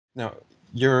Now,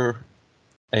 you're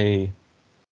a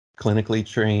clinically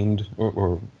trained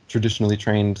or traditionally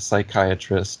trained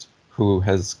psychiatrist who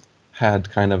has had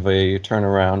kind of a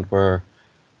turnaround where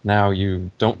now you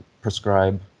don't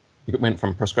prescribe, you went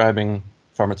from prescribing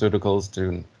pharmaceuticals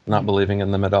to not believing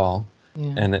in them at all.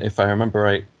 Yeah. And if I remember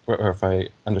right, or if I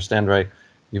understand right,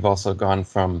 you've also gone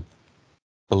from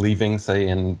believing, say,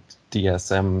 in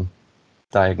DSM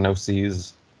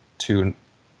diagnoses to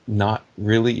not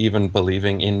really even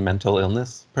believing in mental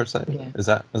illness per se. Yeah. Is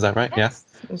that right? Yes.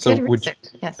 Yeah. So Good research.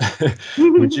 Yes.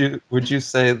 would you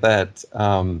say that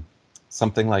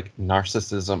something like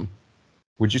narcissism,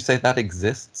 would you say that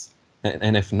exists?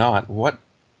 And if not, what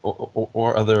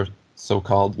or other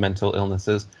so-called mental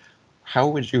illnesses, how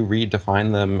would you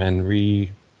redefine them and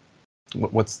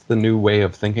what's the new way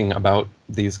of thinking about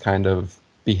these kind of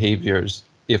behaviors,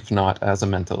 if not as a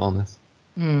mental illness?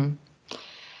 Mm.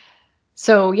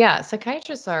 So yeah,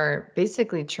 psychiatrists are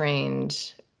basically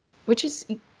trained, which is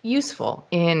useful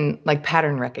in like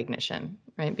pattern recognition,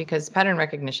 right? Because pattern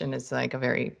recognition is like a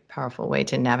very powerful way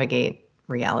to navigate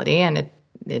reality, and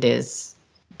it is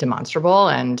demonstrable,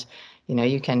 and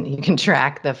you can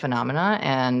track the phenomena.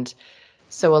 And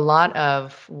so a lot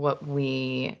of what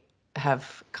we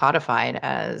have codified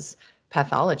as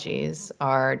pathologies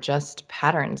are just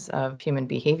patterns of human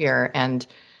behavior, and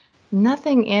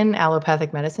nothing in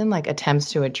allopathic medicine like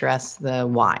attempts to address the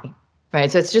why,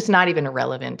 right? So it's just not even a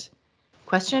relevant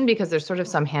question, because there's sort of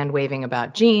some hand waving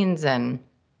about genes, and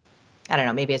I don't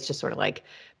know, maybe it's just sort of like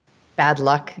bad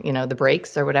luck, the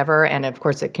breaks or whatever. And of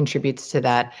course it contributes to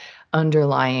that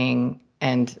underlying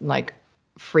and like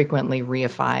frequently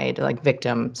reified like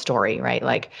victim story, right?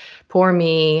 Like, poor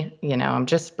me, I'm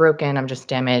just broken, I'm just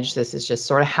damaged, this is just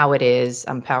sort of how it is,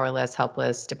 I'm powerless,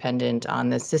 helpless, dependent on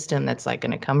this system that's like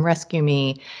going to come rescue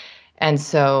me. And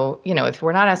so, if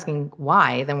we're not asking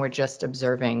why, then we're just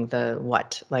observing the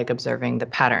what, like observing the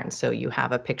pattern. So you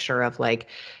have a picture of like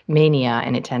mania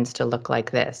and it tends to look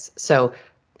like this. So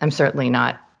I'm certainly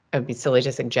not, it would be silly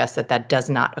to suggest that that does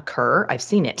not occur. I've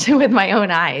seen it with my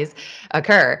own eyes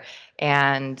occur.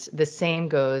 And the same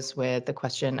goes with the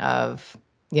question of,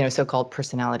 so-called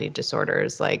personality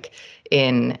disorders, like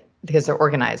because they're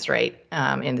organized, right?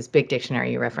 In this big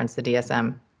dictionary, you reference the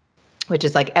DSM, which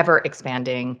is like ever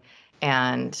expanding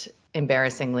and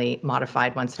embarrassingly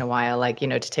modified once in a while, like,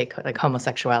 to take like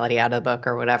homosexuality out of the book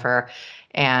or whatever.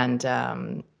 And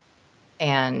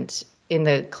in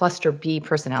the cluster B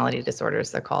personality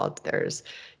disorders, they're called, there's,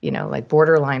 like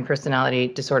borderline personality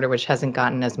disorder, which hasn't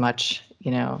gotten as much,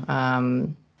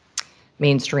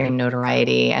 mainstream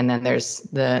notoriety. And then there's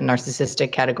the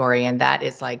narcissistic category. And that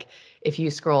is like, if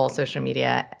you scroll social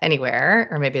media anywhere,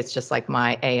 or maybe it's just like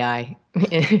my AI,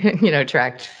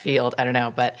 tracked field, I don't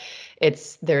know, but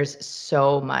there's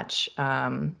so much, I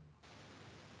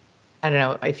don't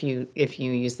know if you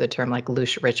use the term like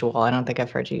loose ritual. I don't think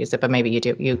I've heard you use it, but maybe you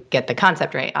do. You get the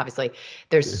concept, right? Obviously,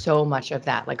 there's so much of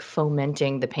that, like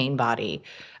fomenting the pain body.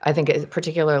 I think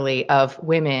particularly of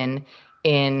women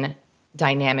in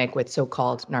dynamic with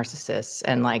so-called narcissists.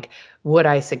 And like, would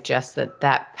I suggest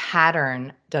that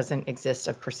pattern doesn't exist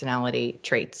of personality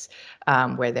traits,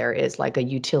 where there is like a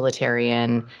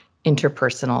utilitarian,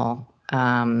 interpersonal,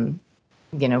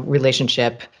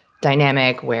 relationship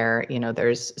dynamic where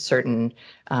there's certain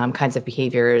kinds of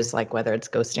behaviors, like whether it's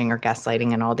ghosting or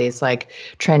gaslighting and all these like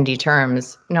trendy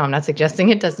terms. No, I'm not suggesting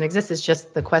it doesn't exist. It's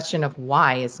just the question of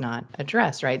why is not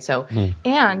addressed, right? So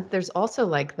and there's also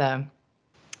like the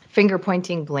finger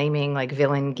pointing, blaming, like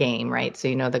villain game, right? So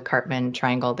the Cartman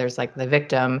triangle, there's like the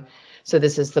victim, so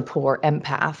this is the poor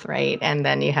empath, right? And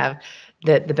then you have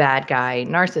the bad guy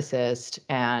narcissist,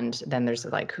 and then there's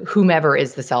like whomever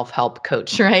is the self-help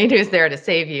coach, right? Who's there to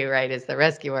save you, right? Is the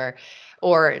rescuer,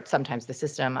 or sometimes the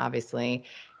system, obviously.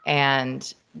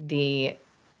 And the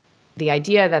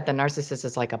idea that the narcissist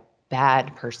is like a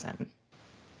bad person,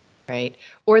 right?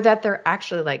 Or that there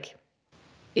actually like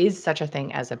is such a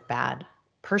thing as a bad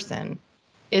person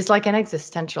is like an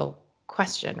existential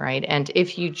question, right? And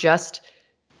if you just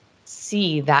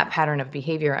see that pattern of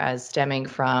behavior as stemming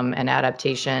from an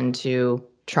adaptation to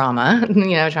trauma,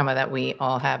 trauma that we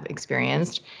all have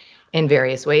experienced in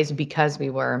various ways because we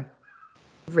were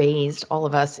raised, all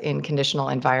of us, in conditional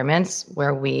environments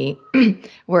where we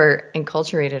were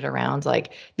enculturated around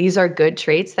like, these are good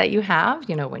traits that you have,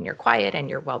 when you're quiet and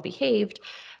you're well behaved.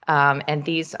 And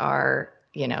these are,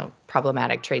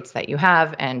 problematic traits that you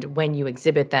have. And when you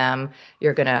exhibit them,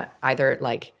 you're going to either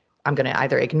like, I'm going to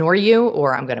either ignore you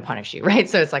or I'm going to punish you, right?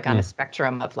 So it's like on a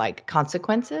spectrum of like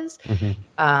consequences.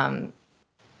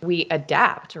 We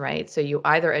adapt, right? So you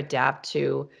either adapt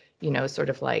to, sort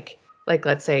of like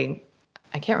let's say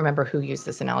I can't remember who used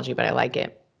this analogy, but I like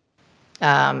it.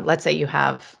 Let's say you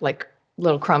have like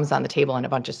little crumbs on the table and a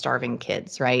bunch of starving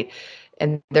kids, right?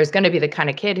 And there's going to be the kind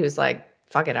of kid who's like,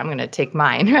 fuck it, I'm going to take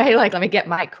mine, right? Like, let me get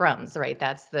my crumbs, right?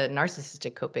 That's the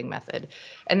narcissistic coping method.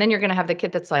 And then you're going to have the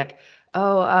kid that's like,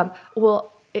 oh,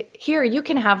 well, here, you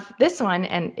can have this one.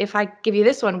 And if I give you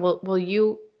this one, will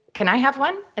you, can I have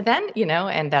one? And then,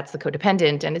 and that's the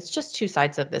codependent. And it's just two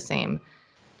sides of the same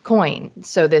coin.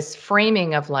 So this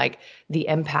framing of like the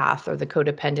empath or the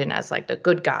codependent as like the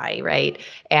good guy, right?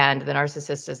 And the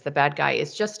narcissist as the bad guy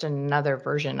is just another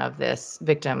version of this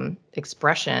victim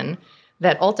expression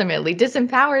that ultimately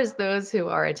disempowers those who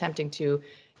are attempting to,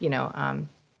 you know,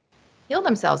 heal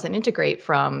themselves and integrate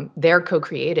from their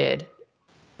co-created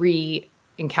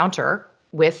re-encounter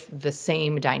with the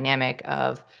same dynamic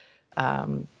of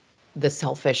the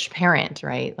selfish parent,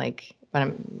 right? Like,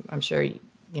 but I'm sure you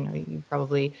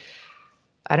probably,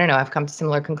 I don't know, I've come to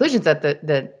similar conclusions that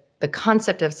the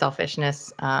concept of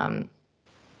selfishness,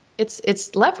 it's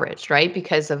leveraged, right?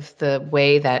 Because of the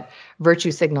way that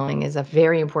virtue signaling is a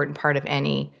very important part of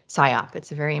any psyop.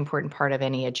 It's a very important part of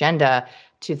any agenda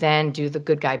to then do the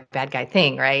good guy, bad guy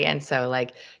thing, right? And so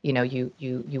like, you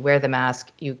wear the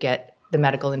mask, you get the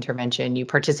medical intervention, you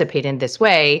participate in this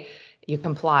way, you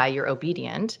comply, you're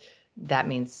obedient. That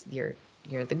means you're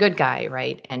the good guy,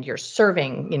 right? And you're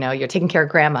serving, you're taking care of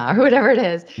grandma or whatever it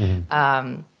is.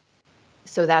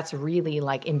 So that's really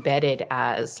like embedded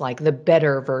as like the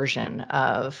better version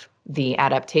of the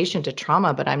adaptation to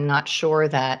trauma. But I'm not sure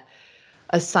that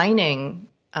assigning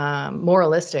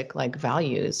moralistic like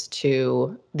values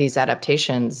to these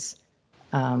adaptations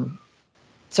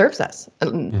serves us,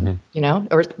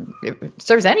 or it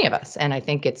serves any of us. And I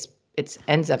think it's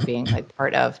ends up being like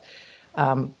part of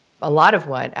a lot of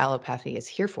what allopathy is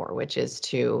here for, which is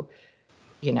to,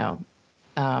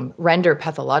 render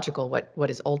pathological what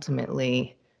is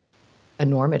ultimately a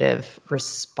normative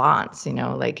response.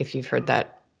 Like if you've heard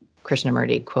that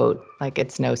Krishnamurti quote, like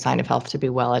it's no sign of health to be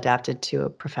well adapted to a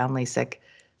profoundly sick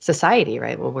society,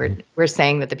 right? Well, we're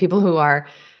saying that the people who are,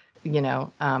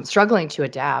 struggling to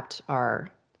adapt are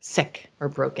sick or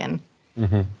broken,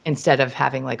 instead of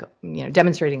having like,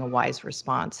 demonstrating a wise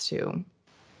response to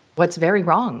what's very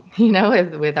wrong,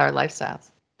 with our lifestyles.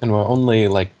 And we're only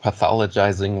like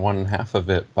pathologizing one half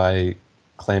of it by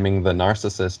claiming the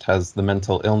narcissist has the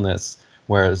mental illness,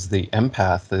 whereas the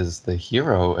empath is the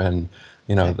hero, and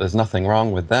there's nothing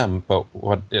wrong with them. But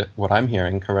what I'm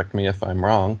hearing, correct me if I'm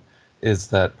wrong, is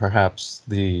that perhaps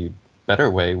the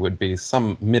better way would be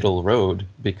some middle road,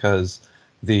 because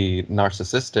the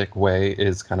narcissistic way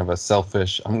is kind of a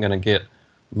selfish, I'm going to get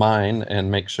mine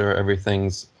and make sure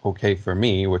everything's okay for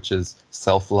me, which is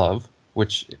self-love,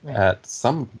 which Right.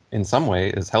 in some way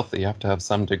is healthy. You have to have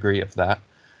some degree of that.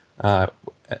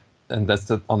 And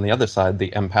that's on the other side,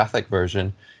 the empathic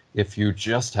version. If you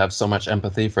just have so much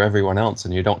empathy for everyone else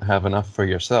and you don't have enough for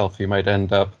yourself, you might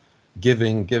end up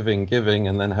giving, giving, giving,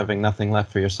 and then having nothing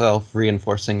left for yourself,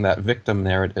 reinforcing that victim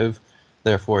narrative.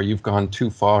 Therefore, you've gone too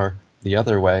far the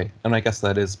other way. And I guess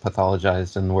that is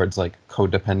pathologized in words like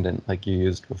codependent, like you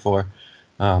used before.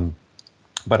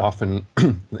 But often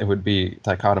it would be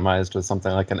dichotomized with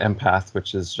something like an empath,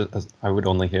 which is just, I would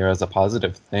only hear as a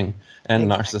positive thing, and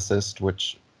Exactly. narcissist,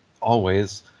 which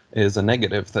always is a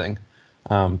negative thing.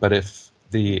 But if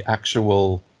the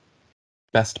actual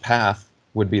best path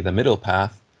would be the middle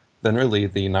path, then really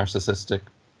the narcissistic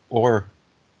or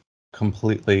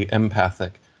completely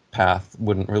empathic path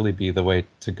wouldn't really be the way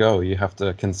to go. You have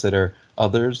to consider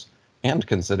others and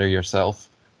consider yourself,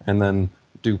 and then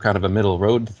do kind of a middle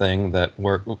road thing that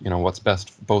what's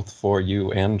best both for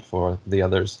you and for the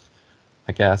others,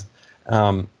 I guess.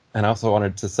 And I also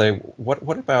wanted to say,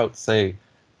 what about, say,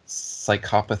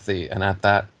 psychopathy, and at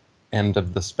that end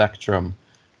of the spectrum,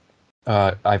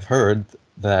 I've heard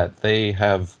that they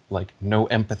have like no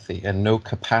empathy and no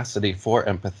capacity for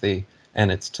empathy,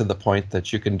 and it's to the point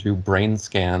that you can do brain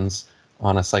scans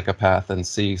on a psychopath and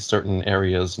see certain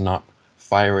areas not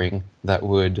firing that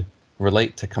would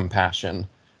relate to compassion.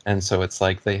 And so it's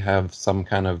like they have some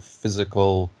kind of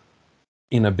physical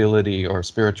inability or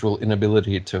spiritual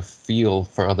inability to feel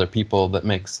for other people that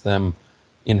makes them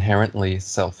inherently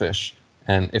selfish.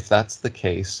 And if that's the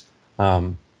case,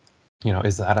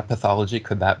 is that a pathology?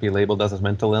 Could that be labeled as a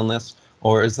mental illness?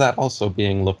 Or is that also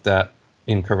being looked at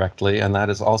incorrectly? And that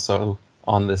is also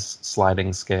on this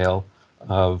sliding scale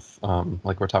of,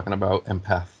 like we're talking about,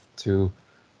 empath to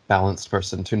balanced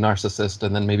person to narcissist,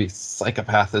 and then maybe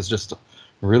psychopath is just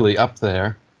really up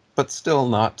there, but still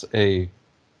not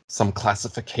some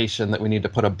classification that we need to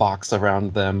put a box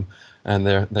around them, and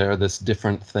they're this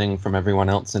different thing from everyone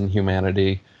else in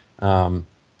humanity.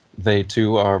 they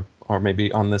too are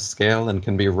maybe on this scale and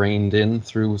can be reined in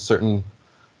through certain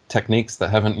techniques that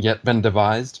haven't yet been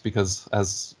devised, because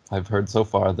as I've heard so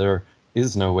far, there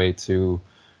is no way to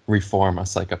reform a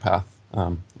psychopath.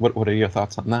 What are your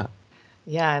thoughts on that?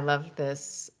 Yeah, I love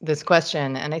this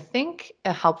question, and I think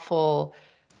a helpful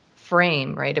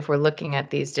frame, right? If we're looking at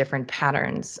these different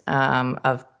patterns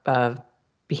of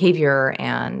behavior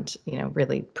and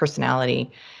really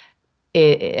personality,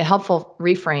 a helpful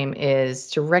reframe is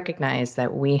to recognize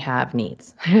that we have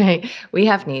needs. Right? We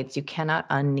have needs. You cannot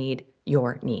unneed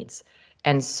your needs,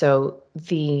 and so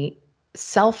the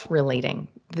self-relating,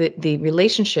 the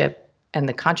relationship and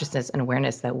the consciousness and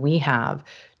awareness that we have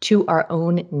to our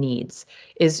own needs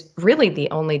is really the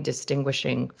only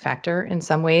distinguishing factor in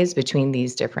some ways between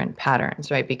these different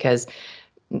patterns, right? Because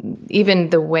even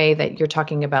the way that you're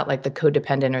talking about like the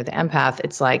codependent or the empath,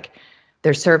 it's like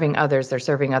they're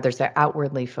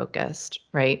outwardly focused,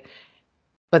 right?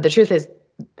 But the truth is,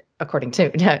 according to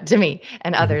to me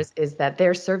and Mhm. others, is that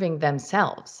they're serving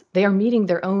themselves. They are meeting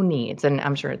their own needs, and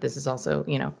I'm sure this is also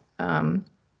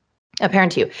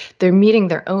apparent to you. They're meeting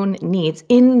their own needs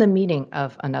in the meeting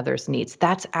of another's needs.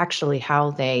 That's actually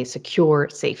how they secure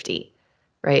safety,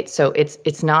 right? So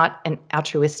it's not an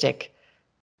altruistic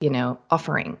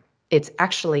offering. It's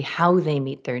actually how they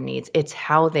meet their needs. It's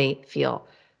how they feel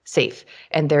safe.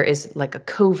 And there is like a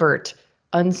covert,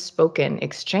 unspoken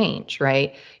exchange,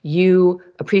 right? You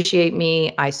appreciate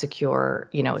me. I secure,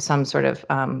 some sort of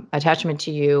attachment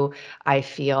to you. I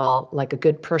feel like a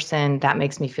good person. That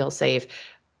makes me feel safe.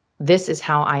 This is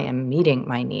how I am meeting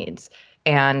my needs.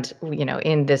 And,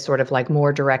 in this sort of like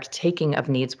more direct taking of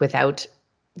needs without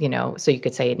so you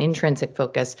could say an intrinsic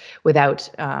focus without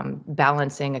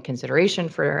balancing a consideration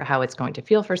for how it's going to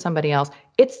feel for somebody else.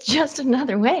 It's just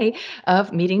another way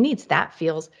of meeting needs that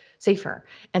feels safer.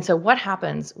 And so what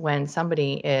happens when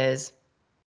somebody is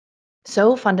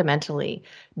so fundamentally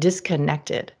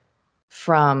disconnected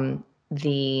from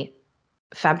the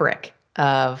fabric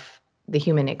of the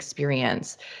human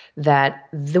experience that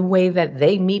the way that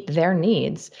they meet their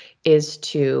needs is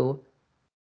to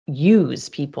use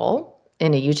people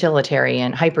in a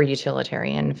utilitarian, hyper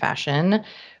utilitarian fashion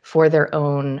for their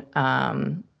own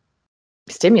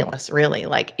stimulus, really,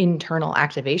 like internal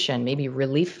activation, maybe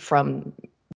relief from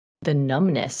the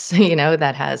numbness,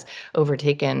 that has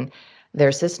overtaken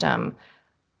their system.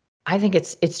 I think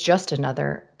it's just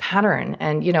another pattern.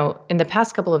 And, in the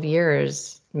past couple of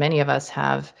years, many of us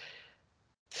have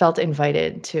felt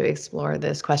invited to explore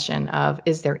this question of,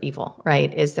 is there evil,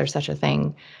 right? Is there such a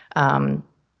thing?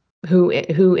 Who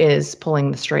is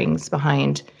pulling the strings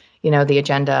behind the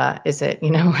agenda? Is it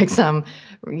like some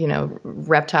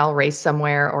reptile race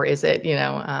somewhere, or is it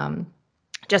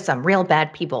just some real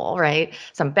bad people, right?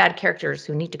 Some bad characters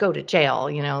who need to go to jail,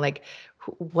 like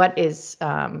what is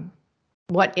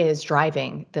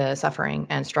driving the suffering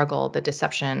and struggle, the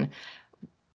deception?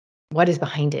 What is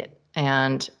behind it?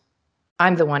 And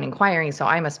I'm the one inquiring, so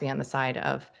I must be on the side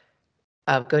of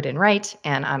good and right,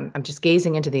 and I'm just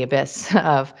gazing into the abyss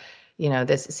of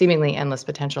this seemingly endless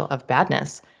potential of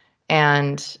badness.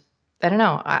 And I don't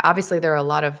know, obviously there are a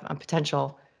lot of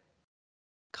potential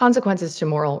consequences to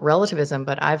moral relativism,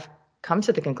 but I've come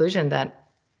to the conclusion that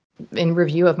in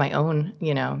review of my own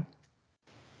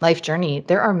life journey,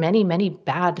 there are many, many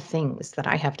bad things that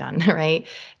I have done, right,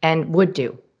 and would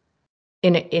do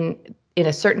in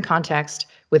a certain context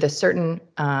with a certain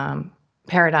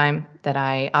paradigm that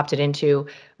I opted into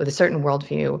with a certain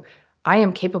worldview. I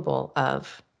am capable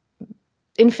of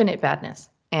infinite badness.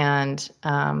 And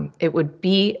it would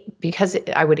be because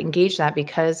I would engage that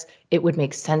because it would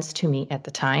make sense to me at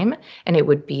the time, and it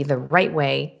would be the right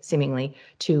way, seemingly,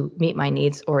 to meet my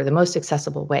needs, or the most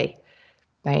accessible way,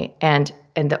 right? And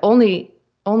the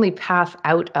only path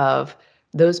out of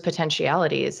those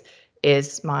potentialities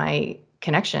is my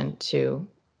connection to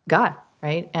God,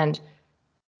 right? And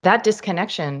that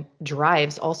disconnection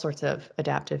drives all sorts of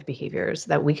adaptive behaviors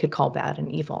that we could call bad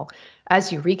and evil.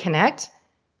 As you reconnect,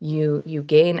 you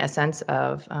gain a sense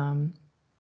of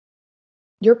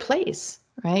your place,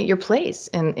 right? Your place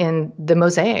in the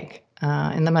mosaic,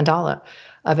 in the mandala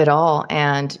of it all,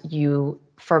 and you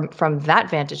from that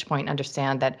vantage point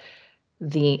understand that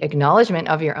the acknowledgement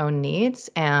of your own needs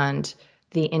and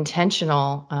the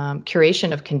intentional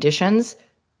curation of conditions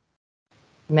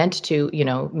meant to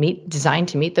designed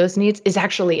to meet those needs is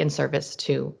actually in service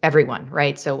to everyone,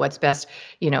 right? So what's best,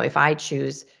 if I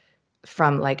choose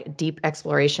from like deep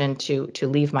exploration to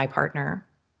leave my partner,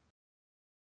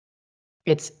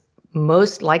 it's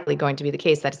most likely going to be the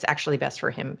case that it's actually best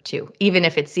for him too, even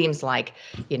if it seems like,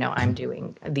 I'm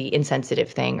doing the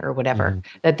insensitive thing or whatever,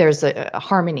 that there's a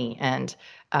harmony and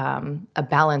a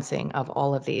balancing of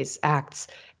all of these acts.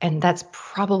 And that's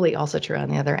probably also true on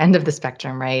the other end of the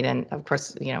spectrum, right? And of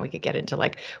course, we could get into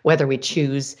like whether we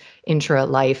choose intra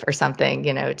life or something,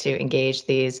 to engage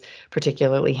these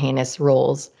particularly heinous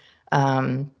roles.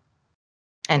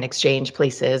 And exchange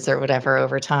places or whatever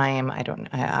over time. I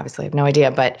obviously have no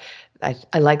idea, but I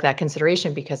like that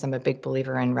consideration because I'm a big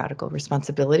believer in radical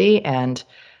responsibility and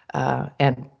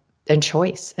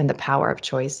choice and the power of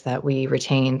choice that we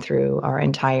retain through our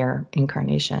entire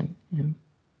incarnation.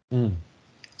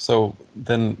 So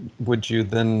then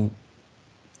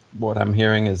what I'm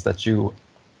hearing is that you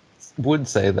would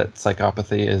say that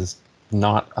psychopathy is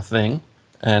not a thing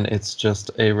and it's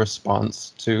just a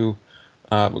response to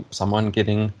someone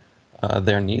getting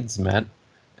their needs met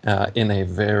in a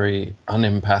very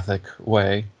unempathic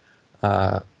way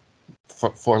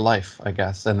for life, I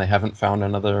guess, and they haven't found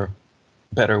another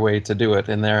better way to do it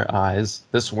in their eyes.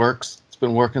 This works. It's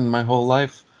been working my whole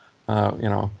life,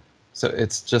 So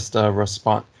it's just a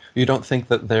response. You don't think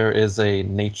that there is a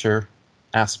nature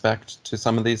aspect to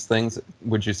some of these things?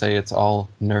 Would you say it's all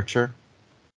nurture?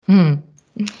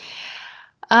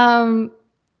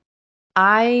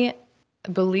 I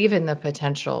believe in the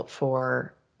potential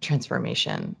for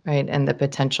transformation, right? And the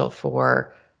potential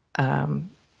for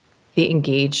the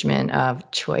engagement of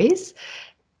choice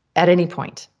at any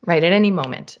point, right? At any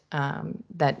moment,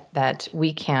 that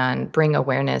we can bring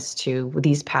awareness to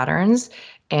these patterns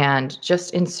and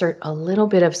just insert a little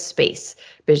bit of space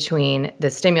between the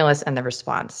stimulus and the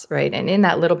response, right? And in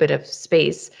that little bit of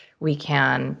space, we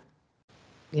can,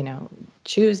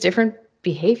 choose different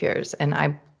behaviors. And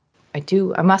I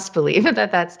must believe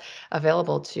that that's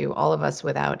available to all of us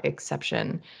without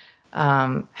exception.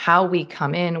 How we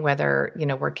come in, whether,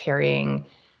 we're carrying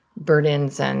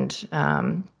burdens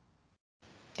and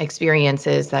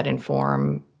experiences that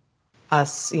inform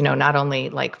us, not only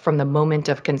like from the moment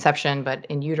of conception, but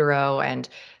in utero and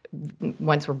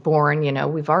once we're born,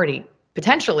 we've already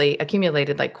potentially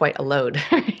accumulated like quite a load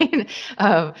right,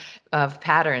 of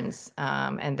patterns.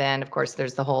 And then, of course,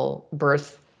 there's the whole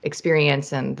birth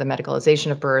experience and the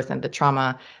medicalization of birth and the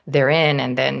trauma therein.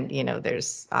 And then,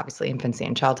 there's obviously infancy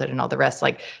and childhood and all the rest.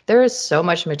 Like there is so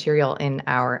much material in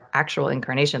our actual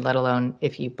incarnation, let alone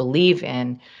if you believe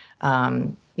in,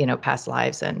 past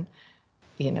lives and,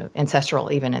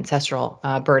 ancestral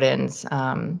burdens.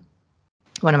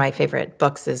 One of my favorite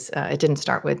books is It Didn't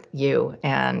Start With You,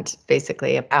 and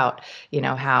basically about,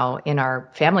 how in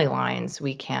our family lines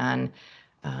we can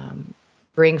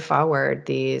bring forward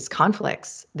these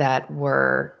conflicts that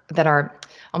are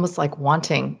almost like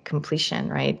wanting completion,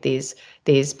 right? These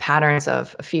patterns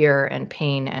of fear and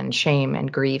pain and shame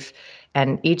and grief.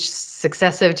 And each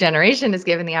successive generation is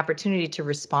given the opportunity to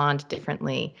respond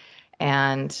differently.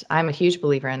 And I'm a huge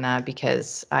believer in that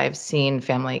because I've seen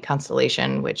family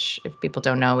constellation, which, if people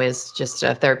don't know, is just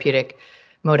a therapeutic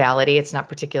modality. It's not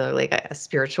particularly a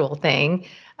spiritual thing.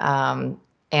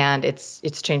 And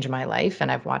it's changed my life,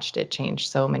 and I've watched it change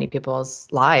so many people's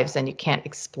lives. And you can't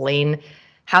explain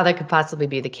how that could possibly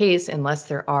be the case unless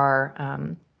there are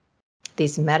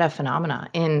these meta phenomena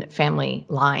in family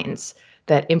lines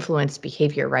that influence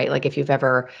behavior, right? Like if you've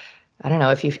ever, I don't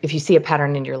know, if you see a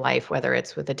pattern in your life, whether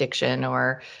it's with addiction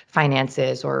or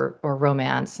finances or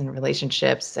romance and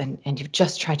relationships, and you've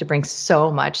just tried to bring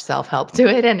so much self-help to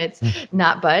it and it's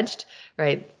not budged,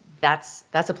 right? That's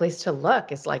a place to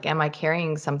look. It's like, am I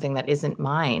carrying something that isn't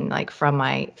mine, like from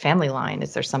my family line?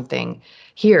 Is there something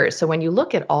here? So when you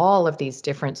look at all of these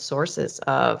different sources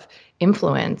of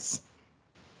influence,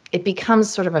 it becomes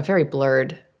sort of a very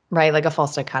blurred, right? Like a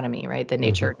false dichotomy, right? The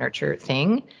nature nurture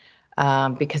thing,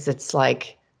 because it's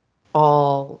like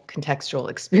all contextual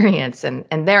experience. And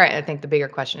there, I think the bigger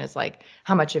question is like,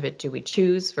 how much of it do we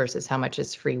choose versus how much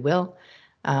is free will?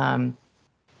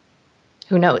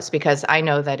 Who knows? Because I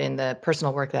know that in the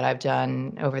personal work that I've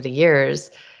done over the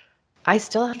years, I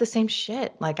still have the same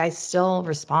shit. Like I still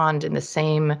respond in the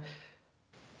same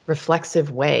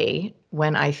reflexive way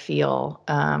when I feel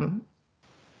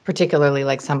particularly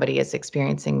like somebody is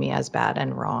experiencing me as bad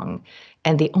and wrong.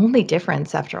 And the only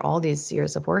difference after all these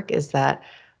years of work is that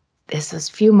this is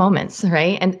few moments,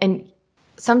 right? And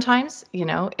sometimes,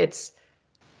 it's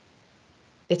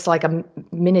like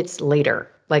minutes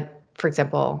later. Like, for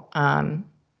example, I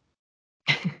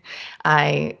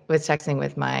was texting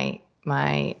with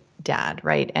my dad,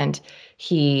 right? And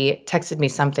he texted me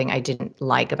something I didn't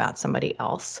like about somebody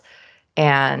else.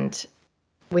 And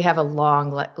we have a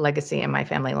long legacy in my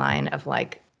family line of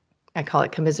like I call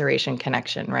it commiseration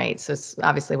connection, right? So it's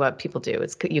obviously what people do.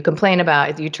 It's you complain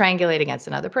about, you triangulate against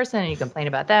another person and you complain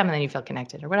about them and then you feel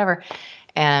connected or whatever.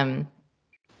 And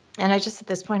I just, at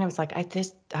this point, I was like,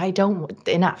 I don't,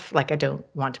 enough. Like, I don't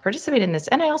want to participate in this.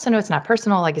 And I also know it's not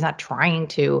personal. Like, he's not trying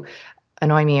to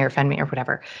annoy me or offend me or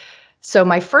whatever. So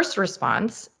my first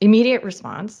response, immediate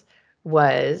response,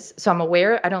 was, so I'm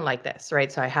aware I don't like this,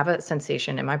 right? So I have a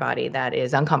sensation in my body that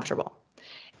is uncomfortable.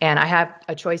 And I have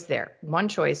a choice there. One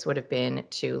choice would have been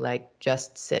to like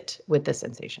just sit with the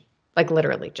sensation, like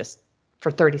literally just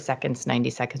for 30 seconds, 90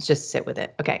 seconds, just sit with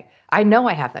it. Okay. I know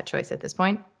I have that choice at this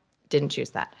point. Didn't choose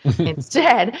that.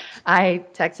 Instead, I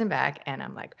text him back and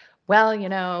I'm like, well,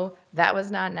 that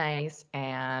was not nice.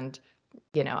 And,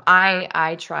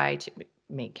 I try to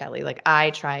make Kelly, like I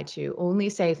try to only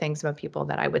say things about people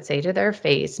that I would say to their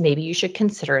face. Maybe you should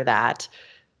consider that,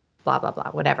 blah, blah,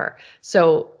 blah, whatever.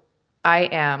 So I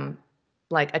am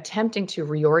like attempting to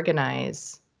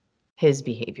reorganize his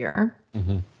behavior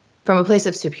from a place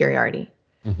of superiority.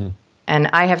 And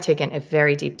I have taken a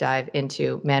very deep dive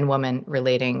into man-woman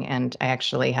relating, and I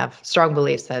actually have strong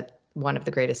beliefs that one of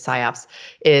the greatest psyops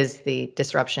is the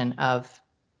disruption of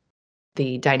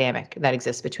the dynamic that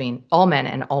exists between all men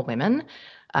and all women,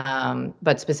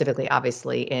 but specifically,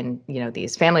 obviously, in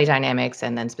these family dynamics,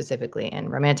 and then specifically in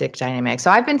romantic dynamics.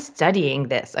 So I've been studying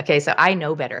this. Okay, so I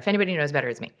know better. If anybody knows better,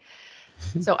 it's me.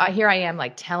 So here I am,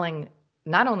 like telling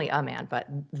not only a man, but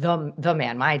the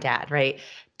man, my dad, right,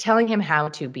 telling him how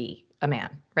to be a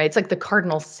man, right? It's like the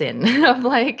cardinal sin of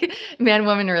like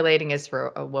man-woman relating is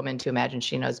for a woman to imagine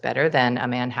she knows better than a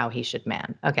man how he should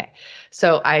man. Okay,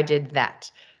 so I did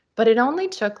that. But it only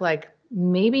took like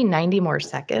maybe 90 more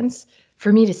seconds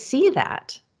for me to see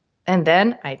that. And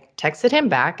then I texted him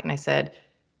back and I said,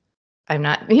 I'm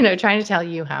not, trying to tell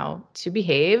you how to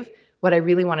behave. What I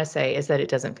really want to say is that it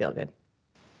doesn't feel good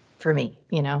for me,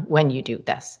 when you do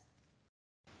this.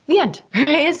 The end.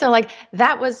 Right? So like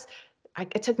that was,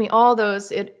 it took me all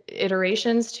those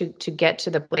iterations to get to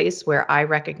the place where I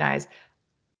recognize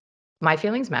my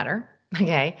feelings matter.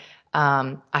 Okay.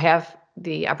 I have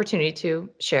the opportunity to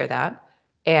share that,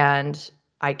 and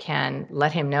I can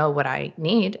let him know what I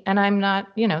need. And I'm not,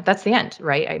 that's the end,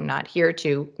 right? I'm not here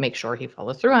to make sure he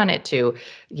follows through on it, to,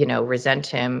 resent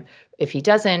him if he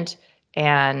doesn't.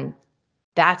 And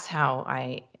that's how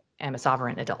I am a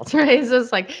sovereign adult, right? So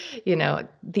it's like,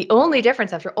 the only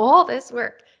difference after all this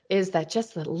work is that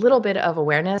just a little bit of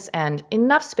awareness and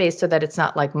enough space so that it's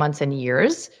not like months and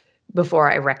years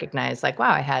before I recognize like,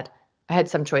 wow, I had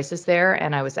some choices there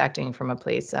and I was acting from a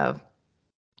place of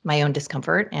my own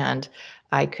discomfort and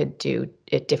I could do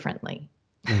it differently.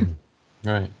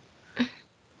 Right.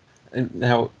 And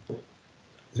now,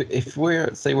 if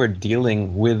we're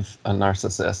dealing with a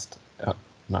narcissist,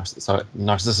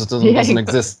 narcissism doesn't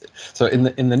exist. So in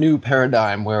the new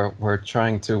paradigm where we're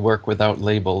trying to work without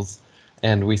labels,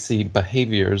 and we see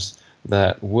behaviors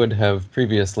that would have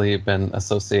previously been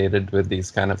associated with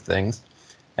these kind of things,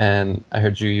 and I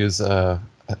heard you use I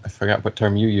forgot what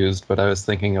term you used, but I was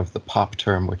thinking of the pop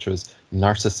term, which was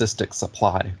narcissistic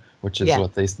supply, which is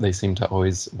what they seem to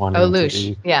always want to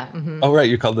be. Yeah. Mm-hmm. Oh, right,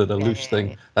 you called it a Yeah, louche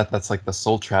thing. yeah. That's like the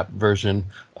soul trap version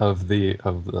of the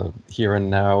here and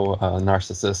now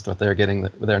narcissist. What they're getting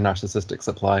their narcissistic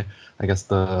supply. I guess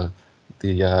the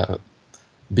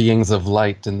beings of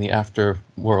light in the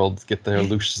afterworld get their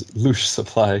louche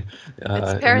supply It's in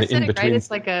the in parasitic, right? between. It's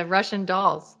like a Russian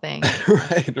dolls thing.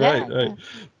 Right. Yeah.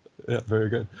 Yeah, very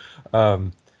good.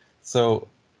 So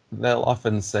they'll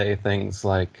often say things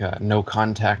like no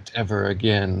contact ever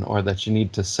again, or that you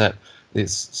need to set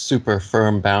these super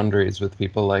firm boundaries with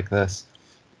people like this.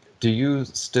 Do you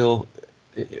still,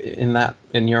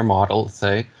 in your model,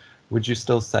 say, would you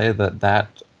still say that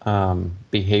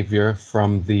behavior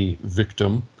from the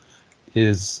victim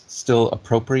is still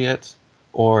appropriate,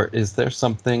 or is there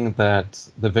something that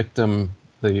the victim,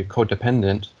 the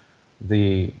codependent,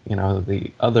 the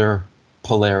other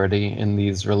polarity in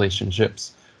these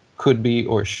relationships could be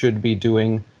or should be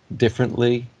doing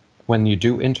differently when you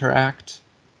do interact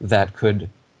that could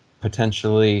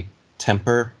potentially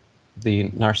temper the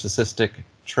narcissistic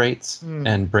traits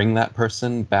and bring that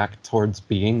person back towards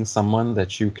being someone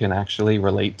that you can actually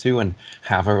relate to and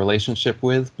have a relationship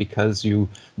with, because you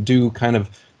do kind of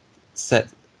set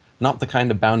not the kind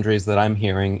of boundaries that I'm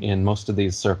hearing in most of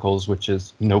these circles, which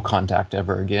is no contact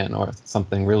ever again or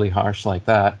something really harsh like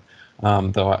that.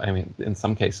 Though, I mean, in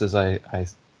some cases, I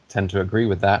tend to agree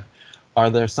with that.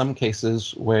 Are there some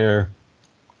cases where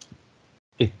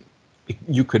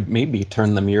you could maybe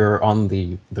turn the mirror on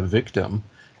the victim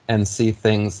and see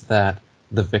things that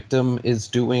the victim is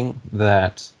doing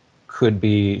that could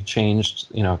be changed,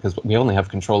 because we only have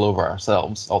control over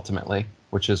ourselves ultimately,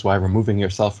 which is why removing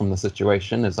yourself from the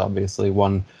situation is obviously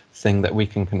one thing that we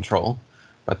can control.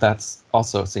 But that's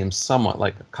also seems somewhat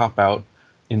like a cop-out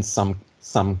in some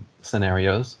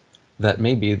scenarios, that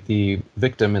maybe the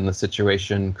victim in the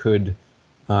situation could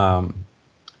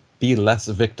be less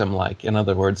victim-like. In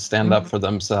other words, stand up for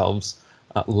themselves,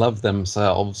 love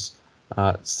themselves,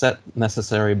 set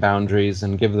necessary boundaries,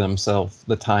 and give themselves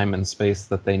the time and space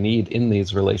that they need in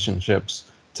these relationships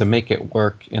to make it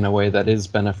work in a way that is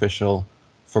beneficial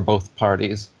for both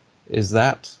parties. Is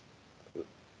that,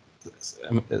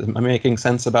 am I making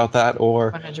sense about that?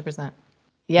 Or 100%.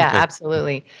 Yeah, okay.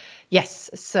 absolutely. Yes.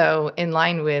 So in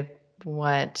line with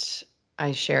what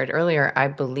I shared earlier, I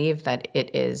believe that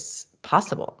it is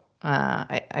possible.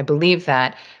 I believe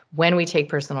that when we take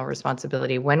personal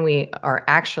responsibility, when we are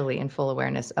actually in full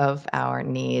awareness of our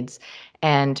needs,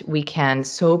 and we can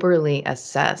soberly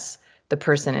assess the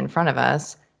person in front of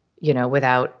us,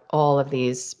 without all of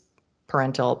these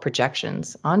parental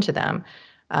projections onto them,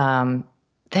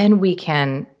 then we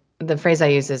can, the phrase I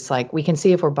use is like, we can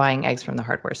see if we're buying eggs from the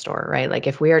hardware store, right? Like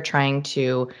if we are trying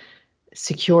to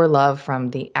secure love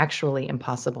from the actually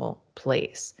impossible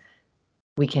place,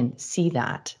 we can see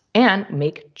that and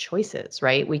make choices,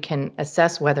 right? We can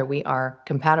assess whether we are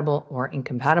compatible or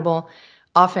incompatible.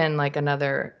 Often, like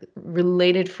another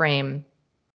related frame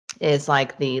is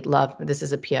like the love, this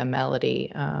is a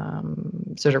PMLity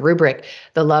sort of rubric,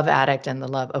 the love addict and the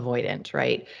love avoidant,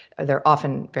 right? They're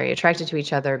often very attracted to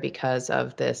each other because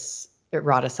of this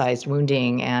eroticized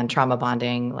wounding and trauma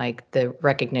bonding, like the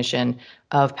recognition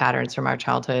of patterns from our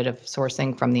childhood of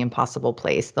sourcing from the impossible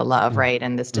place, the love, right?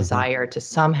 And this Mm-hmm. desire to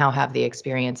somehow have the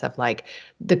experience of like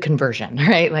the conversion,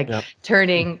 right? Like Yep.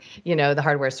 turning, the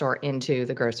hardware store into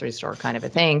the grocery store kind of a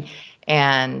thing.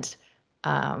 And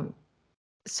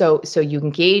so you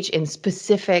engage in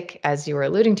specific, as you were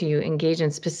alluding to, you engage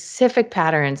in specific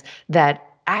patterns that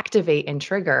activate and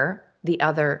trigger the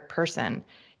other person.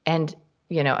 And,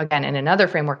 again, in another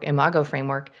framework, imago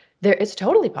framework, it's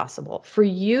totally possible for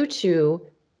you to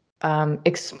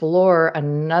explore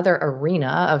another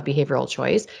arena of behavioral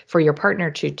choice, for your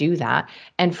partner to do that,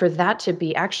 and for that to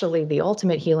be actually the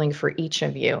ultimate healing for each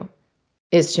of you,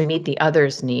 is to meet the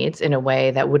other's needs in a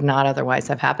way that would not otherwise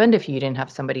have happened if you didn't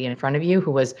have somebody in front of you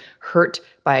who was hurt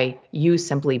by you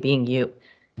simply being you,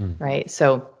 right?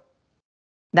 So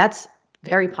that's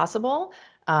very possible,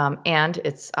 and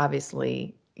it's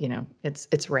obviously,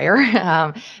 it's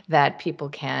rare that people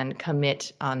can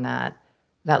commit on that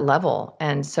level,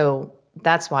 and so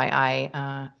that's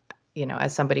why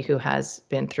as somebody who has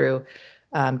been through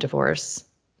divorce,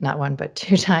 not one but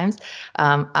two times,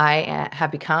 I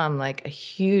have become like a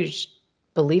huge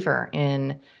believer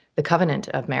in the covenant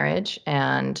of marriage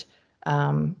and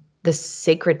the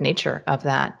sacred nature of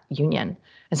that union.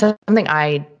 And so something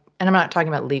and I'm not talking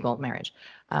about legal marriage,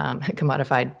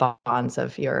 commodified bonds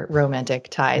of your romantic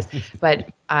ties,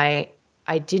 but I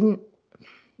didn't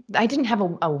have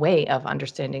a way of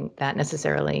understanding that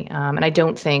necessarily, and I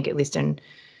don't think, at least in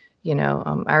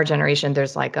our generation,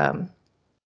 there's like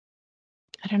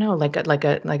I don't know, like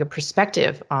a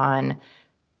perspective on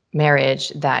marriage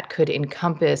that could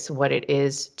encompass what it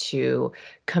is to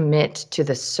commit to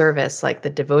the service, like the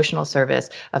devotional service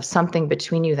of something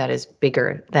between you that is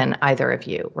bigger than either of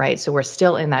you, right? So we're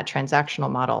still in that transactional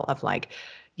model of like,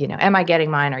 am I getting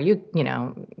mine? Are you,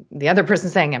 the other person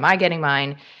saying, am I getting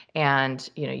mine? And,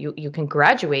 you can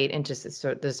graduate into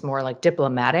this more like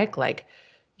diplomatic, like,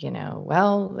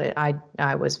 well,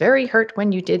 I was very hurt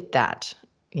when you did that,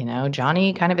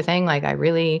 Johnny, kind of a thing. Like, I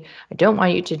don't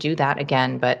want you to do that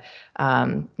again. But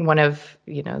one of,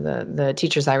 the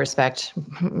teachers I respect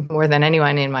more than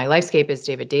anyone in my lifescape is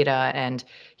David Data, and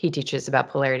he teaches about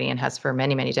polarity and has for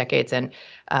many, many decades. And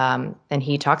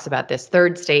he talks about this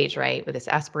third stage, right, with this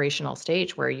aspirational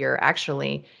stage where you're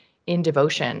actually in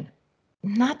devotion,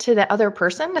 not to the other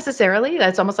person necessarily.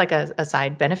 That's almost like a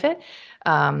side benefit.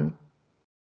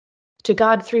 To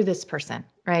God through this person,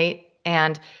 right?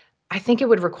 And I think it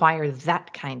would require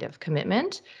that kind of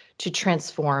commitment to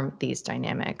transform these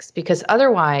dynamics, because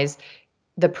otherwise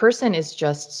the person is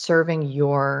just serving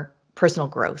your personal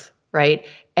growth, right?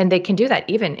 And they can do that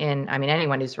even in, I mean,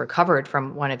 anyone who's recovered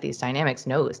from one of these dynamics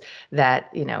knows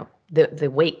that,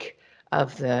 the wake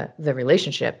of the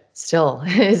relationship still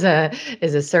is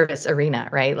a service arena,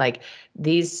 right? Like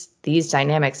these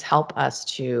dynamics help us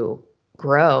to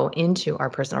grow into our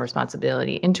personal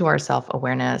responsibility, into our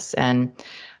self-awareness. And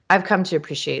I've come to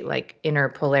appreciate like inner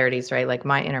polarities, right? Like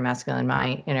my inner masculine,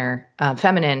 my inner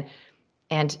feminine.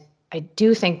 And I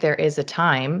do think there is a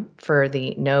time for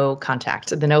the no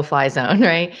contact, the no fly zone,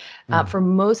 right? For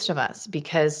most of us,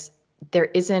 because there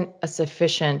isn't a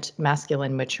sufficient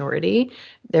masculine maturity.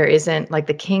 There isn't, like,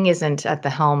 the king isn't at the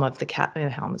helm of the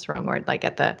helm is the wrong word, like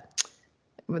at the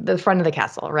front of the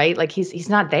castle, right? Like he's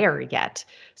not there yet.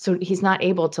 So he's not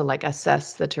able to like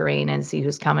assess the terrain and see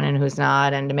who's coming and who's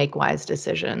not and to make wise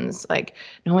decisions. Like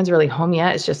no one's really home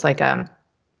yet. It's just like a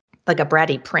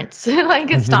bratty prince,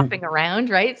 like it's stomping around,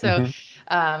 right? So,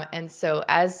 and so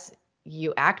as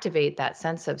you activate that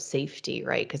sense of safety,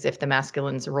 right? Because if the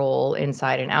masculine's role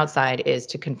inside and outside is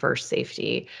to confer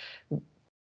safety,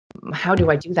 how do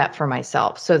I do that for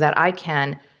myself so that I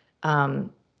can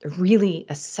really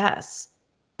assess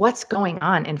what's going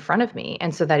on in front of me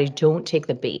and so that I don't take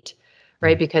the bait,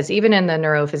 right? Because even in the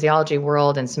neurophysiology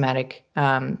world and somatic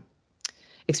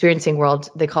experiencing world,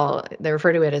 they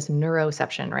refer to it as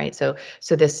neuroception, right? So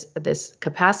this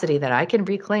capacity that I can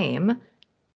reclaim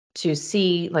to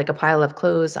see like a pile of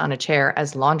clothes on a chair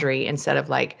as laundry instead of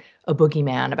like a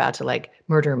boogeyman about to like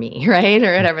murder me, right?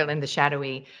 Or whatever, in the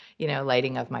shadowy,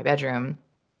 lighting of my bedroom.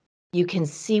 You can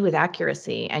see with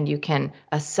accuracy and you can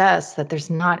assess that there's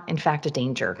not, in fact, a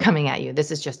danger coming at you.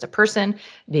 This is just a person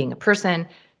being a person.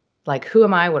 Like, who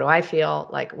am I? What do I feel?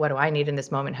 Like, what do I need in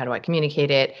this moment? How do I communicate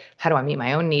it? How do I meet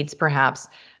my own needs, perhaps?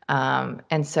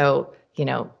 And so,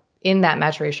 in that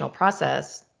maturational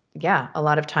process, yeah, a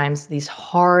lot of times these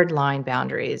hard line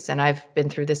boundaries, and I've been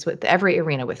through this with every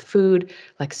arena, with food,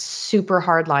 like super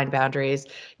hard line boundaries,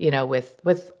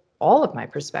 with all of my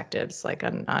perspectives, like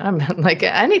on like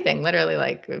anything, literally,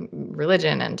 like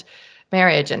religion and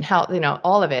marriage and health,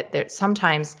 all of it.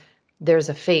 Sometimes there's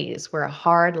a phase where a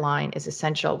hard line is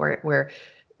essential, where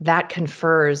that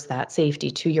confers that safety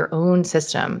to your own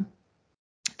system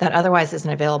that otherwise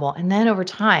isn't available. And then over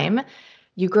time,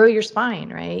 you grow your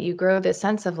spine, right? You grow this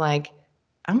sense of like,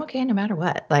 I'm okay no matter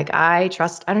what. Like I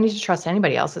don't need to trust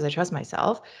anybody else as I trust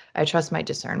myself. I trust my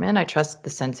discernment. I trust the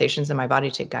sensations in my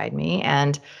body to guide me.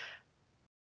 And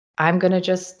I'm going to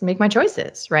just make my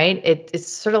choices, right? It's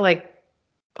sort of like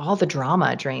all the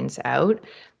drama drains out.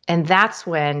 And that's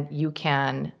when you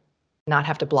can not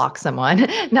have to block someone,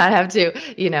 not have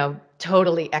to,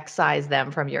 totally excise them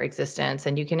from your existence.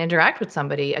 And you can interact with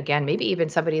somebody again, maybe even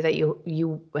somebody that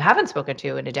you haven't spoken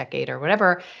to in a decade or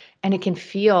whatever. And it can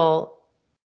feel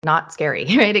not scary,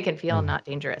 right? It can feel not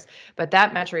dangerous. But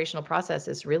that maturational process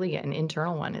is really an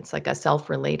internal one. It's like a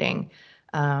self-relating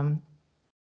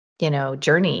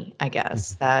journey, I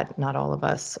guess, that not all of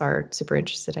us are super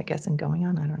interested, I guess, in going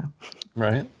on. I don't know.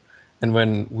 Right. And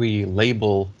when we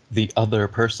label the other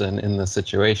person in the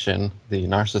situation, the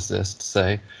narcissist,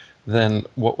 say, then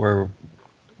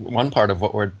one part of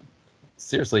what we're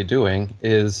seriously doing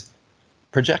is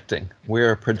projecting.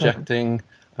 We're projecting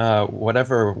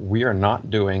whatever we are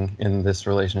not doing in this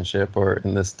relationship or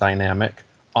in this dynamic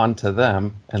onto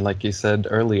them. And like you said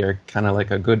earlier, kind of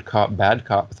like a good cop, bad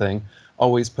cop thing,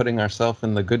 always putting ourselves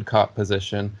in the good cop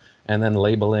position and then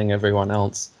labeling everyone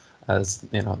else as,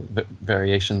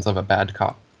 variations of a bad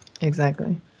cop.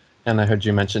 Exactly. And I heard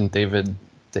you mention David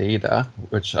Deida,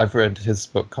 which I've read his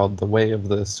book called The Way of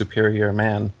the Superior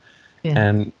Man. Yeah.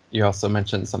 And you also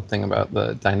mentioned something about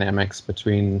the dynamics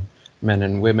between men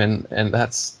and women, and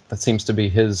that seems to be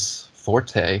his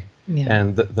forte. Yeah.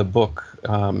 And the book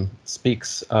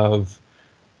speaks of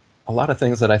a lot of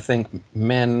things that I think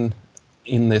men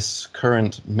in this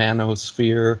current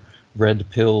manosphere, red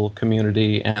pill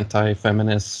community,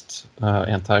 anti-feminist,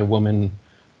 anti-woman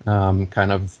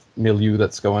kind of milieu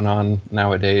that's going on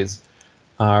nowadays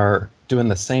are doing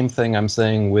the same thing I'm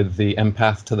saying with the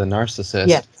empath to the narcissist.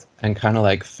 Yes. And kind of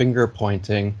like finger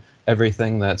pointing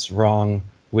everything that's wrong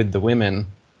with the women,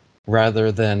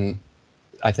 rather than,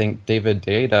 I think David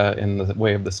Deida in The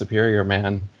Way of the Superior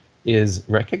Man is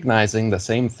recognizing the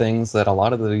same things that a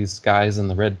lot of these guys in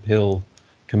the red pill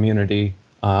community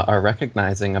are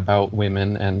recognizing about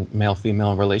women and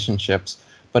male-female relationships,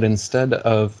 but instead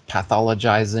of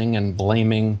pathologizing and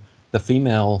blaming the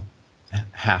female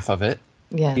half of it,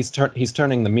 he's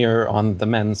turning the mirror on the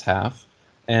men's half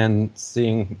and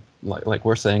seeing, like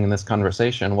we're saying in this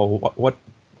conversation, well, what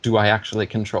do I actually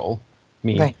control,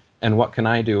 me, right, and what can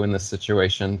I do in this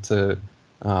situation to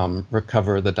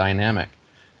recover the dynamic?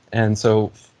 And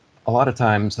so a lot of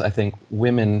times I think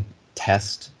women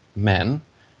test men,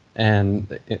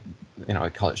 and I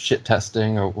call it shit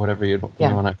testing or whatever you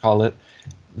want to call it.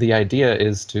 The idea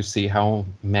is to see how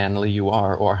manly you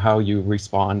are or how you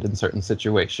respond in certain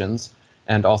situations,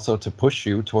 and also to push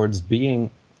you towards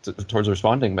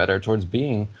responding better, towards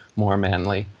being more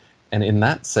manly. and in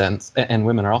that sense, and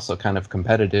women are also kind of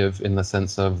competitive in the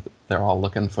sense of they're all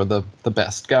looking for the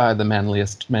best guy, the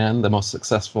manliest man, the most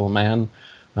successful man.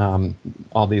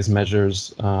 All these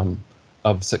measures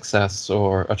of success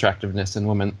or attractiveness in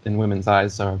women's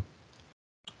eyes are,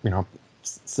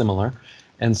 similar.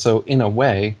 And so in a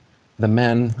way, the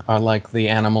men are like the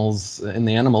animals in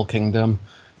the animal kingdom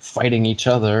fighting each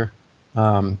other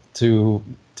to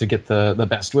get the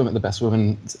best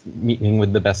women meeting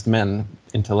with the best men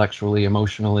intellectually,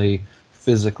 emotionally,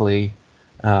 physically,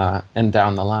 and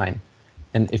down the line.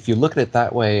 And if you look at it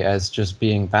that way as just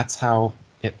being that's how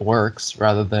it works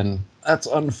rather than that's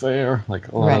unfair, like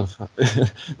a lot of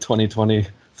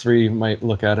 2023 might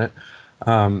look at it,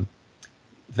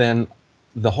 then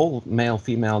the whole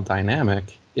male-female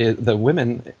dynamic is the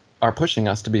women are pushing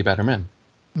us to be better men,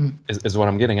 is what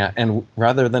I'm getting at. And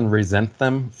rather than resent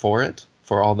them for it,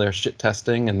 for all their shit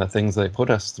testing and the things they put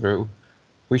us through,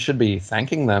 we should be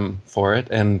thanking them for it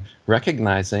and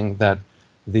recognizing that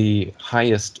the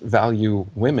highest value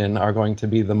women are going to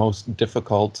be the most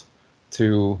difficult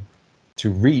to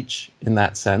reach in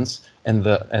that sense, and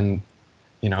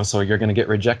so you're going to get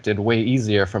rejected way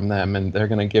easier from them, and they're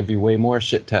going to give you way more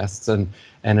shit tests, and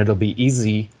it'll be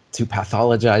easy to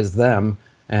pathologize them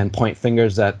and point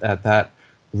fingers at that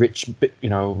rich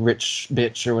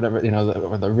bitch or whatever,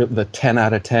 or the 10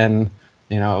 out of 10,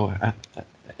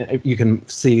 you can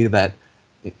see that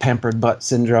pampered butt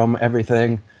syndrome,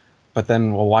 everything. But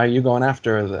then, well, why are you going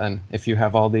after her then if you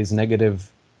have all these negative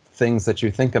things that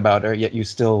you think about her, yet you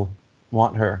still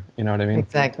want her? You know what I mean?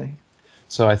 Exactly.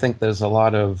 So I think there's a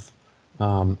lot of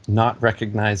not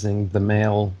recognizing the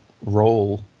male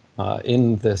role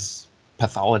in this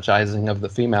pathologizing of the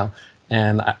female.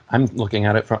 And I'm looking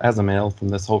at it as a male from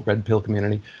this whole red pill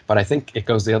community, but I think it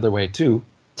goes the other way too.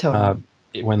 Totally.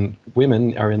 When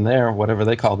women are in their, whatever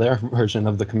they call their version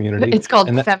of the community. It's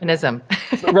called feminism.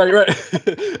 Right.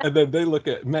 And then they look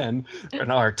at men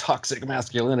and our toxic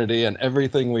masculinity and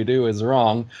everything we do is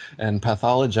wrong and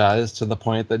pathologize to the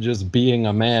point that just being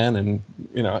a man and,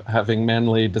 having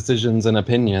manly decisions and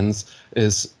opinions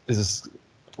is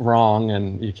wrong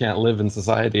and you can't live in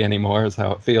society anymore is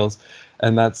how it feels.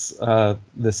 And that's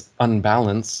this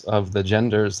unbalance of the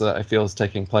genders that I feel is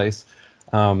taking place.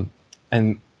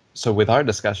 And so with our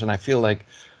discussion, I feel like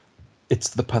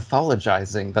it's the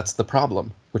pathologizing that's the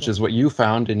problem, which is what you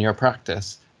found in your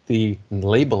practice, the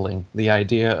labeling, the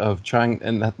idea of trying,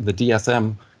 and the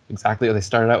DSM, exactly, they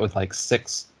started out with like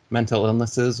 6 mental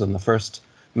illnesses in the first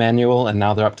manual, and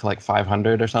now they're up to like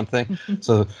 500 or something.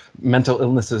 So mental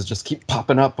illnesses just keep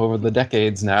popping up over the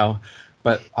decades now.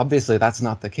 But obviously that's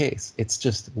not the case. It's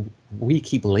just we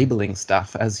keep labeling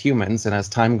stuff as humans, and as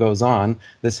time goes on,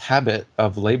 this habit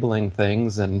of labeling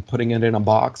things and putting it in a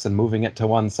box and moving it to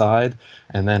one side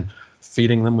and then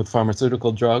feeding them with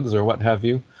pharmaceutical drugs or what have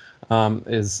you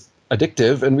is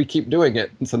addictive, and we keep doing it.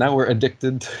 And so now we're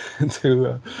addicted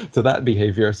to that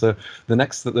behavior. So the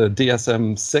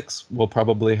DSM-6 will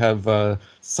probably have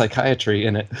psychiatry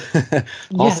in it.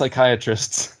 All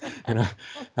psychiatrists,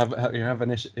 have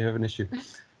an issue.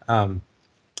 And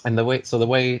the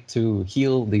way to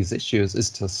heal these issues is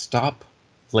to stop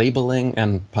labeling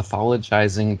and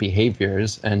pathologizing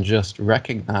behaviors and just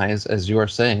recognize, as you're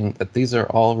saying, that these are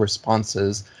all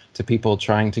responses to people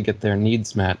trying to get their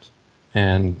needs met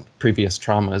and previous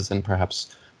traumas, and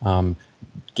perhaps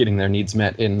getting their needs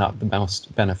met in not the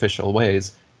most beneficial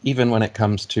ways, even when it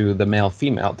comes to the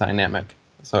male-female dynamic.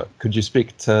 So could you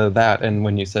speak to that? And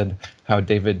when you said how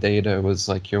David Data was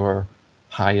like your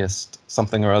highest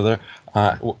something or other,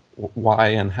 why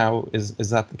and how is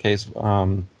that the case?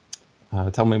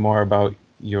 Tell me more about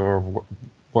your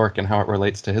work and how it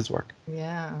relates to his work.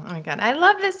 Yeah. Oh my God. I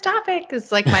love this topic.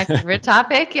 It's like my favorite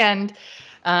topic. And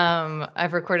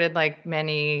I've recorded like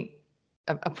many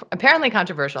apparently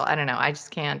controversial. I don't know. I just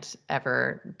can't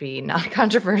ever be not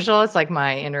controversial. It's like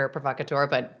my inner provocateur,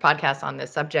 but podcasts on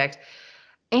this subject.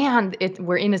 And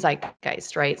we're in a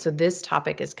zeitgeist, right? So this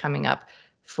topic is coming up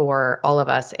for all of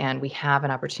us, and we have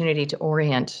an opportunity to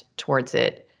orient towards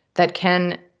it that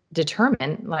can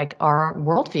determine like our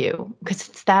worldview, because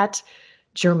it's that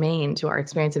germane to our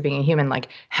experience of being a human. Like,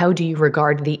 how do you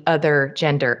regard the other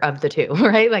gender of the two,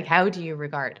 right? Like, how do you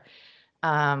regard?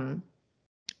 And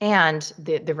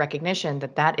the recognition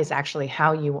that that is actually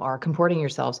how you are comporting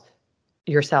yourself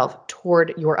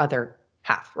toward your other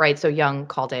half, right? So Jung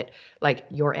called it like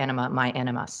your anima, my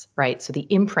animus, right? So the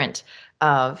imprint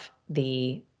of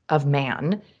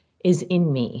man is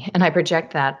in me, and I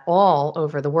project that all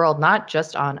over the world, not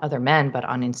just on other men, but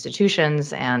on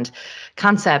institutions and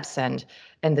concepts, and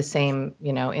the same,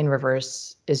 in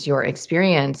reverse is your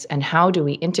experience. And how do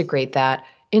we integrate that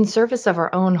in service of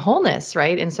our own wholeness,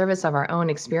 right? In service of our own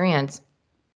experience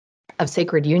of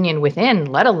sacred union within,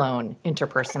 let alone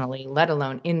interpersonally, let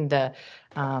alone in the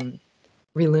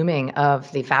relooming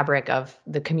of the fabric of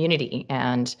the community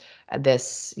and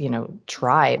this,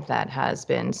 tribe that has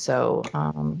been so,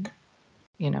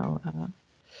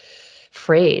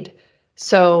 frayed.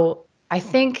 So I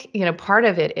think, part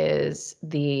of it is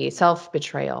the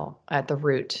self-betrayal at the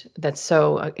root that's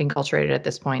so enculturated at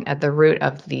this point. At the root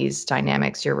of these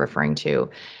dynamics you're referring to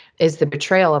is the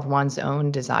betrayal of one's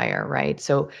own desire, right?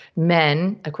 So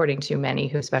men, according to many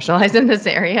who specialize in this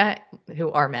area, who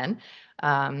are men,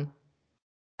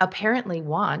 apparently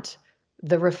want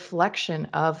the reflection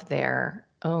of their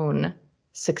own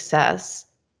success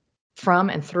from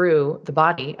and through the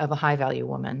body of a high value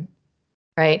woman,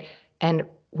 right? And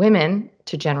women,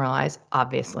 to generalize,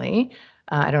 obviously,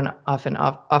 I don't often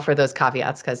offer those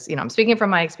caveats because, I'm speaking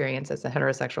from my experience as a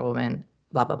heterosexual woman,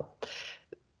 blah, blah, blah.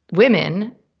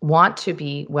 Women want to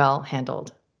be well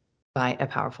handled by a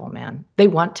powerful man. They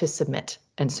want to submit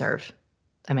and serve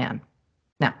a man.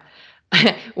 Now,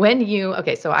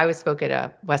 so I spoke at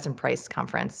a Weston Price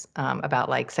conference about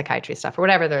like psychiatry stuff or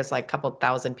whatever. There's like a couple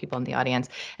thousand people in the audience.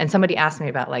 And somebody asked me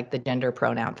about like the gender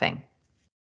pronoun thing.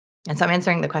 And so I'm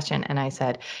answering the question, and I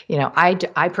said,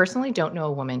 I personally don't know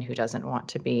a woman who doesn't want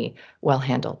to be well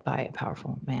handled by a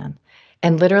powerful man.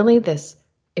 And literally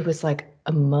it was like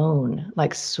a moan,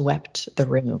 like swept the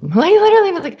room. Like literally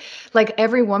it was like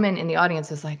every woman in the audience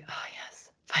was like, oh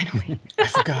yes, finally. I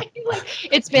forgot.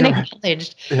 Like it's been You're right.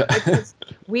 acknowledged. Yeah. Because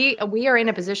we are in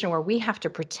a position where we have to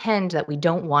pretend that we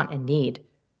don't want and need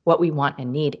what we want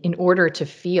and need in order to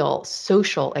feel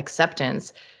social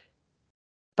acceptance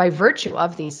by virtue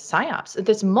of these psyops.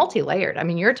 That's multi-layered. I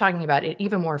mean, you're talking about an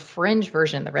even more fringe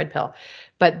version, the red pill,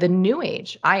 but the new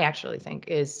age, I actually think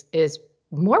is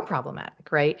more problematic,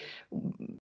 right?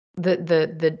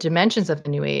 The dimensions of the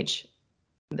new age,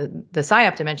 the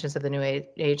psyop dimensions of the new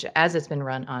age, as it's been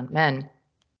run on men,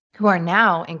 who are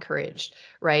now encouraged,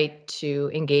 right,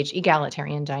 to engage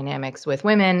egalitarian dynamics with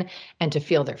women and to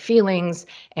feel their feelings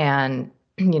and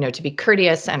to be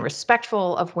courteous and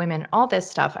respectful of women, all this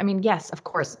stuff. I mean, yes, of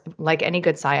course, like any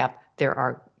good psyop, there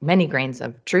are many grains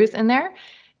of truth in there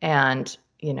and,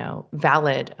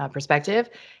 valid perspective.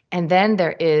 And then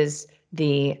there is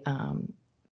the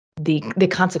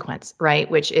consequence,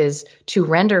 right, which is to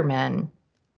render men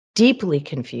deeply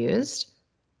confused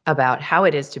about how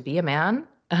it is to be a man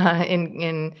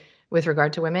in with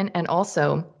regard to women, and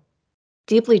also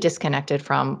deeply disconnected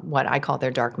from what I call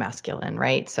their dark masculine,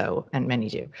 right? So, and many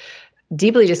do,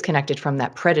 deeply disconnected from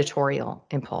that predatorial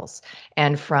impulse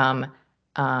and from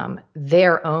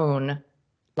their own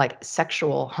like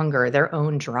sexual hunger, their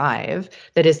own drive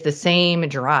that is the same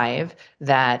drive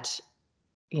that,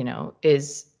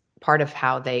 is part of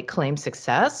how they claim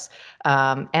success,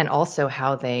 and also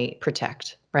how they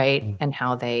protect, right? Mm. And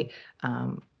how they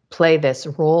play this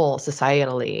role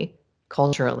societally,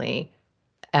 culturally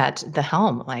at the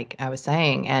helm, like I was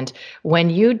saying. And when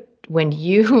you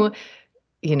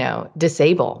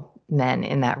disable men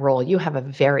in that role, you have a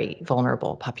very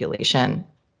vulnerable population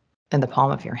in the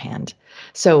palm of your hand.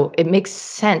 So it makes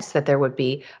sense that there would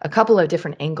be a couple of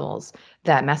different angles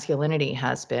that masculinity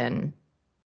has been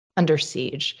under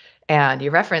siege. And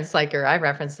you referenced or I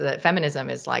referenced that feminism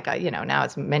is like now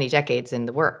it's many decades in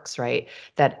the works, right?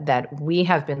 That we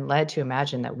have been led to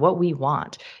imagine that what we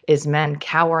want is men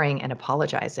cowering and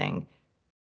apologizing.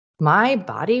 My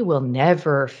body will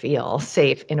never feel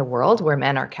safe in a world where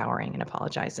men are cowering and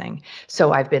apologizing.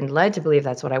 So I've been led to believe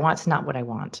that's what I want. It's not what I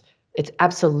want. It's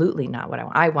absolutely not what I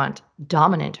want. I want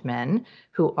dominant men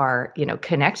who are,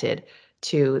 connected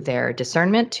to their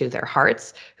discernment, to their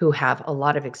hearts, who have a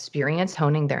lot of experience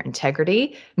honing their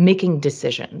integrity, making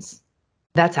decisions.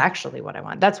 That's actually what I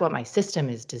want. That's what my system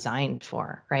is designed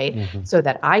for, right? Mm-hmm. So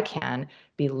that I can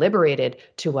be liberated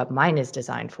to what mine is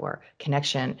designed for: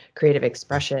 connection, creative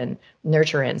expression,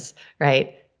 nurturance,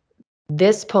 right?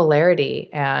 This polarity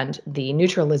and the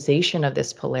neutralization of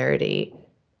this polarity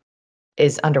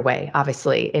is underway,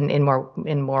 obviously, in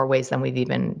more ways than we've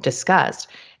even discussed.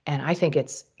 And I think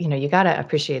it's, you got to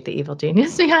appreciate the evil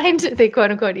genius behind the quote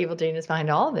unquote evil genius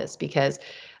behind all of this, because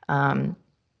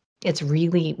it's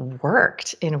really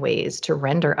worked in ways to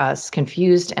render us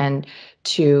confused and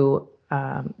to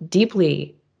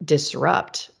deeply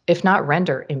disrupt, if not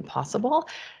render impossible,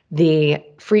 the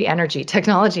free energy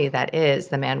technology that is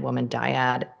the man-woman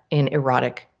dyad in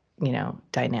erotic,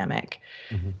 dynamic.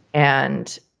 Mm-hmm.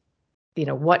 And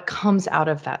what comes out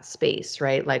of that space,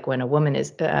 right? Like when a woman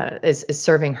is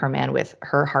serving her man with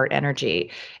her heart energy,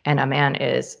 and a man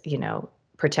is,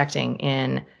 protecting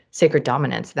in sacred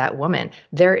dominance, that woman,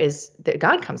 that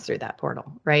God comes through that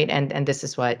portal, right? And this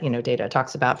is what, Data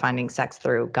talks about, finding sex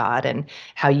through God, and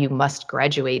how you must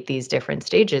graduate these different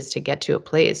stages to get to a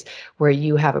place where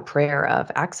you have a prayer of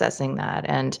accessing that.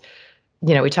 And,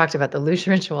 we talked about the loose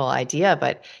ritual idea,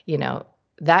 but,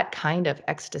 that kind of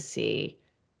ecstasy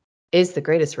is the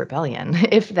greatest rebellion.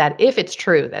 If it's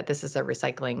true that this is a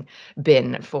recycling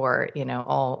bin for,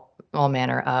 all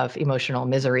manner of emotional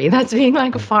misery that's being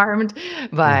like farmed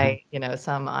by,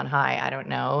 some on high. I don't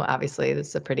know. Obviously, this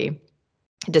is a pretty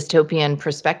dystopian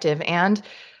perspective. And,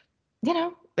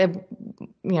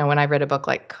 when I read a book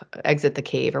like Exit the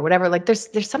Cave or whatever, like there's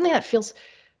something that feels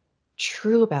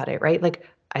true about it, right? Like,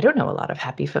 I don't know a lot of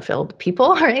happy, fulfilled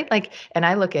people, right? Like, and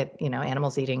I look at,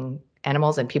 animals eating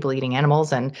animals and people eating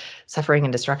animals and suffering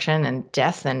and destruction and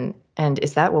death. And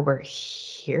is that what we're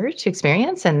here to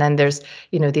experience? And then there's,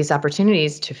 these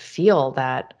opportunities to feel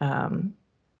that, and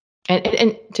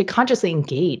to consciously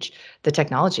engage the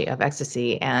technology of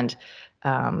ecstasy. And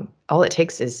all it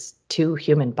takes is two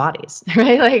human bodies,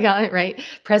 right? Right,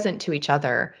 present to each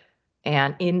other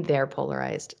and in their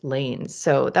polarized lanes.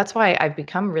 So that's why I've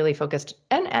become really focused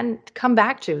and come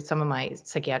back to some of my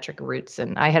psychiatric roots.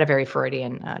 And I had a very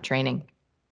Freudian training,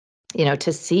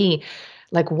 to see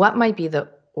like what might be the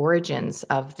origins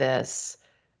of this,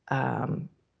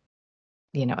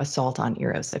 assault on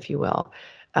eros, if you will.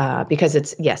 Because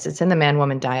it's in the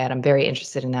man-woman dyad. I'm very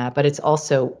interested in that, but it's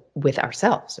also with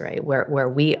ourselves, right? Where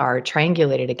we are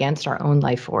triangulated against our own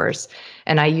life force.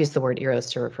 And I use the word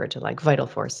eros to refer to like vital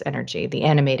force energy, the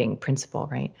animating principle,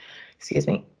 right? Excuse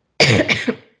me.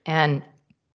 And,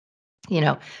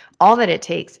 all that it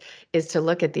takes is to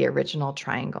look at the original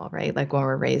triangle, right? Like when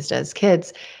we're raised as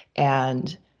kids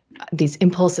and these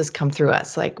impulses come through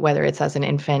us, like whether it's as an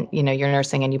infant, you're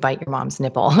nursing and you bite your mom's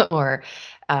nipple, or,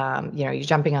 you're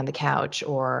jumping on the couch,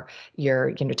 or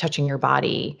you're, touching your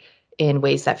body in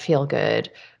ways that feel good,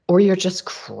 or you're just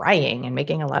crying and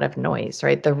making a lot of noise,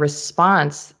 right? The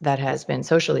response that has been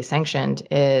socially sanctioned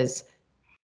is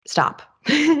stop,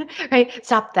 right?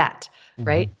 Stop that,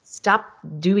 right? Stop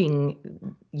doing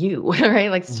you,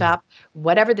 right? Like stop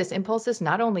whatever this impulse is.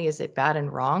 Not only is it bad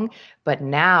and wrong, but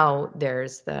now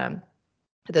there's the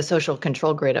social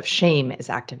control grid of shame is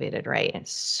activated, right? And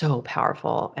it's so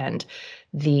powerful. And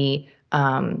the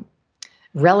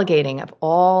relegating of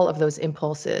all of those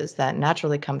impulses that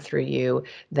naturally come through you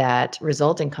that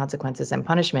result in consequences and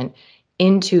punishment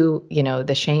into,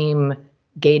 the shame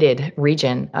gated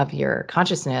region of your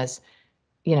consciousness,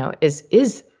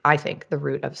 is I think the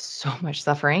root of so much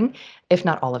suffering, if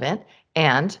not all of it.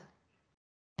 And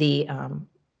the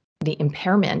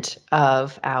impairment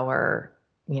of our,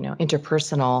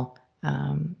 interpersonal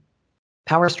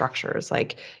power structures,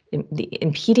 like the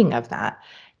impeding of that.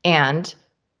 And,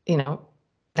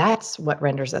 that's what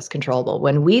renders us controllable.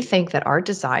 When we think that our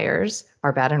desires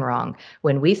are bad and wrong,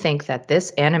 when we think that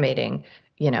this animating,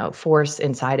 force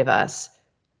inside of us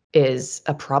is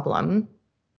a problem,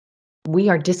 we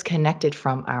are disconnected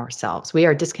from ourselves. We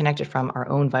are disconnected from our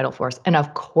own vital force. And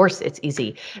of course, it's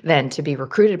easy then to be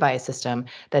recruited by a system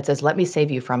that says, let me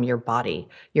save you from your body,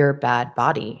 your bad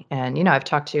body. And,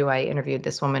 I interviewed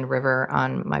this woman, River,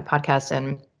 on my podcast,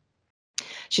 and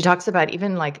she talks about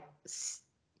even like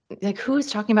who's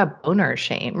talking about boner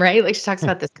shame, right? Like she talks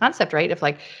about this concept, right? Of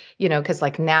like, because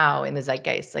like now in the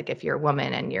zeitgeist, like if you're a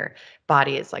woman and your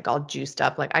body is like all juiced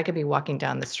up, like I could be walking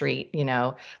down the street,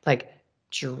 like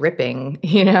dripping,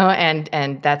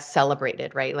 and that's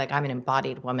celebrated, right? Like I'm an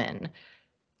embodied woman.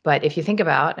 But if you think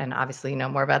about, and obviously you know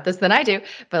more about this than I do,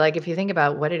 but like if you think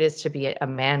about what it is to be a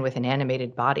man with an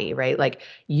animated body, right? Like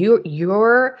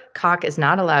your cock is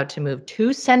not allowed to move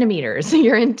 2 centimeters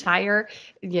your entire,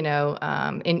 in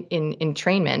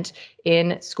entrainment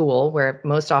in school, where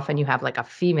most often you have like a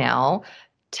female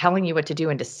telling you what to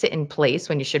do and to sit in place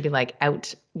when you should be like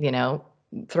out,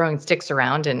 throwing sticks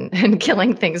around and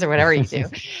killing things or whatever you do.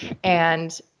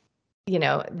 And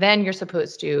then you're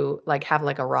supposed to like have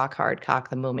like a rock hard cock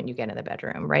the moment you get in the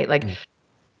bedroom, right? Like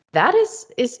that is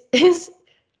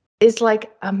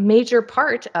like a major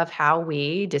part of how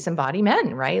we disembody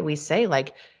men, right? We say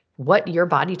like what your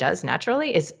body does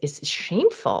naturally is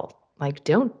shameful. Like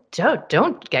don't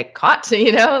get caught,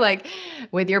 like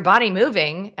with your body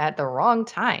moving at the wrong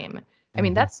time. I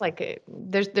mean, that's like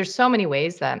there's so many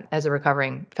ways that as a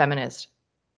recovering feminist,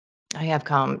 I have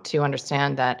come to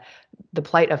understand that the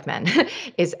plight of men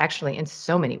is actually in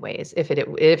so many ways, if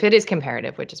it is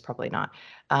comparative, which is probably not,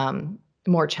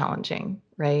 more challenging,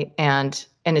 right? And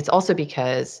it's also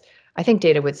because I think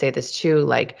Data would say this too,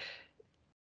 like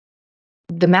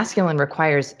the masculine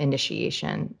requires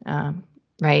initiation.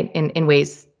 right? In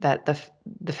ways that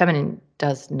the feminine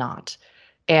does not.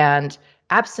 And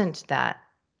absent that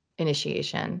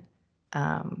initiation,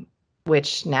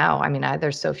 which now, I mean,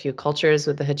 there's so few cultures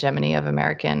with the hegemony of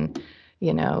American,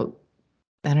 you know,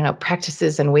 I don't know,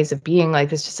 practices and ways of being.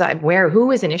 Like this, just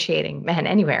who is initiating men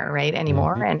anywhere, right,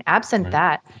 anymore? Mhm. And absent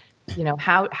Right. that,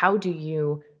 how do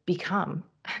you become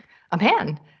a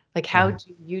man? Like, how Mhm.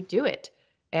 do you do it?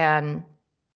 And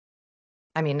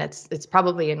I mean, it's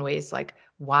probably in ways like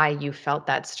why you felt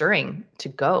that stirring to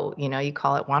go. You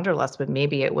call it wanderlust, but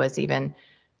maybe it was even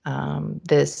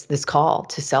this call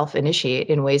to self-initiate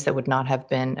in ways that would not have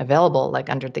been available, like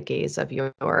under the gaze of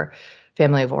your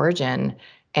family of origin.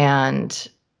 And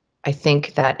I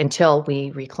think that until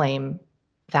we reclaim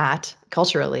that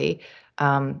culturally,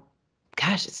 um,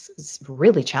 gosh, it's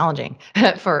really challenging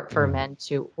for Mhm. men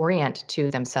to orient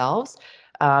to themselves,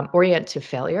 orient to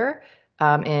failure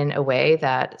in a way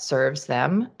that serves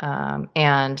them,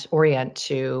 and orient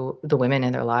to the women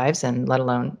in their lives, and let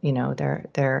alone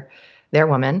their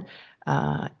woman,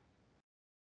 uh,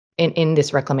 in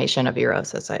this reclamation of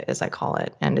eros, as I call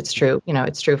it. And it's true,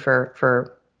 it's true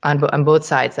for on both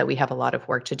sides that we have a lot of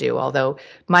work to do. Although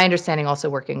my understanding, also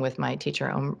working with my teacher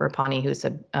Rapani, who's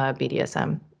a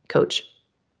BDSM coach,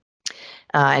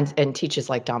 and teaches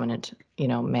like dominant,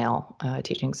 male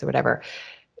teachings or whatever,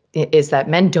 is that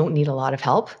men don't need a lot of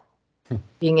help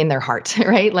being in their heart,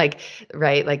 right?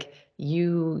 Like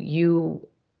you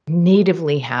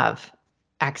natively have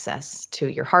access to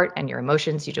your heart and your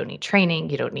emotions. You don't need training.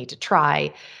 You don't need to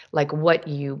try. Like what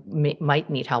you might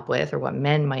need help with, or what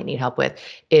men might need help with,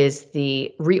 is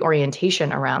the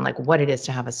reorientation around like what it is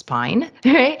to have a spine,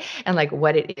 right? And like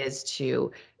what it is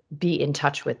to be in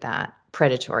touch with that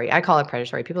predatory. I call it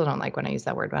predatory. People don't like when I use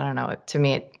that word, but I don't know. To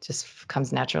me, it just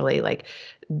comes naturally. Like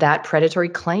that predatory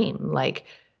claim, like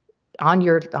on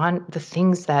the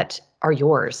things that are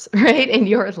yours, right, in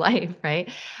your life,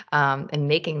 right, and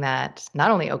making that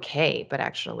not only okay but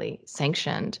actually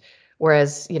sanctioned.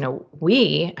 Whereas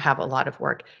we have a lot of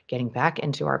work getting back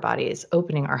into our bodies,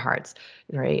 opening our hearts,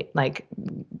 right? Like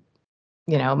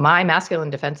my masculine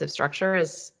defensive structure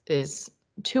is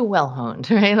too well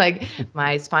honed, right? Like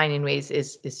my spine in ways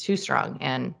is too strong,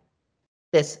 and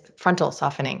this frontal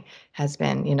softening has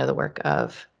been, the work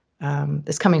of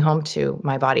this coming home to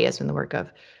my body has been the work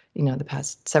of, the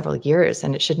past several years,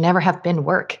 and it should never have been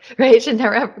work, right? It should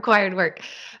never have required work.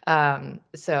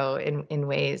 So in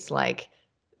ways like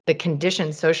the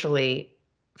conditions socially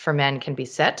for men can be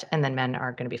set, and then men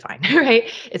are going to be fine, right?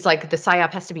 It's like the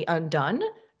psyop has to be undone,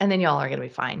 and then y'all are going to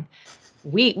be fine.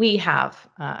 We have,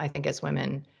 I think, as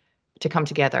women, to come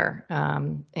together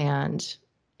and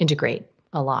integrate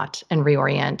a lot and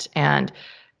reorient and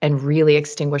really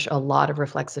extinguish a lot of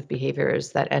reflexive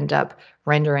behaviors that end up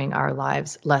rendering our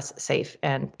lives less safe.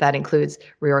 And that includes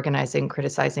reorganizing,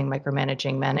 criticizing,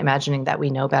 micromanaging men, imagining that we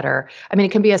know better. I mean,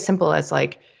 it can be as simple as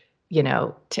like,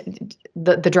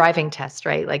 the driving test,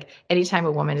 right? Like anytime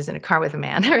a woman is in a car with a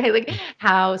man, right? Like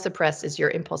how suppressed is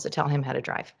your impulse to tell him how to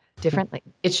drive differently?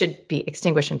 It should be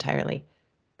extinguished entirely,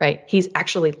 right? He's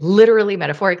actually literally,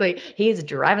 metaphorically, he's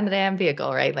driving the damn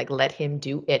vehicle, right? Like let him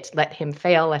do it, let him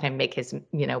fail, let him make his,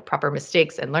 proper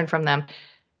mistakes and learn from them.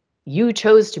 You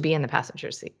chose to be in the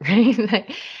passenger seat,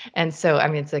 right? And so, I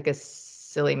mean, it's like a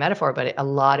silly metaphor, but a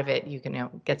lot of it,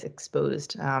 gets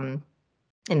exposed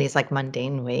in these like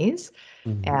mundane ways.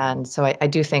 Mhm. And so I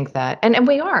do think that, and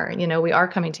we are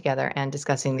coming together and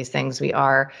discussing these things. We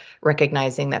are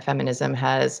recognizing that feminism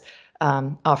has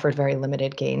offered very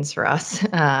limited gains for us,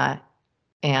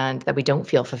 and that we don't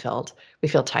feel fulfilled. We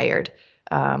feel tired.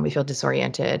 We feel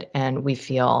disoriented, and we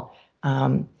feel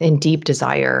in deep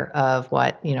desire of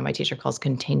what my teacher calls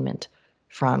containment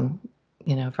from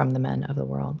from the men of the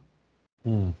world.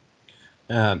 Mm.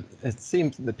 It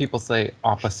seems that people say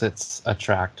opposites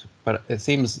attract, but it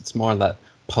seems it's more that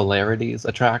polarities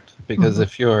attract, because Mhm.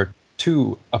 if you're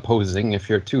too opposing, if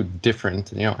you're too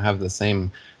different, and you don't have the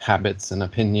same habits and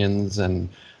opinions and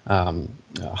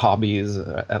hobbies,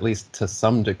 at least to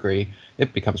some degree,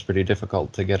 it becomes pretty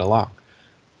difficult to get along.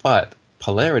 But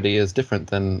polarity is different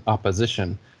than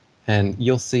opposition. And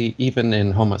you'll see, even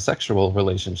in homosexual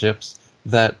relationships,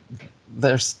 that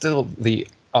there's still the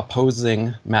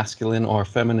opposing masculine or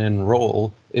feminine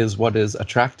role is what is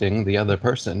attracting the other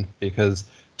person, because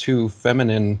two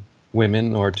feminine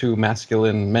women or two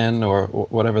masculine men, or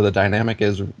whatever the dynamic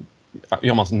is, you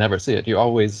almost never see it. You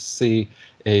always see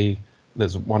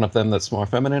there's one of them that's more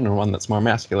feminine and one that's more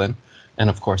masculine. And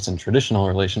of course, in traditional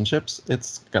relationships,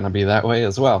 it's going to be that way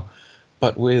as well.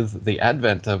 But with the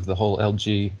advent of the whole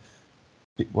LG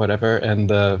whatever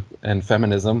and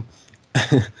feminism,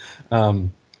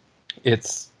 um,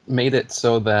 it's made it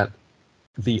so that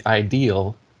the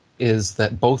ideal is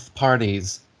that both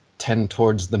parties tend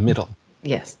towards the middle.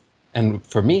 Yes. And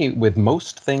for me, with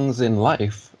most things in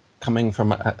life, coming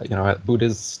from a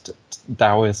Buddhist,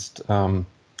 Taoist,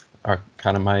 are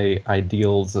kind of my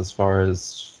ideals as far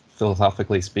as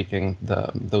philosophically speaking,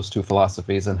 those two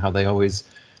philosophies and how they always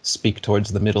speak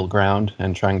towards the middle ground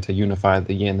and trying to unify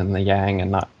the yin and the yang and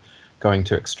not going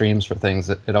to extremes for things.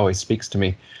 It always speaks to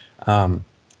me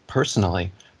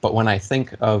personally. But when I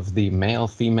think of the male,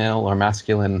 female, or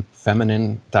masculine,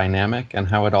 feminine dynamic and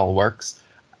how it all works,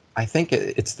 I think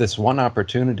it's this one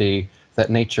opportunity that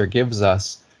nature gives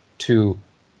us to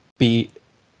be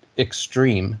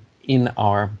extreme in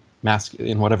our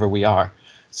in whatever we are.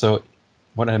 So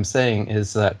what I'm saying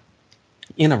is that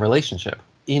in a relationship,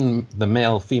 in the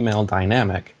male-female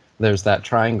dynamic, there's that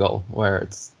triangle where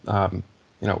it's,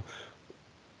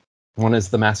 one is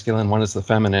the masculine, one is the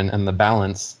feminine, and the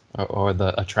balance or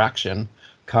the attraction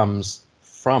comes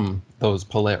from those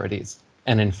polarities.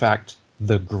 And in fact,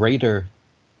 the greater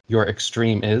your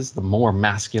extreme is, the more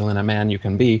masculine a man you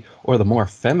can be, or the more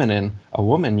feminine a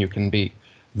woman you can be,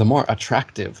 the more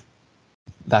attractive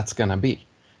that's going to be.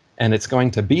 And it's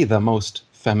going to be the most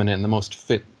feminine, the most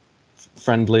fit,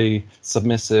 friendly,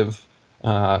 submissive,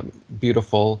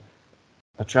 beautiful,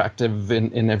 attractive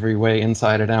in every way,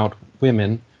 inside and out,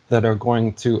 women that are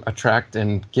going to attract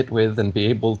and get with and be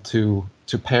able to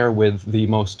pair with the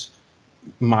most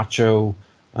macho,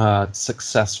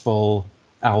 successful,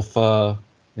 alpha,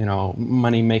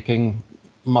 money-making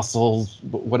muscles,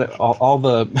 all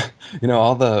the,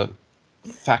 all the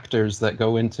factors that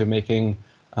go into making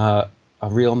a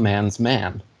real man's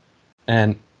man.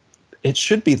 And it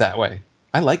should be that way.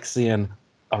 I like seeing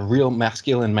a real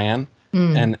masculine man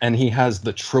and he has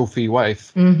the trophy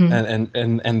wife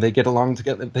and they get along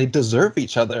together. They deserve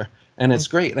each other and it's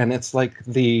great. And it's like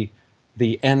the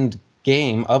end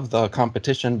game of the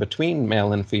competition between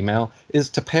male and female is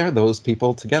to pair those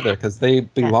people together because they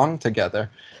belong together.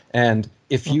 And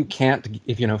if you can't,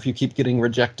 if you keep getting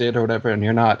rejected or whatever and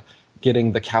you're not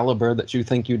getting the caliber that you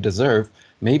think you deserve,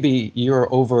 maybe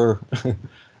you're over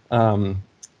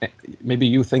maybe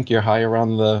you think you're higher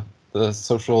on the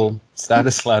social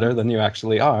status ladder than you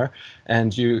actually are,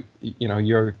 and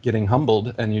you're getting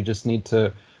humbled, and you just need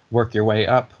to work your way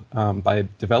up by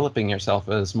developing yourself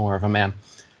as more of a man.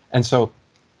 And so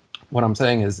what I'm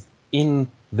saying is, in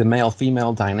the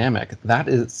male-female dynamic, that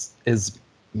is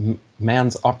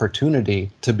man's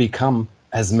opportunity to become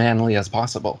as manly as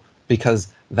possible, because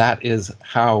that is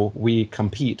how we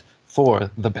compete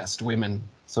for the best women,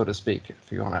 so to speak,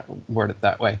 if you want to word it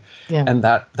that way. Yeah. And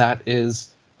that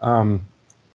is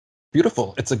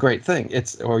beautiful. It's a great thing.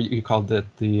 Or you called it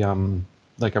the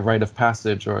like a rite of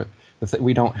passage, or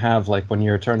we don't have, like when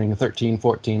you're turning 13,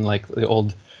 14, like the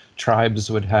old tribes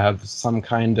would have some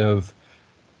kind of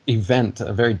event,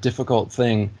 a very difficult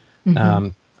thing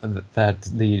that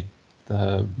the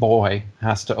boy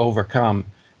has to overcome.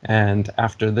 And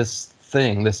after this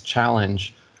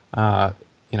challenge,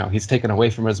 he's taken away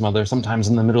from his mother, sometimes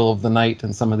in the middle of the night,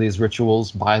 in some of these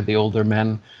rituals by the older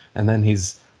men, and then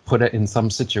he's put it in some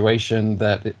situation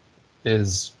that it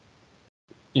is,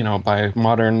 by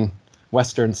modern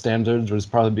Western standards,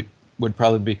 would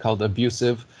probably be called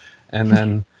abusive, and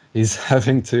then he's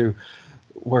having to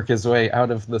work his way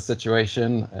out of the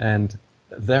situation, and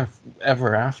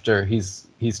ever after he's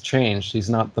changed. He's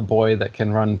not the boy that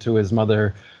can run to his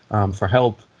mother for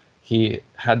help. He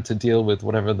had to deal with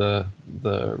whatever the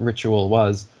ritual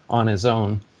was on his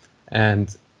own.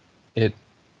 And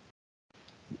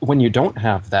when you don't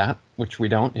have that, which we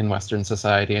don't in Western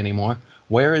society anymore,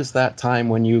 where is that time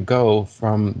when you go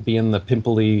from being the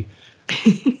pimply,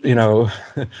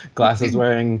 glasses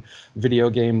wearing, video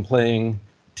game playing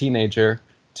teenager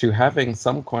to having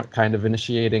some kind of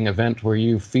initiating event where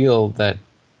you feel that,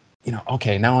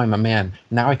 okay, now I'm a man.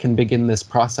 Now I can begin this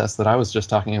process that I was just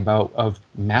talking about of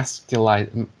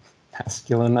masculinizing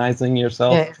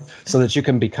yourself, so that you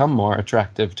can become more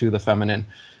attractive to the feminine,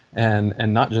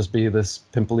 and not just be this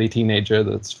pimply teenager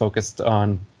that's focused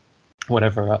on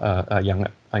whatever a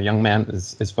young man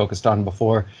is focused on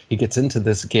before he gets into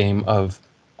this game of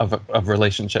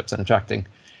relationships and attracting.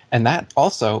 And that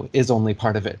also is only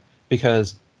part of it,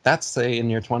 because that's, say, in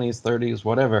your 20s, 30s,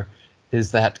 whatever,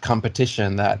 is that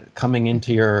competition, that coming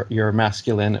into your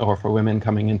masculine, or for women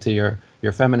coming into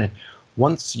your feminine.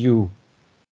 Once you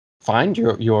find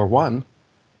your one,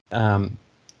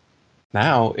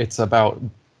 now it's about,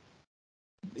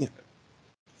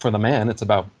 for the man, it's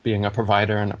about being a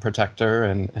provider and a protector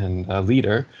and a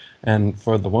leader, and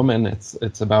for the woman,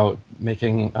 it's about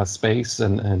making a space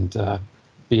and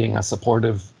being a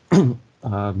supportive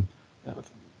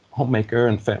homemaker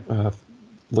and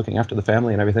looking after the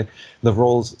family and everything, the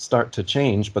roles start to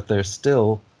change, but they're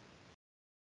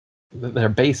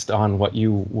based on what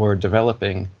you were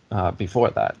developing before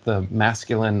that. The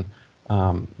masculine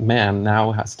man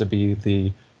now has to be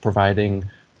the providing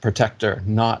protector,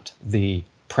 not the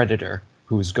predator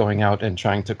who's going out and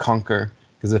trying to conquer.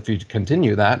 Because if you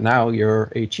continue that, now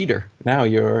you're a cheater. Now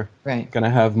you're going to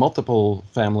have multiple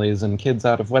families and kids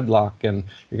out of wedlock, and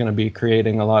you're going to be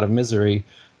creating a lot of misery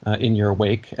in your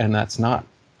wake, and that's not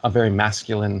a very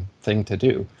masculine thing to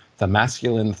do. The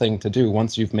masculine thing to do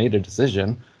once you've made a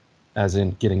decision, as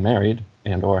in getting married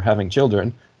and or having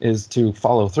children, is to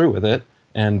follow through with it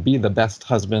and be the best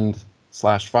husband /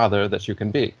 father that you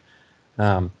can be.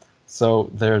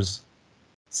 So there's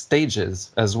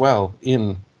stages as well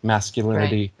in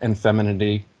masculinity and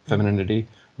femininity,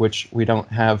 which we don't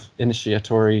have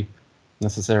initiatory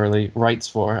necessarily rights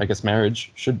for. I guess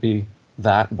marriage should be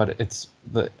that, but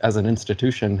as an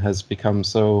institution has become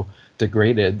so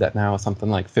degraded that now something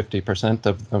like 50%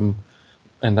 of them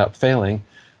end up failing.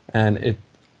 And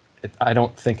I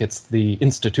don't think it's the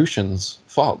institution's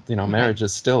fault. Marriage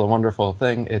is still a wonderful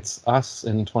thing. It's us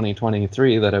in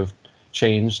 2023 that have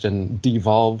changed and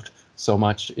devolved so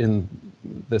much in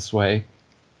this way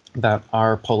that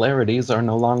our polarities are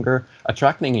no longer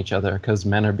attracting each other, because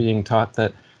men are being taught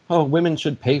that, oh, women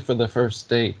should pay for the first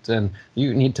date, and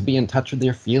you need to be in touch with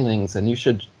your feelings, and you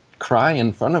should cry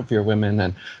in front of your women,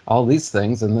 and all these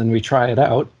things. And then we try it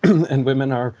out, and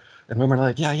women are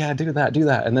like, yeah, do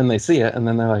that. And then they see it, and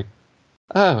then they're like,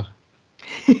 oh,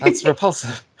 that's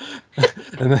repulsive.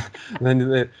 and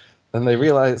then they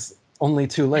realize only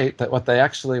too late that what they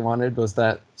actually wanted was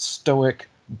that stoic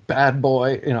bad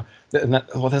boy.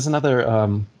 There's another,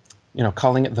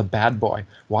 calling it the bad boy.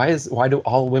 Why do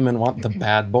all women want the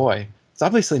bad boy? It's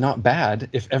obviously not bad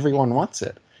if everyone wants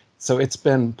it. So it's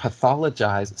been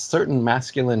pathologized. Certain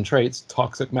masculine traits,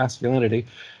 toxic masculinity,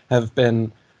 have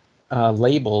been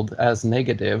labeled as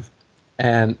negative,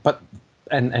 and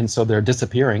so they're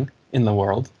disappearing in the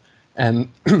world and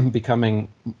becoming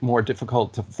more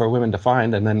difficult for women to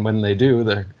find. And then when they do,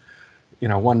 they're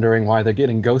wondering why they're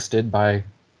getting ghosted by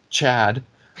Chad.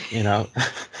 It's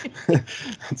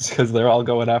because they're all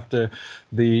going after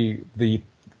the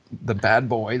bad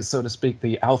boys, so to speak,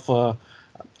 the alpha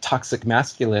toxic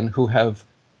masculine, who have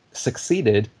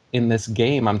succeeded in this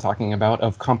game I'm talking about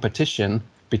of competition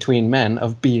between men,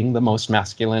 of being the most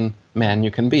masculine man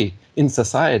you can be. In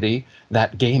society,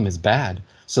 that game is bad.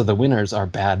 So the winners are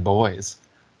bad boys.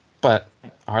 But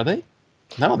are they?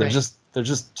 No, they're just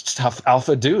tough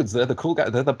alpha dudes. They're the cool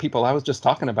guys. They're the people I was just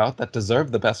talking about that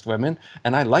deserve the best women.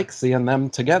 And I like seeing them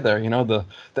together. The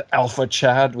alpha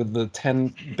Chad with the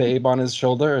 10 babe on his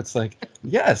shoulder. It's like,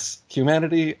 yes,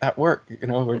 humanity at work.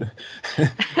 The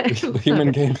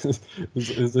human game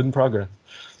is in progress.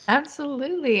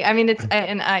 Absolutely. I mean,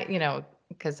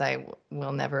 because I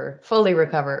will never fully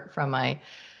recover from my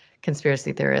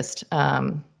conspiracy theorist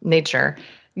nature.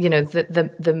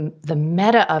 The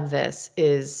meta of this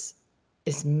is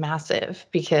massive,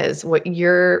 because what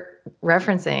you're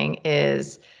referencing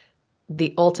is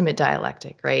the ultimate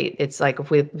dialectic, right? It's like if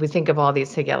we think of all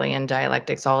these Hegelian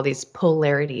dialectics, all these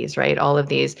polarities, right? All of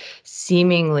these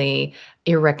seemingly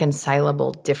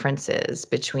irreconcilable differences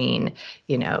between,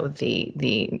 the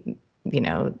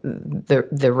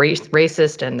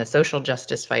racist and the social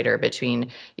justice fighter,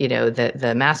 between,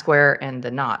 the masquer and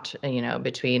the not,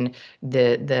 between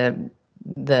the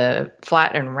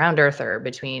flat and round earther,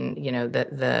 between,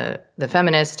 the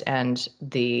feminist and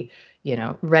the,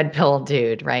 red pill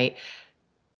dude, right?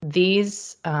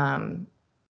 These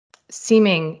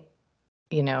seeming,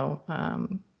 I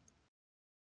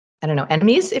don't know,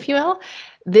 enemies, if you will.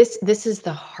 This is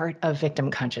the heart of victim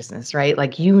consciousness, right?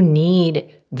 Like, you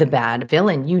need the bad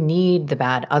villain, you need the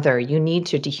bad other, you need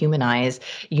to dehumanize,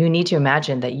 you need to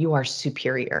imagine that you are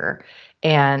superior.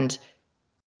 And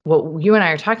what you and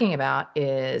I are talking about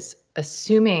is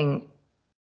assuming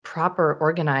proper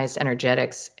organized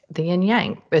energetics, the yin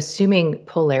yang, assuming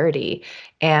polarity.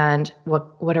 And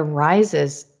what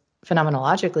arises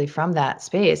phenomenologically from that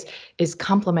space is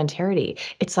complementarity.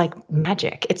 It's like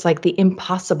magic. It's like the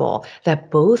impossible, that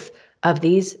both of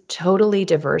these totally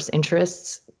diverse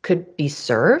interests could be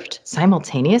served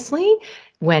simultaneously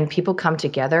when people come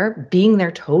together, being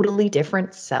their totally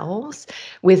different selves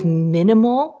with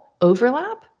minimal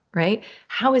overlap, right?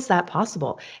 How is that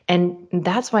possible? And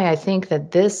that's why I think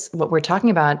that what we're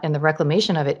talking about and the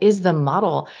reclamation of it is the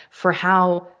model for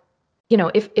how,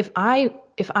 if I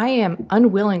am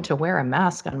unwilling to wear a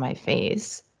mask on my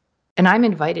face and I'm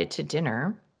invited to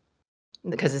dinner,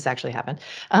 because this actually happened,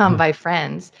 by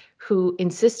friends who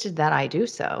insisted that I do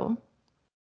so,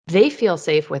 They feel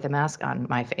safe with a mask on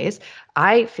my face.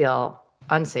 I feel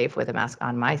unsafe with a mask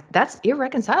on my, that's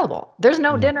irreconcilable. There's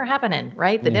no dinner happening,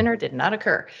 right? The dinner did not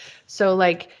occur. So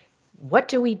like, what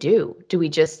do we do? Do we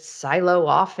just silo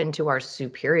off into our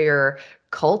superior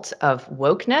cult of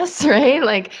wokeness, right?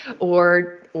 Like,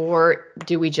 or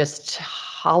do we just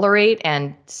tolerate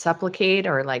and supplicate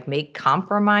or like make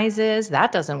compromises?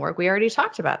 That doesn't work. We already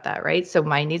talked about that, right? So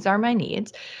my needs are my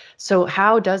needs. So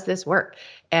how does this work?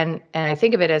 And I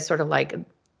think of it as sort of like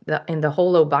in the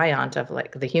holobiont of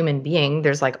like the human being,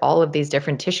 there's like all of these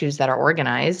different tissues that are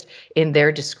organized in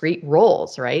their discrete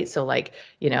roles, right? So like,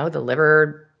 the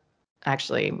liver,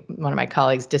 actually one of my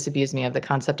colleagues disabused me of the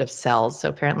concept of cells. So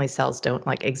apparently cells don't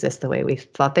like exist the way we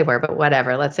thought they were, but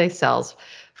whatever, let's say cells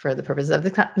for the purposes of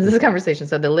this conversation.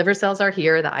 So the liver cells are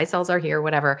here, the eye cells are here,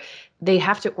 whatever. They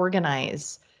have to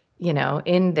organize,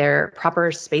 in their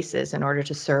proper spaces in order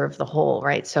to serve the whole,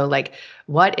 right? So like,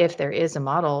 what if there is a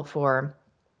model for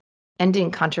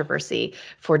ending controversy,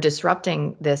 for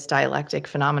disrupting this dialectic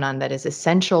phenomenon that is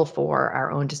essential for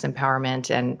our own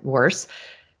disempowerment and worse?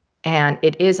 And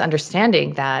it is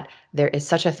understanding that there is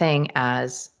such a thing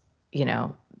as,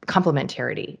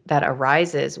 complementarity that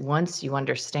arises once you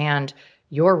understand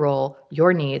your role,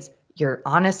 your needs, you're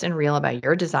honest and real about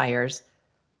your desires,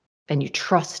 and you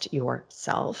trust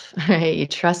yourself, right? You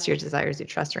trust your desires, you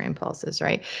trust your impulses,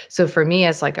 right? So for me,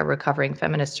 as like a recovering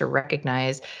feminist, to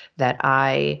recognize that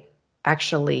I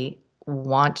actually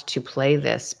want to play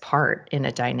this part in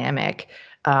a dynamic,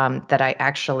 that I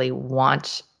actually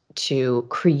want to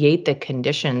create the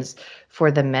conditions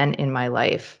for the men in my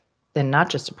life, and not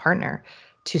just a partner,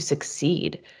 to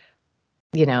succeed.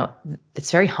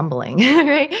 It's very humbling,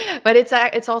 right? But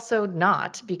it's also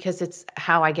not, because it's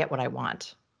how I get what I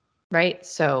want. Right.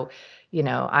 So,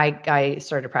 I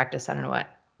started to practice, I don't know what,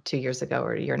 2 years ago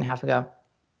or a year and a half ago,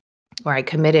 where I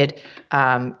committed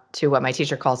to what my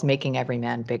teacher calls making every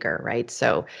man bigger. Right.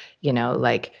 So,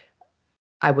 like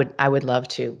I would love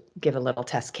to give a little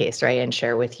test case, right, and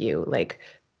share with you like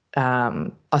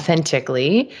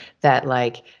authentically that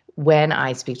like when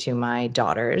I speak to my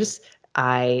daughters,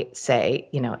 I say,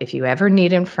 if you ever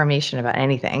need information about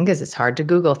anything, because it's hard to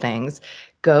Google things,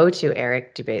 go to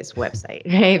Eric Dubé's website,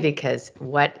 right? Because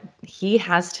what he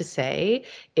has to say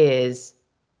is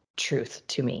truth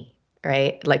to me,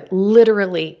 right? Like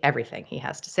literally everything he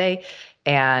has to say.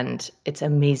 And it's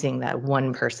amazing that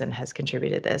one person has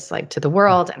contributed this like to the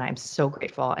world. And I'm so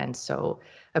grateful and so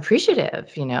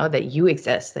appreciative, that you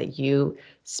exist, that you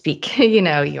speak,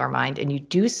 your mind, and you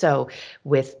do so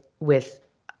with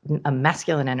a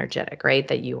masculine energetic, right?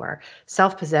 That you are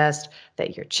self-possessed,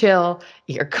 that you're chill,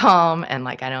 you're calm, and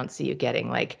like I don't see you getting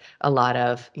like a lot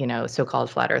of,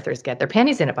 so-called flat earthers get their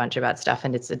panties in a bunch about stuff,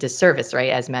 and it's a disservice, right?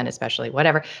 As men, especially,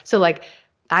 whatever. So like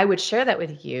I would share that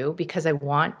with you because I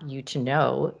want you to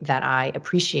know that I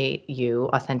appreciate you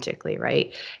authentically,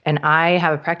 right? And I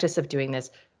have a practice of doing this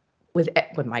with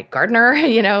my gardener,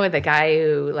 with the guy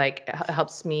who like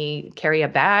helps me carry a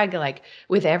bag, like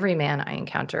with every man I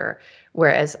encounter.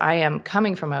 Whereas I am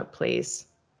coming from a place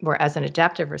where, as an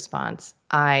adaptive response,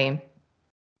 I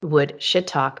would shit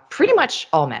talk pretty much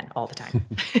all men all the time.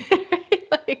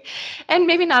 Like, and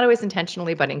maybe not always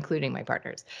intentionally, but including my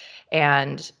partners.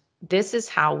 And this is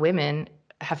how women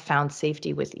have found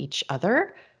safety with each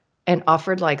other and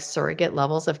offered like surrogate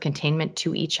levels of containment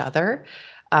to each other,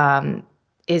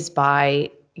 is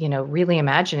by, really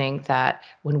imagining that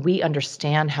when we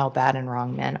understand how bad and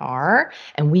wrong men are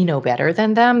and we know better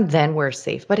than them, then we're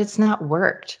safe. But it's not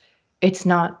worked. It's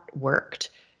not worked,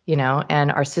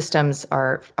 and our systems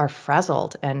are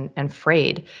frazzled and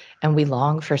frayed, and we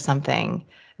long for something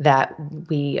that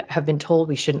we have been told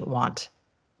we shouldn't want.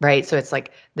 Right. So it's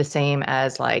like the same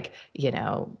as like,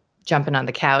 jumping on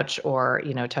the couch or,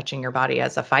 touching your body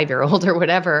as a 5-year-old or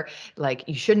whatever. Like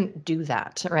you shouldn't do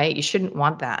that. Right. You shouldn't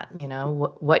want that.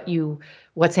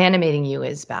 What's animating you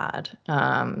is bad,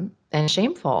 and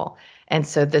shameful. And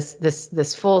so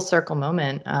this full circle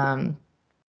moment,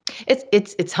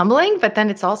 it's humbling, but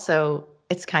then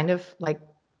it's kind of like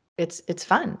it's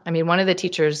fun. I mean, one of the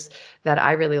teachers that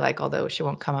I really like, although she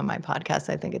won't come on my podcast,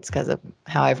 I think it's because of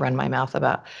how I've run my mouth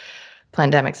about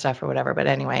pandemic stuff or whatever. But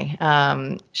anyway,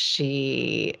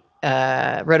 she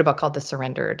wrote a book called The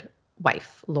Surrendered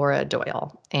Wife, Laura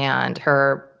Doyle, and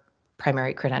her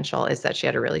primary credential is that she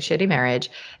had a really shitty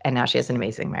marriage and now she has an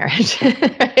amazing marriage.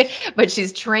 Right? But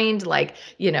she's trained like,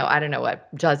 I don't know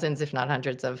what, dozens, if not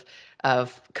hundreds of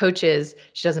coaches.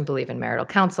 She doesn't believe in marital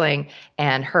counseling.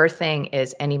 And her thing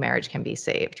is any marriage can be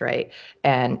saved, right?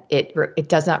 And it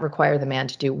does not require the man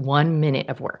to do 1 minute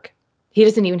of work. He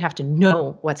doesn't even have to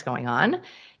know what's going on.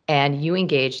 and you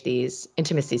engage these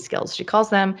intimacy skills, she calls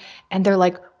them, and they're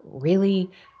like really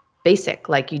basic.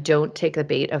 Like you don't take the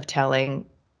bait of telling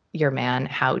your man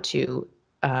how to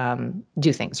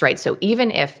do things, right? So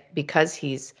even if, because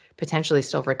he's potentially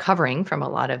still recovering from a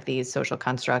lot of these social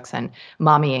constructs and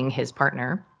mommying his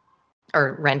partner,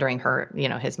 or rendering her,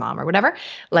 his mom or whatever,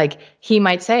 like he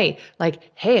might say like,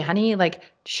 hey, honey, like,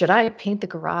 should I paint the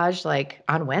garage like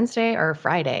on Wednesday or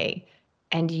Friday?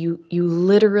 And you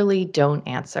literally don't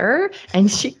answer. And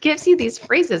she gives you these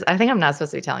phrases. I think I'm not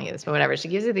supposed to be telling you this, but whatever. She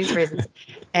gives you these phrases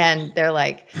and they're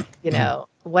like,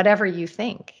 whatever you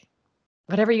think.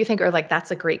 Whatever you think, or like,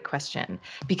 that's a great question,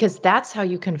 because that's how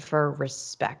you confer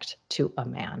respect to a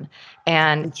man.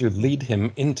 And you lead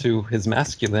him into his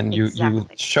masculine. You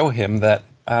exactly. show him that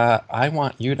I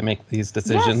want you to make these Yes,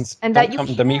 decisions. and Don't that you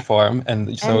come to me care for them.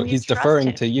 And so and you he's trust deferring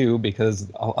him. to you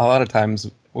because a lot of times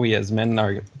we as men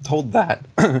are told that,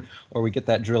 or we get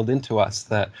that drilled into us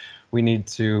that we need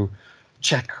to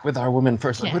check with our woman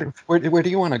first. Like, Yeah. where do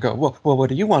you want to go? Well, what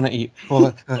do you want to eat?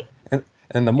 Well,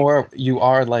 and the more you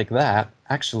are like that,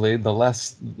 actually, the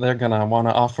less they're going to want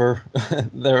to offer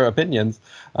their opinions.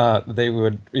 They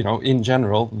would, in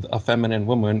general, a feminine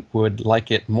woman would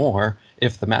like it more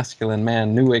if the masculine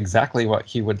man knew exactly what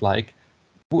he would like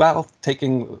while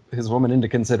taking his woman into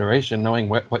consideration, knowing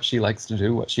what she likes to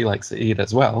do, what she likes to eat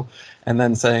as well, and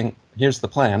then saying, here's the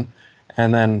plan,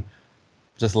 and then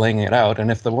just laying it out.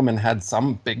 And if the woman had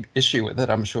some big issue with it,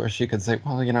 I'm sure she could say,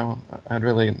 well, I'd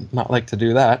really not like to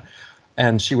do that.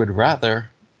 And she would rather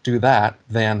do that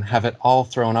than have it all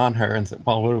thrown on her and say,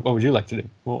 well, what would you like to do?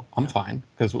 Well, I'm fine.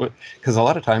 Because a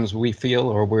lot of times we feel,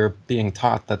 or we're being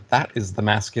taught, that is the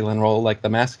masculine role. Like the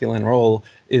masculine role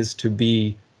is to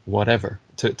be whatever,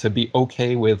 to be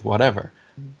okay with whatever.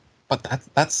 But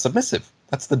that's submissive.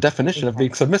 That's the definition of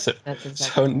being submissive. That's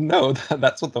exactly So right. no,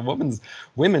 that's what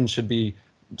women should be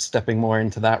stepping more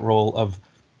into that role of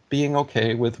being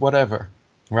okay with whatever,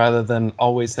 rather than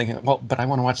always thinking, well, but I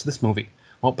want to watch this movie.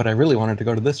 Well, but I really wanted to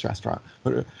go to this restaurant.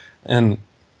 And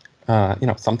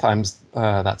sometimes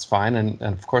that's fine, and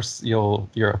of course your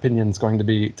opinion's going to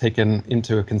be taken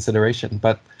into consideration.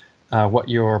 But what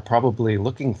you're probably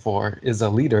looking for is a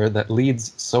leader that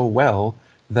leads so well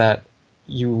that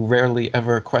you rarely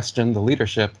ever question the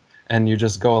leadership, and you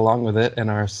just go along with it and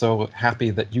are so happy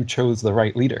that you chose the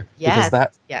right leader. Because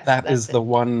Yes. Yes, that that's is it. the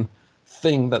one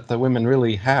thing that the women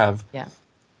really have, Yeah.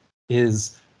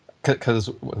 is because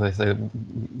they say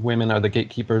women are the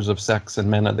gatekeepers of sex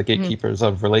and men are the Mhm. gatekeepers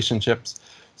of relationships,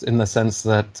 in the sense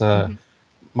that Mhm.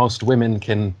 most women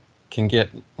can get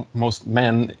most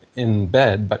men in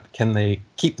bed, but can they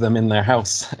keep them in their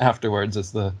house afterwards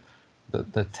is the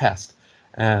test.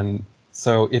 And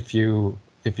so if you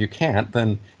can't,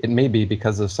 then it may be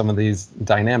because of some of these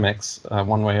dynamics,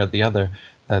 one way or the other,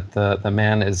 that the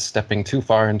man is stepping too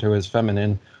far into his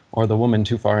feminine, or the woman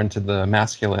too far into the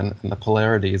masculine, and the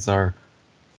polarities are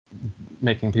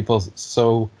making people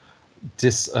so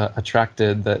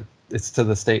attracted that it's to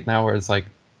the state now where it's like,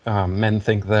 men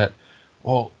think that,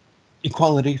 well,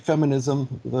 equality,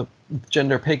 feminism, the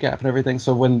gender pay gap and everything.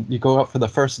 So when you go out for the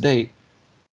first date,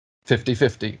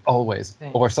 50-50 always.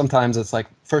 Right. Or sometimes it's like,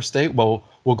 first date, well,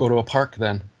 we'll go to a park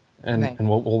then, and Right. and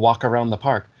we'll walk around the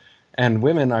park. And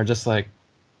women are just like,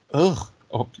 ugh,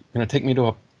 oh, take me to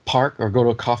a park or go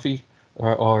to a coffee,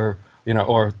 or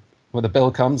when the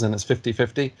bill comes and it's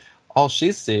 50-50. All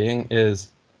she's seeing is,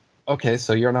 okay,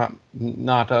 so you're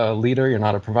not a leader, you're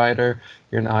not a provider,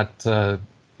 you're not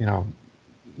you know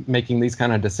making these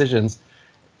kind of decisions,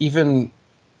 even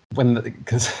when,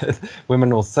 because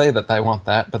women will say that they want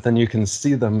that, but then you can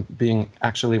see them being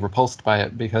actually repulsed by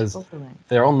it, because Totally.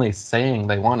 they're only saying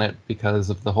they want it because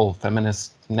of the whole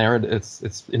feminist narrative.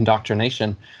 It's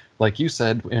indoctrination. Like you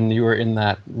said, when you were in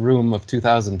that room of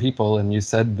 2,000 people and you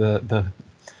said the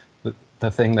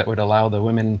thing that would allow the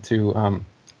women to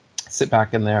sit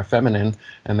back in their feminine,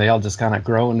 and they all just kind of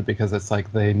groaned, because it's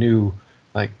like they knew,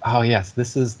 like, oh yes,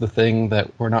 this is the thing that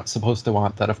we're not supposed to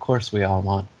want, that of course we all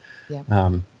want. Yeah.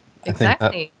 I think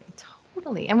that Exactly.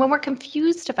 Totally. And when we're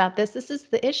confused about this is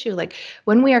the issue. Like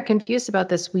when we are confused about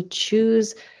this, we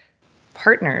choose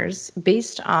partners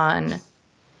based on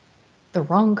the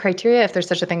wrong criteria, if there's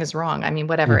such a thing as wrong. I mean,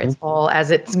 whatever, Mhm. it's all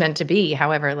as it's meant to be.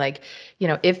 However, like,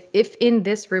 if in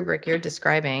this rubric you're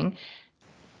describing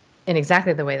in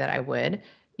exactly the way that I would,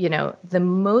 the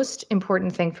most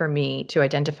important thing for me to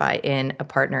identify in a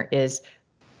partner is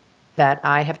that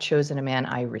I have chosen a man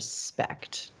I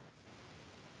respect.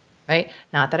 Right?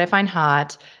 Not that I find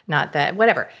hot, not that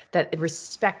whatever. That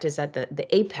respect is at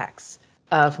the apex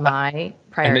of my And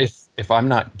priorities. if I'm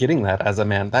not getting that as a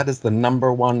man, that is the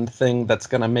number one thing that's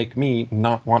going to make me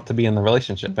not want to be in the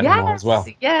relationship anymore as well.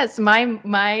 Yes.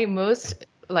 My most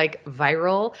like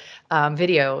viral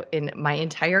video in my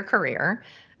entire career,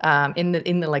 in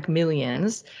the like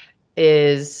millions,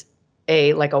 is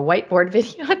a like a whiteboard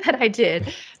video that I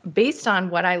did based on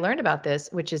what I learned about this,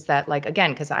 which is that, like,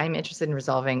 again, because I'm interested in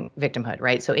resolving victimhood,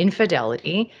 right? So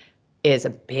infidelity is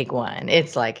a big one.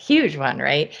 It's like huge one,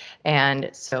 right? And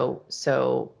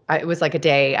it was like a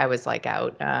day I was like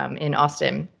out in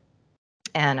Austin,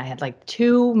 and I had like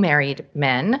two married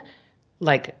men,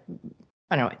 like,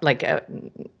 I don't know, like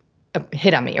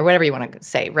hit on me or whatever you want to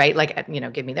say, right? Like,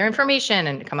 give me their information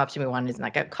and come up to me. One is in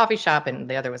like a coffee shop, and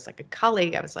the other was like a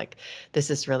colleague. I was like, this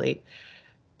is really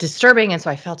disturbing. And so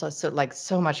I felt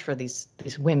so much for these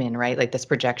women, right? Like this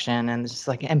projection and just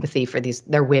like empathy for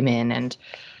they're women.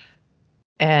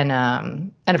 And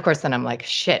of course then I'm like,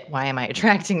 shit, why am I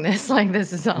attracting this? Like,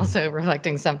 this is also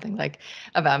reflecting something like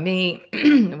about me,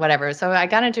 whatever. So I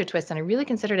got into a twist and I really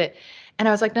considered it. And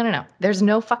I was like, no, there's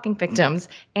no fucking victims.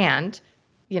 And,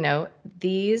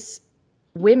 these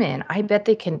women, I bet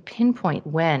they can pinpoint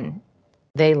when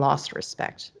they lost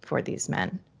respect for these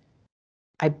men.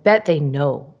 I bet they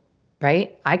know,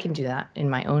 right? I can do that in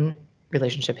my own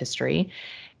relationship history.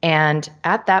 And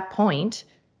at that point,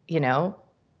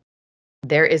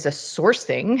 there is a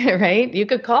sourcing, right? You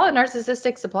could call it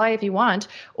narcissistic supply if you want,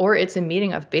 or it's a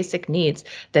meeting of basic needs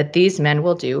that these men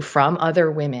will do from other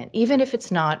women, even if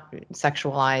it's not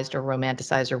sexualized or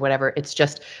romanticized or whatever. It's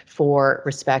just for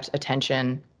respect,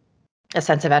 attention, a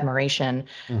sense of admiration,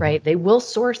 right? They will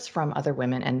source from other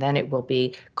women, and then it will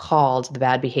be called the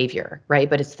bad behavior, right?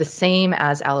 But it's the same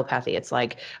as allopathy. It's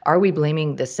like, are we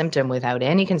blaming the symptom without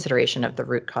any consideration of the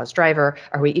root cause driver?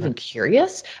 Are we even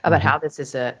curious about how this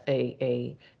is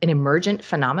an emergent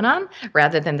phenomenon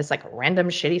rather than this like random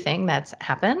shitty thing that's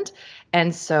happened?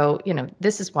 And so,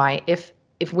 this is why if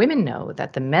women know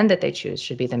that the men that they choose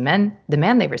should be the man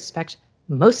they respect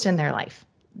most in their life,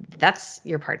 that's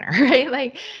your partner, right?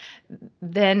 Like,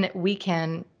 then we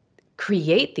can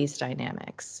create these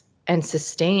dynamics and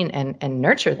sustain and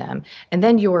nurture them. And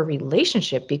then your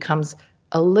relationship becomes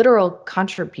a literal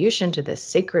contribution to this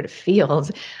sacred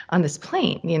field on this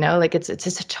plane, like it's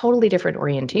just a totally different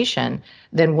orientation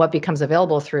than what becomes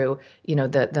available through,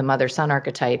 the mother-son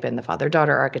archetype and the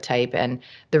father-daughter archetype and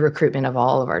the recruitment of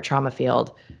all of our trauma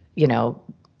field,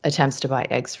 attempts to buy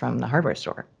eggs from the hardware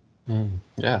store.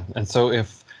 Yeah. And so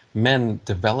if men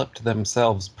developed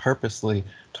themselves purposely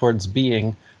towards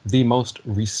being the most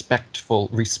respectable,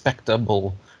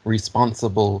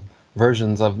 responsible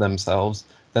versions of themselves,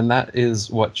 then that is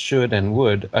what should and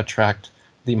would attract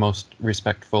the most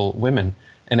respectful women.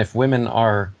 And if women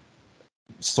are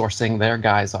sourcing their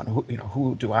guys on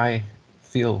who do I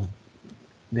feel,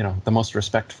 the most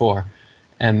respect for,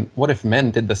 and what if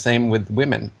men did the same with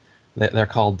women? They're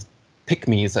called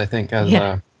pick-me's, I think, as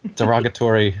a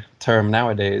derogatory term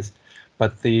nowadays.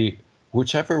 But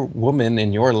whichever woman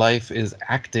in your life is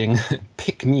acting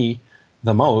pick-me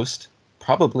the most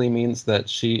probably means that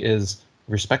she is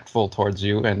respectful towards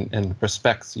you and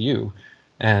respects you.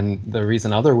 And the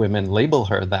reason other women label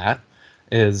her that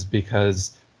is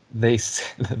because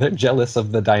they're jealous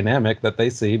of the dynamic that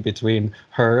they see between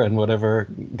her and whatever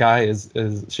guy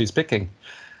is she's picking.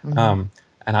 And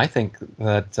I think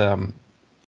that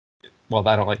well,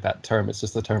 I don't like that term. It's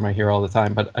just the term I hear all the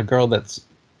time. But a girl that's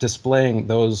displaying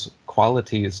those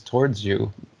qualities towards you,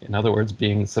 in other words,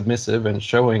 being submissive and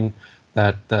showing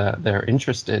that they're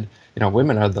interested,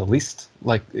 women are the least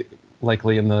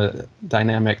likely in the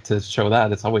dynamic to show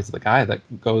that. It's always the guy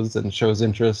that goes and shows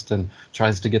interest and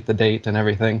tries to get the date and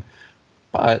everything.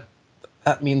 But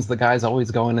that means the guy's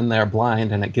always going in there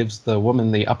blind, and it gives the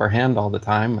woman the upper hand all the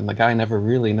time, and the guy never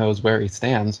really knows where he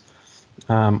stands.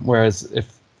 Whereas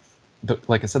if,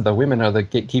 like I said, the women are the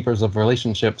gatekeepers of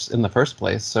relationships in the first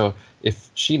place. So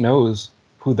if she knows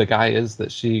who the guy is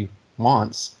that she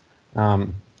wants,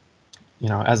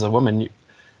 as a woman,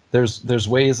 there's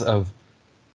ways of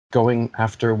going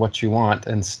after what you want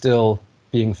and still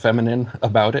being feminine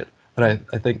about it. But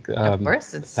I think of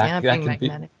course, it's that being can be,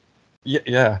 magnetic.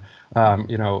 yeah,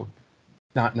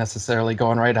 not necessarily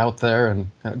going right out there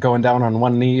and going down on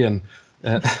one knee and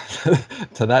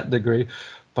to that degree,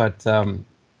 but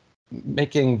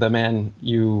making the man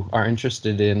you are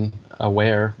interested in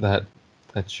aware that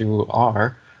you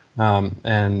are,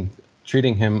 and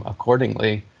treating him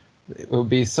accordingly. It would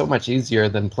be so much easier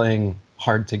than playing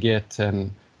hard to get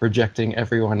and rejecting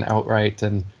everyone outright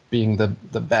and being the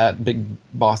bad big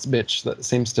boss bitch that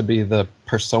seems to be the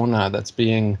persona that's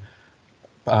being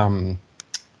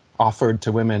offered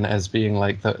to women as being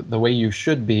like the way you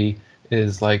should be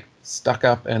is like stuck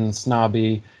up and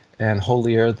snobby and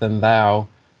holier than thou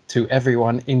to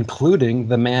everyone, including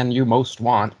the man you most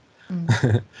want,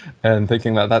 and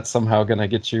thinking that that's somehow going to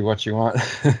get you what you want.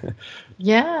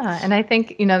 Yeah. And I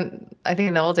think, I think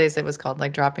in the old days it was called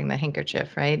like dropping the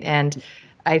handkerchief, right? And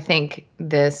I think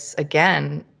this,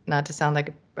 again, not to sound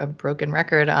like a broken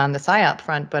record on the psyop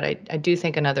front, but I do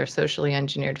think another socially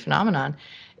engineered phenomenon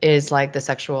is like the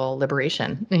sexual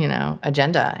liberation,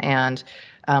 agenda, and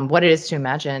what it is to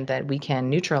imagine that we can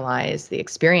neutralize the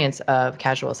experience of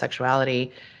casual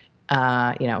sexuality.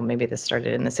 Maybe this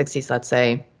started in the 60s, let's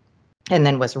say, and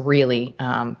then was really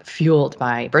fueled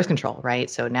by birth control, right?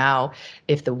 So now,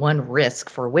 if the one risk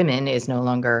for women is no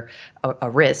longer a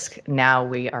risk, now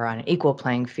we are on an equal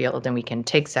playing field and we can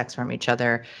take sex from each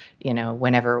other,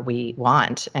 whenever we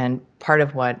want. And part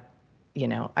of what,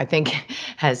 I think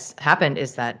has happened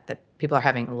is that people are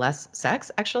having less sex,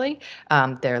 actually.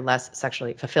 They're less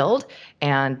sexually fulfilled.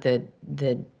 And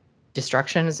the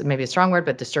destruction is maybe a strong word,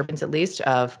 but disturbance at least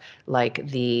of like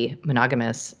the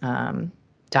monogamous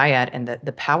diet and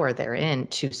the power therein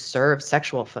to serve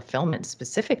sexual fulfillment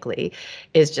specifically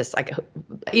is just like,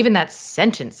 even that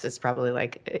sentence is probably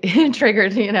like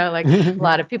triggered, like a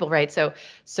lot of people, right?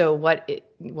 So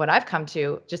what I've come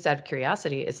to, just out of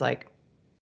curiosity, is like,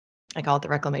 I call it the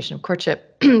reclamation of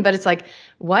courtship, but it's like,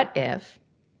 what if,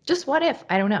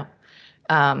 I don't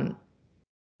know,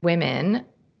 women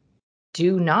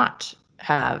do not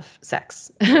have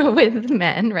sex with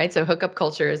men, right? So hookup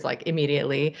culture is like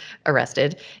immediately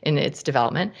arrested in its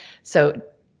development. So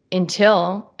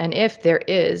until and if there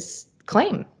is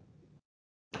claim,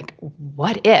 like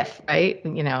what if, right?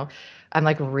 I'm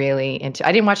like really into,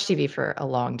 I didn't watch TV for a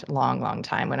long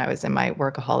time when I was in my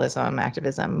workaholism,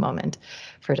 activism moment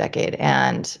for a decade.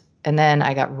 And then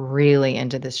I got really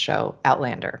into this show,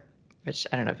 Outlander, which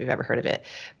I don't know if you've ever heard of it,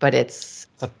 but it's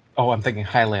I'm thinking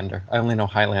Highlander. I only know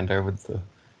Highlander with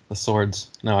the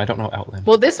swords. No, I don't know Outlander.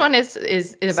 Well, this one is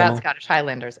about Similar? Scottish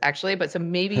Highlanders, actually, but so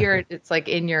maybe it's like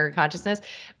in your consciousness.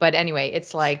 But anyway,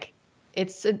 it's like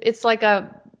it's like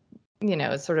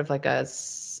it's sort of like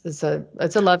it's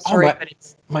a love story, but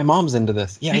it's my mom's into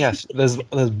this. Yeah. There's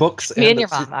books, me and and your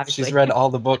mom, obviously. she's read all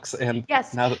the books, and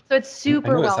Yes. now So it's I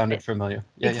super knew it well sounded written. familiar.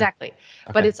 Yeah, Exactly.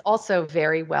 yeah. But Okay. it's also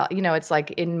very well, it's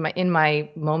like in my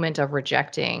moment of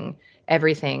rejecting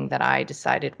everything that I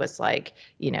decided was like,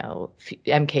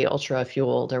 MK Ultra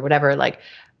fueled or whatever, like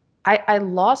I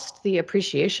lost the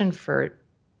appreciation for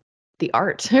the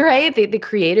art, right? The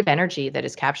creative energy that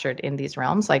is captured in these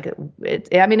realms. Like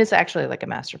it's actually like a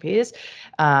masterpiece.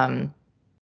 Um,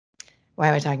 why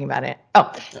am I talking about it?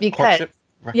 Oh, because Courtship,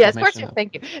 yes, reclamation. courtship.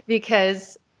 Thank you.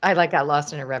 Because I like got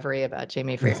lost in a reverie about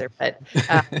Jamie Fraser, but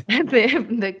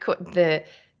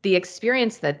the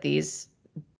experience that these,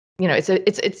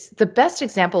 it's the best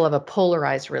example of a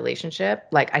polarized relationship.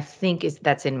 Like I think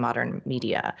that's in modern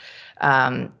media,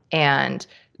 and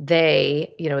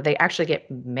they actually get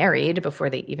married before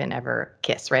they even ever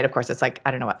kiss, right? Of course, it's like,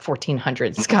 I don't know what,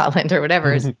 1400 Scotland or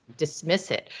whatever is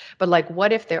dismiss it. But like,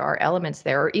 what if there are elements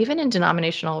there, or even in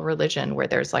denominational religion where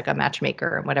there's like a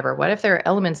matchmaker and whatever, what if there are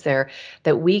elements there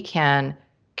that we can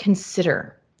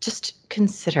just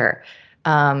consider,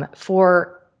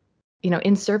 for,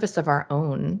 in service of our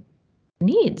own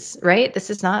needs, right? This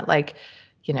is not like,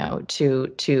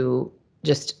 to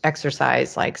just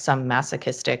exercise like some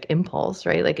masochistic impulse,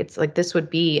 right? Like it's like this would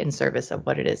be in service of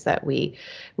what it is that we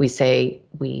say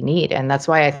we need. And that's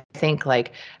why I think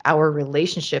like our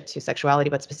relationship to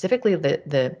sexuality, but specifically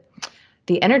the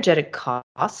energetic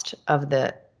cost of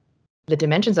the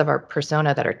dimensions of our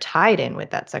persona that are tied in with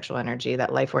that sexual energy,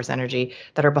 that life force energy,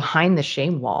 that are behind the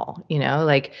shame wall.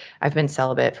 Like I've been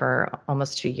celibate for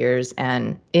almost 2 years,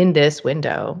 and in this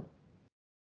window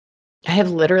I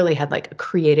have literally had like a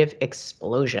creative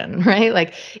explosion, right?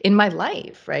 Like in my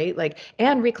life, right? Like,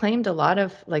 and reclaimed a lot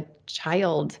of like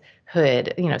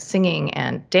childhood, singing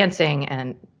and dancing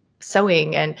and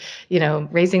sewing and,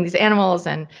 raising these animals,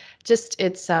 and just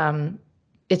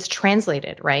it's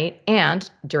translated, right? And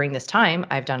during this time,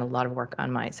 I've done a lot of work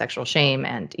on my sexual shame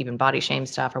and even body shame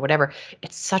stuff or whatever.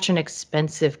 It's such an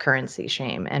expensive currency,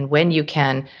 shame. And when you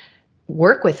can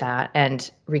work with that and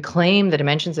reclaim the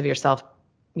dimensions of yourself,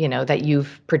 that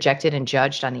you've projected and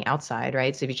judged on the outside,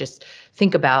 right? So if you just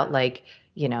think about like,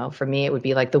 for me, it would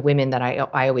be like the women that I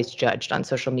always judged on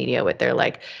social media with their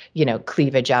like,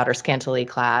 cleavage out or scantily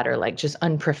clad or like just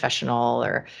unprofessional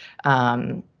or,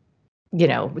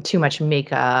 too much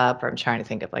makeup, or I'm trying to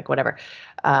think of like whatever.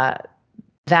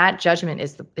 That judgment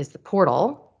is the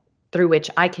portal through which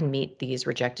I can meet these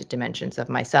rejected dimensions of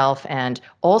myself and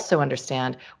also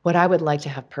understand what I would like to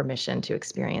have permission to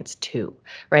experience too,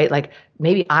 right? Like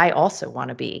maybe I also want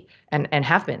to be and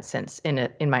have been since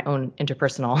in my own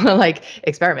interpersonal like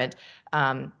experiment,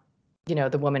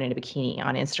 the woman in a bikini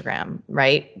on Instagram,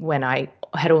 right? When I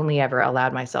had only ever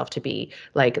allowed myself to be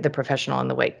like the professional in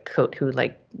the white coat who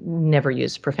like never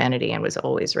used profanity and was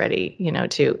always ready,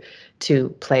 to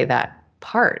play that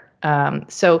part.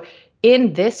 So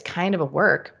in this kind of a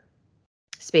work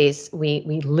space, we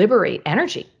liberate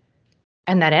energy,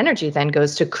 and that energy then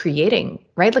goes to creating,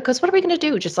 right? Like, because what are we going to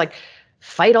do? Just like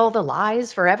fight all the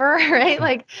lies forever, right?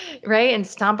 Like, right, and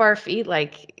stomp our feet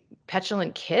like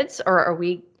petulant kids, or are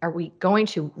we going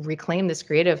to reclaim this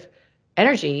creative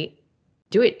energy,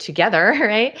 do it together,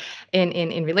 right?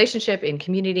 In relationship, in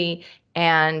community,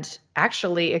 and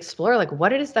actually explore like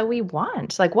what it is that we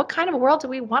want, like what kind of a world do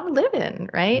we want to live in,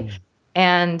 right? Mm.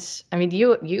 And I mean,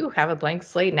 you have a blank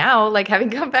slate now, like having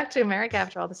come back to America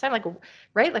after all this time, like,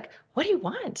 right? Like, what do you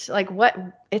want? Like, what?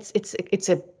 It's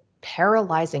a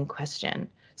paralyzing question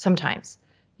sometimes,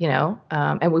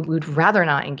 and we would rather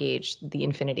not engage the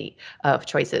infinity of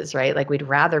choices, right? Like, we'd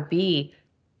rather be,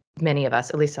 many of us,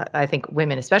 at least I think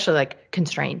women, especially, like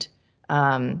constrained.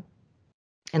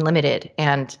 And limited.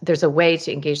 And there's a way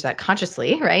to engage that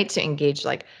consciously, right? To engage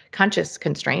like conscious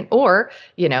constraint, or,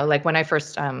 like when I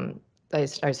first, I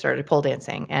started pole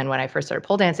dancing. And when I first started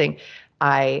pole dancing,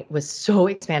 I was so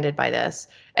expanded by this.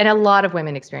 And a lot of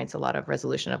women experience a lot of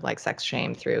resolution of like sex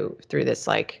shame through this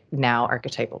like now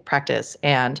archetypal practice.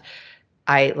 And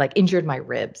I like injured my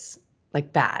ribs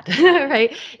like bad,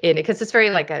 right? Because it's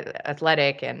very like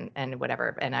athletic and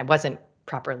whatever. And I wasn't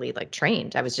properly like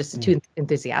trained. I was just Mm. too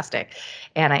enthusiastic,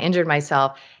 and I injured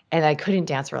myself, and I couldn't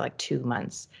dance for like 2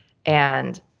 months.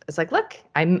 And it's like, look,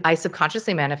 I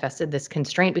subconsciously manifested this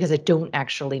constraint because I don't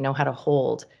actually know how to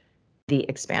hold the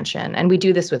expansion. And we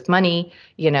do this with money.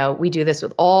 We do this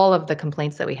with all of the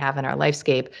complaints that we have in our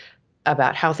lifescape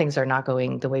about how things are not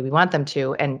going the way we want them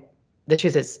to. And the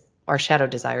truth is, our shadow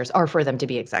desires are for them to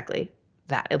be exactly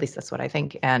that. At least that's what I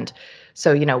think. And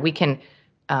so,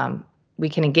 we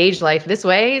can engage life this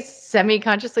way,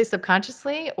 semi-consciously,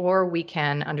 subconsciously, or we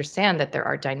can understand that there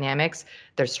are dynamics,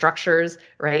 there's structures,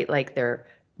 right? Like there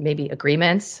may be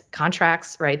agreements,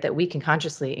 contracts, right, that we can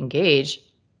consciously engage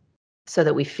so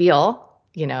that we feel,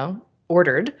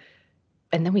 ordered,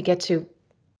 and then we get to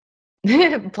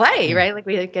play, Mm. right? Like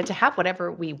we get to have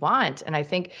whatever we want. And I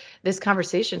think this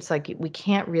conversation's like we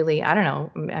can't really, I don't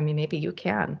know, I mean, maybe you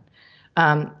can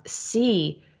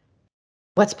see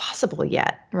what's possible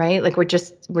yet, right? Like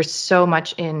we're so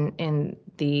much in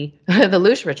the the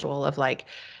loosh ritual of like,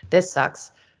 this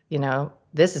sucks,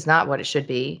 this is not what it should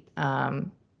be,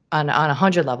 on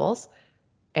 100 levels.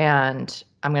 And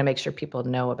I'm gonna make sure people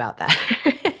know about that.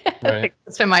 Right. Like,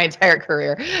 it's been my entire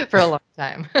career for a long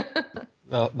time.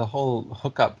 The whole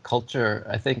hookup culture,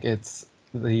 I think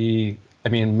I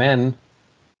mean, men,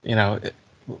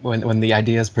 when the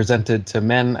idea is presented to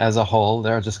men as a whole,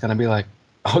 they're just going to be like,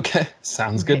 okay,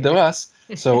 sounds good to us.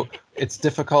 So it's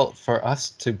difficult for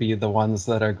us to be the ones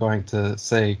that are going to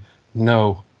say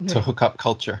no to Right. hookup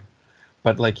culture.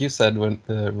 But like you said, when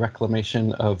the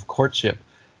reclamation of courtship,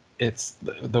 it's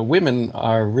the women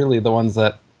are really the ones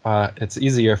that it's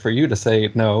easier for you to say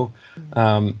no.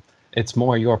 It's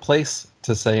more your place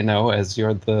to say no, as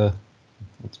you're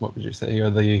what would you say? You're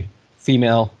the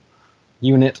female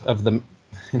unit of the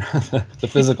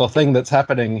physical thing that's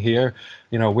happening here.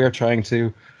 We're trying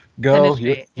to go.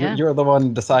 Penetrate. Yeah. You're the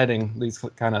one deciding these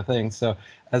kind of things. So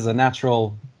as a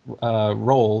natural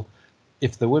role,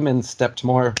 if the women stepped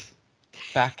more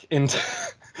back into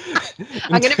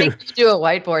I'm gonna into make you do a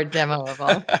whiteboard demo of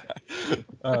all.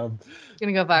 um, It's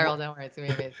gonna go viral. Don't worry, it's gonna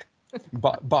be amazing.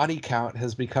 body count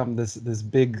has become this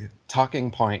big talking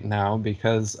point now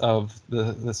because of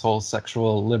this whole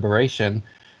sexual liberation.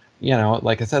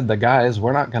 Like I said, the guys,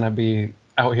 we're not going to be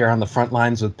out here on the front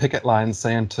lines with picket lines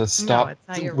saying to No, stop it's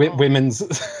not your role. women's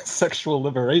sexual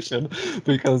liberation,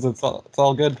 because it's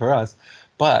all good for us.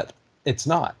 But it's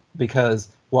not, because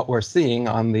what we're seeing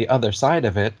on the other side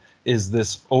of it is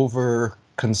this over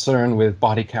concern with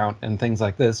body count and things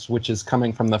like this, which is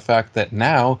coming from the fact that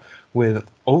now, with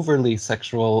overly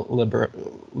sexual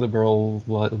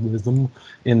liberalism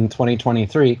in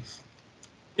 2023,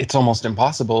 it's almost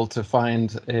impossible to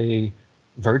find a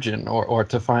virgin, or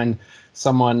to find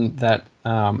someone that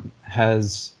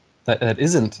that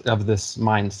isn't of this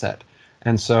mindset.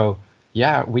 And so,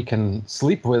 yeah, we can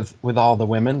sleep with all the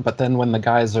women, but then when the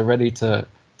guys are ready to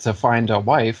find a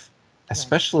wife, Right.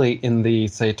 especially in the,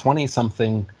 say, 20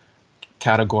 something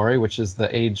category, which is the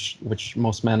age which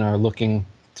most men are looking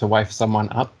to wife someone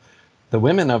up, the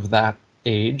women of that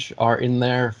age are in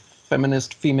their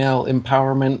feminist female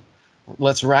empowerment,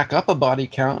 let's rack up a body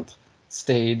count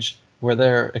stage where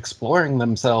they're exploring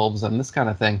themselves and this kind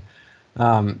of thing.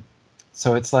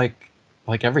 So it's like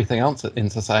everything else in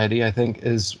society, I think,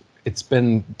 it's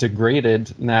been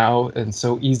degraded now and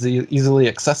so easily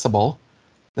accessible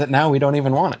that now we don't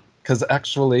even want it. Because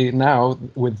actually now,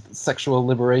 with sexual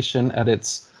liberation at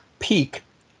its peak,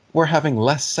 we're having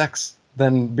less sex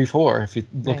than before. If you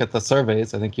look at the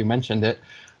surveys, I think you mentioned it.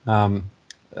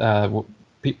 People,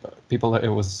 I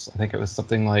think it was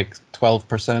something like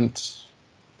 12%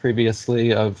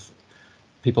 previously of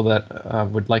people that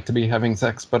would like to be having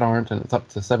sex but aren't, and it's up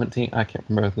to 17. I can't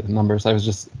remember the numbers. I was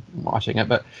just watching it.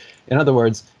 But in other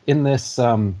words, in this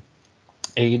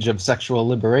age of sexual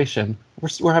liberation,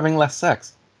 we're having less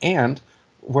sex, and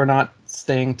we're not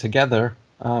staying together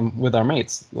with our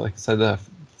mates. Like I said, the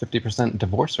 50%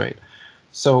 divorce rate.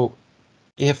 So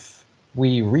if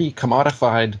we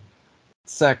re-commodified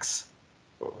sex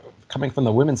coming from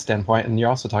the women's standpoint, and you're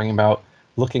also talking about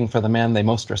looking for the man they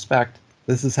most respect,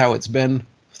 this is how it's been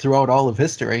throughout all of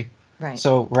history. Right.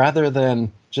 So rather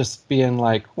than just being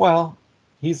like, well,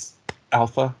 he's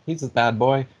alpha, he's a bad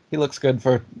boy, he looks good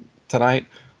for tonight,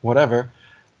 whatever,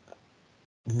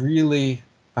 really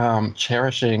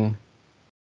cherishing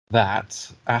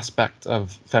that aspect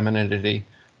of femininity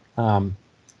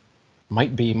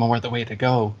might be more the way to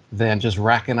go than just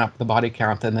racking up the body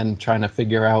count and then trying to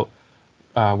figure out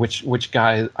which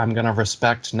guy I'm going to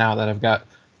respect now that I've got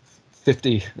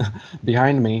 50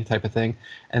 behind me, type of thing.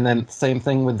 And then same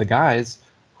thing with the guys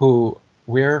who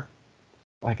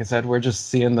like I said, we're just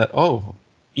seeing that, oh,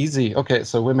 easy. Okay,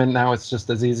 so women now, it's just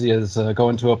as easy as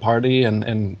going to a party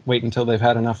and wait until they've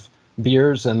had enough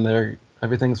beers and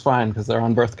everything's fine because they're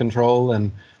on birth control,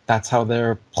 and that's how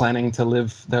they're planning to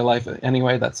live their life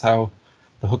anyway. That's how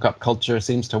the hookup culture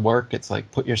seems to work. It's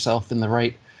like put yourself in the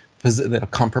right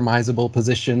compromisable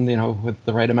position, with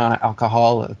the right amount of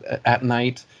alcohol at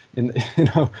night, in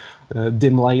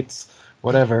dim lights,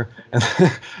 whatever.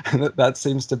 And that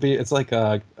seems to be, it's like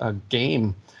a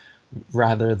game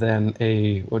rather than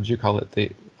what do you call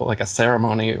it, like a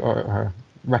ceremony or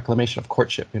reclamation of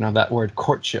courtship. That word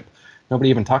courtship, nobody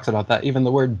even talks about that. Even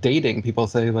the word dating, people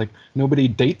say like nobody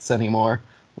dates anymore.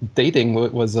 Dating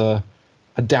was a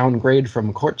downgrade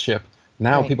from courtship.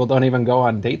 Now people don't even go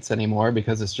on dates anymore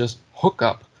because it's just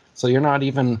hookup. So you're not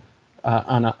even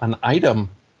an item.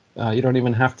 You don't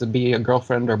even have to be a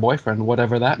girlfriend or boyfriend,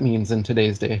 whatever that means in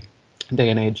today's day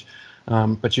and age.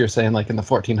 But you're saying like in the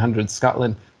 1400s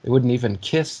Scotland, they wouldn't even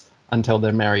kiss until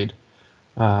they're married.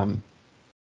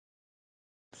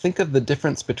 Think of the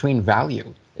difference between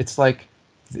value. It's like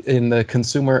in the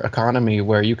consumer economy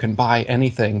where you can buy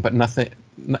anything, but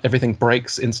everything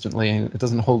breaks instantly and it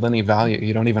doesn't hold any value.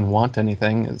 You don't even want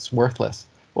anything. It's worthless.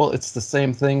 Well, it's the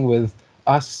same thing with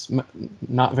us,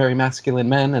 not very masculine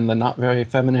men and the not very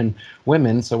feminine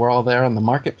women. So we're all there on the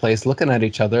marketplace looking at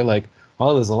each other like,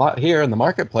 well, there's a lot here in the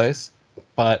marketplace,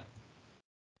 but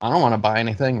I don't want to buy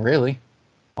anything really.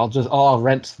 I'll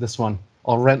rent this one.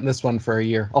 I'll rent this one for a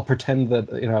year. I'll pretend that,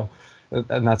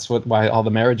 and that's why all the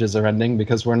marriages are ending,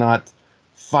 because we're not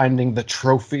finding the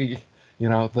trophy,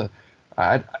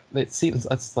 it seems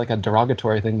that's like a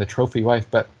derogatory thing, the trophy wife,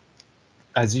 but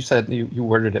as you said, you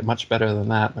worded it much better than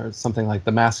that, or something like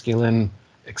the masculine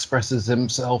expresses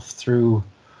himself through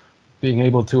being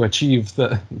able to achieve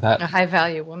a high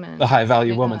value woman. The high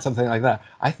value woman, something like that.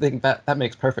 I think that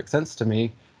makes perfect sense to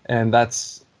me, and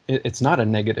it's not a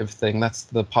negative thing. That's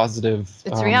the positive.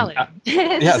 It's reality.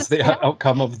 It's the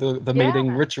outcome of the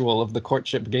mating ritual of the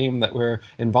courtship game that we're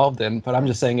involved in. But I'm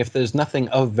just saying, if there's nothing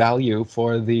of value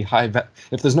for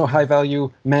if there's no high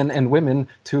value men and women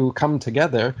to come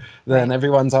together, then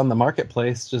everyone's on the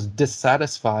marketplace just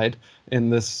dissatisfied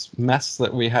in this mess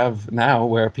that we have now,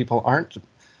 where people aren't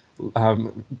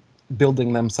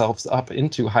building themselves up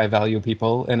into high value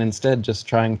people, and instead just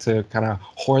trying to kind of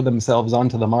whore themselves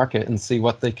onto the market and see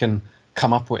what they can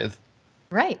come up with.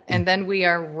 Right. And then we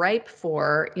are ripe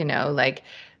for, like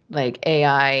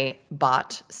AI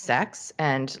bot sex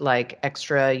and like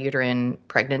extra uterine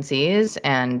pregnancies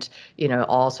and,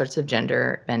 all sorts of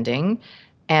gender bending.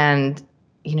 And,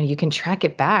 you can track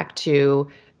it back to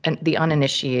the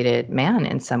uninitiated man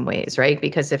in some ways, right?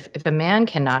 Because if a man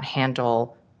cannot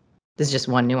handle, this is just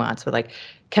one nuance, but like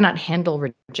cannot handle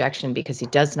rejection because he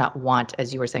does not want,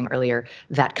 as you were saying earlier,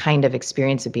 that kind of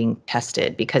experience of being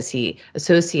tested, because he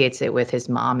associates it with his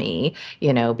mommy,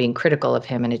 being critical of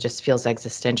him, and it just feels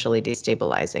existentially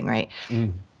destabilizing, right?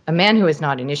 A man who is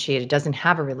not initiated doesn't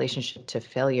have a relationship to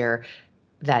failure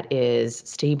that is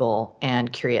stable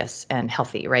and curious and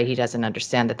healthy, right? He doesn't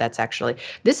understand that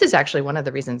this is actually one of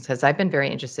the reasons, because I've been very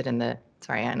interested in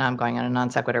sorry, and I'm going on a non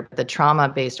sequitur, but the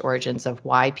trauma-based origins of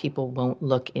why people won't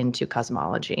look into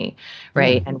cosmology,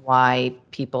 right? And why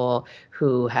people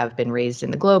who have been raised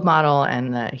in the globe model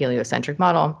and the heliocentric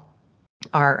model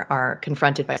are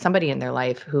confronted by somebody in their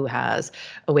life who has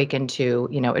awakened to,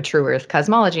 a true earth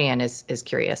cosmology and is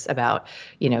curious about,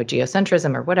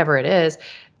 geocentrism or whatever it is.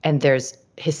 And there's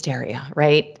hysteria,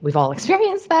 right? We've all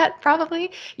experienced that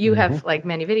probably. You have like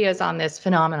many videos on this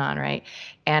phenomenon, right?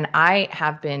 And I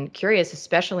have been curious,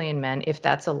 especially in men, if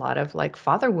that's a lot of like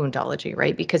father woundology,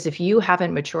 right? Because if you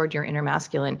haven't matured your inner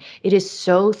masculine, it is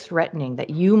so threatening that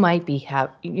you might be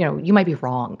you might be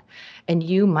wrong, and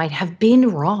you might have been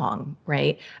wrong,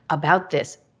 right, about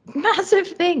this massive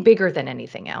thing, bigger than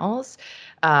anything else.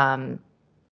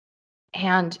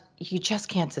 And you just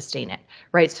can't sustain it,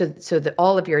 right? So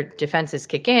all of your defenses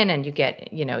kick in, and you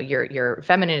get, your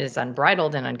feminine is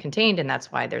unbridled and uncontained, and that's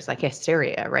why there's like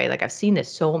hysteria, right? Like I've seen this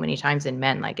so many times in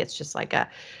men, like it's just like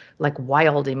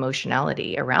wild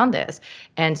emotionality around this.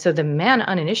 And so the man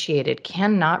uninitiated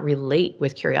cannot relate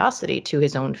with curiosity to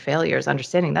his own failures,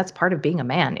 understanding that's part of being a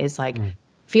man, is like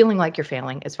feeling like you're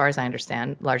failing, as far as I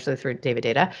understand, largely through David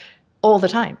data, all the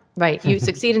time, right? You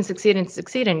succeed and succeed and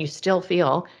succeed, and you still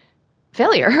feel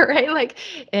failure, right? Like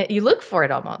you look for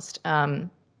it almost. And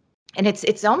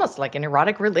it's almost like an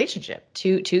erotic relationship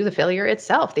to the failure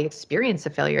itself, the experience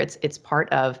of failure. It's part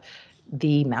of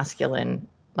the masculine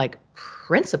like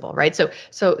principle, right?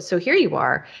 So here you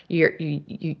are,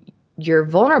 you're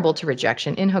vulnerable to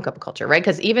rejection in hookup culture, right?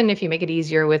 Because even if you make it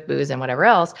easier with booze and whatever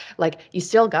else, like you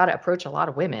still got to approach a lot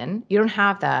of women. You don't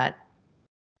have that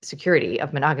security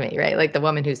of monogamy, right? Like the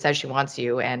woman who says she wants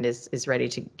you and is ready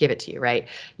to give it to you, right?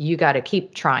 You got to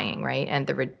keep trying, right? And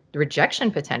the rejection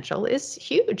potential is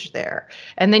huge there.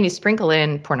 And then you sprinkle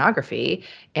in pornography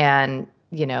and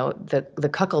the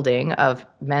cuckolding of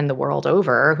men the world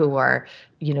over who are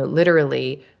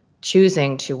literally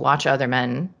choosing to watch other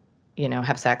men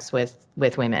have sex with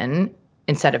women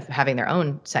instead of having their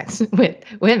own sex with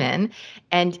women,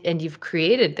 and you've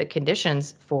created the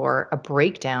conditions for a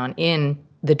breakdown in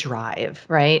the drive,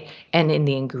 right? And in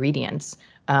the ingredients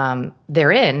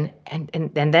therein,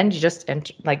 and then you just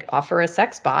like offer a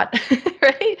sex bot,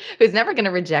 right? Who's never going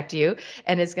to reject you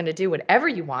and is going to do whatever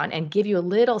you want and give you a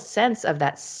little sense of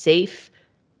that safe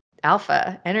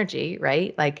alpha energy,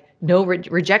 right? Like no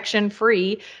rejection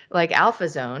free, like alpha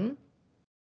zone.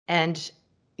 And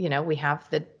we have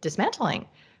the dismantling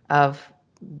of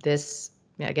this,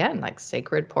 again, like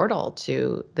sacred portal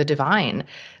to the divine.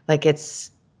 Like it's,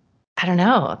 I don't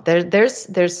know.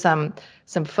 There's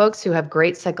some folks who have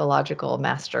great psychological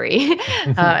mastery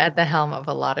at the helm of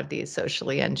a lot of these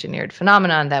socially engineered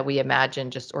phenomenon that we imagine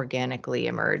just organically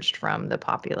emerged from the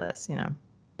populace.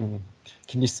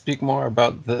 Can you speak more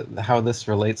about how this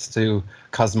relates to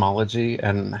cosmology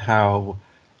and how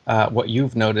what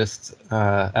you've noticed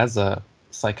as a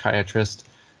psychiatrist,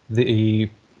 the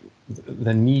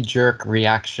knee-jerk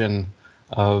reaction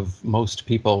of most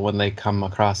people when they come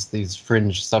across these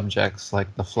fringe subjects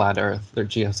like the flat earth or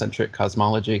geocentric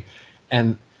cosmology,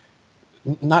 and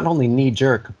not only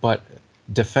knee-jerk but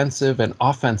defensive and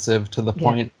offensive to the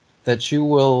point that you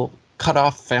will cut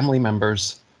off family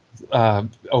members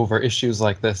over issues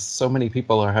like this. So many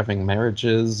people are having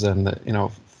marriages and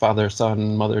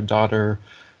father-son, mother-daughter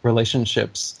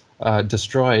relationships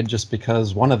destroyed just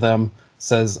because one of them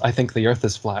says, I think the earth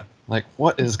is flat. Like,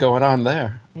 what is going on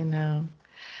there?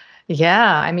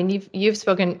 Yeah, I mean, you've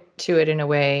spoken to it in a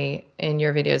way in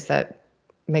your videos that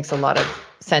makes a lot of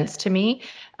sense to me.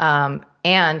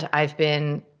 And I've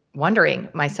been wondering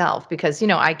myself because,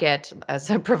 I get, as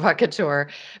a provocateur,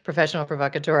 professional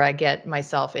provocateur, I get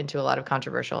myself into a lot of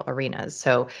controversial arenas.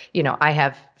 So, I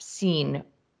have seen,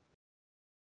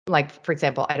 like, for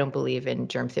example, I don't believe in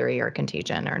germ theory or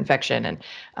contagion or infection,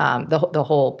 and the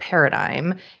whole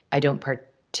paradigm, I don't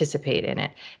participate in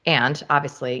it. And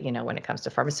obviously, when it comes to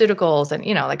pharmaceuticals and,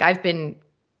 like I've been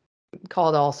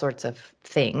called all sorts of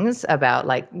things about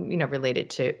like, related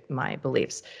to my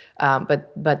beliefs.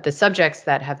 But the subjects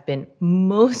that have been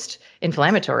most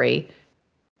inflammatory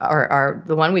are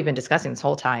the one we've been discussing this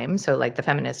whole time. So like the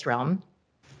feminist realm,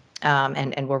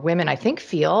 and where women, I think,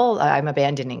 feel I'm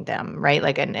abandoning them, right?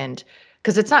 Like, and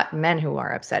because it's not men who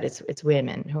are upset, it's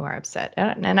women who are upset,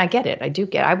 and I get it.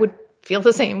 I would feel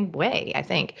the same way, I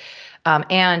think.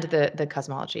 And the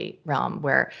cosmology realm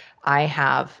where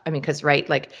I mean, because right,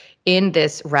 like in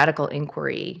this radical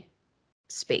inquiry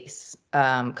space,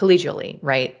 collegially,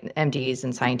 right? MDs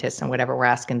and scientists and whatever, we're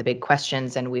asking the big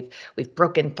questions, and we've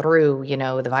broken through,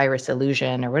 the virus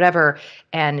illusion or whatever,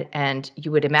 and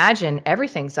you would imagine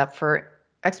everything's up for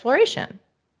exploration,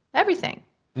 everything.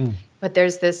 But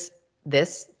there's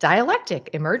this dialectic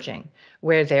emerging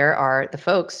where there are the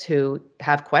folks who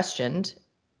have questioned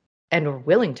and are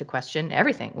willing to question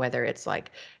everything, whether it's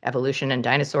like evolution and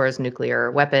dinosaurs,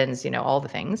 nuclear weapons, all the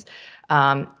things,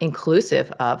 inclusive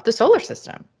of the solar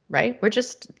system, right? We're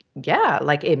just,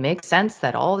 like it makes sense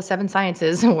that all the 7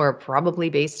 sciences were probably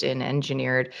based in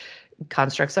engineered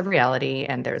constructs of reality.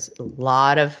 And there's a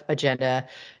lot of agenda,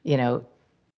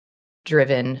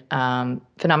 driven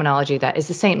phenomenology that is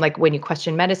the same. Like when you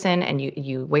question medicine and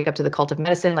you wake up to the cult of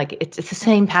medicine, like it's the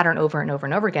same pattern over and over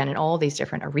and over again in all these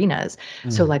different arenas.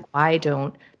 So like, why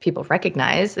don't people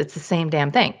recognize it's the same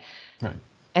damn thing? Right.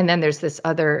 And then there's this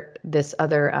other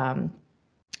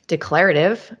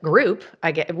declarative group,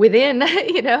 I get within,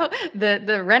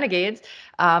 the renegades,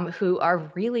 who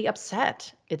are really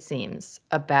upset, it seems,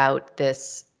 about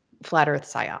this flat Earth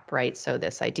psyop, right? So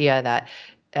this idea that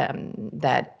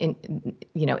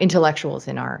intellectuals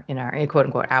in our quote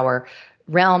unquote our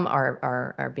realm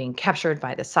are being captured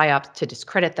by the psyop to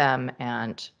discredit them.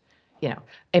 And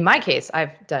in my case,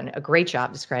 I've done a great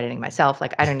job discrediting myself.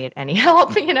 Like I don't need any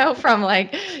help, from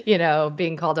like,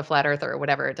 being called a flat earther or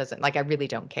whatever. It doesn't, like, I really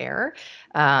don't care.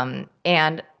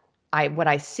 And what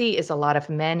I see is a lot of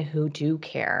men who do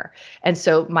care. And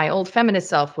so my old feminist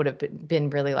self would have been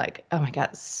really like, oh my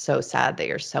God, so sad that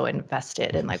you're so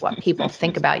invested in like what people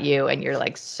think about you and you're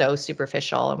like so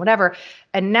superficial and whatever.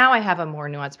 And now I have a more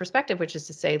nuanced perspective, which is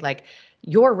to say like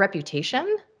your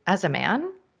reputation as a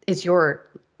man is your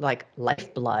like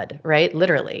lifeblood, right?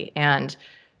 Literally. And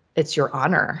it's your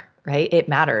honor, right? It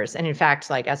matters. And in fact,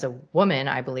 like as a woman,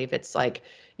 I believe it's like,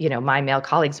 my male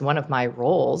colleagues, one of my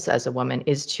roles as a woman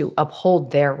is to uphold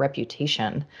their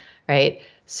reputation, right?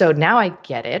 So now I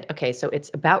get it. Okay, so it's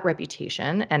about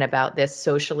reputation and about this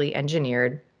socially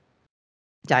engineered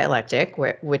dialectic,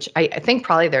 which I think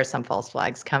probably there's some false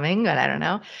flags coming, but I don't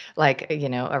know, like,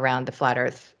 around the flat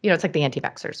earth, it's like the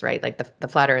anti-vaxxers, right? Like the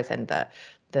flat earth and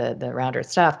the round earth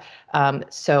stuff.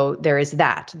 So there's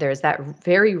that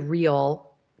very real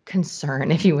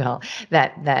concern, if you will,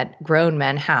 that grown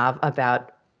men have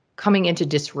about coming into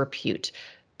disrepute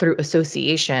through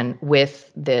association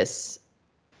with this,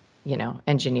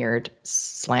 engineered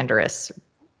slanderous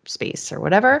space or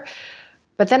whatever.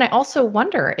 But then I also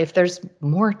wonder if there's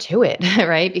more to it,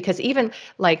 right? Because even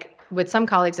like with some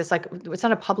colleagues, it's like, it's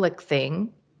not a public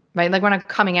thing, right? Like we're not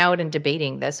coming out and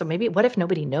debating this. So maybe what if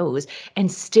nobody knows?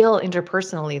 And still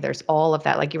interpersonally, there's all of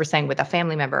that, like you were saying with a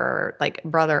family member or like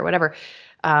brother or whatever.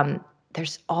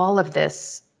 There's all of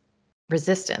this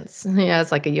resistance.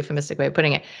 It's like a euphemistic way of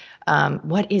putting it.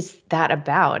 What is that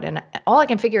about? And all I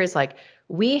can figure is like,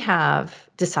 we have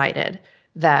decided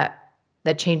that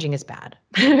changing is bad,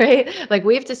 right? Like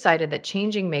we've decided that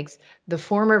changing makes the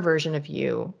former version of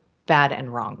you bad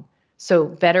and wrong. So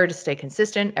better to stay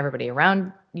consistent. Everybody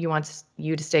around you wants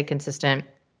you to stay consistent.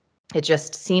 It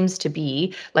just seems to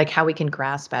be like how we can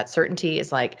grasp at certainty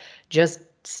is like, just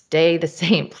stay the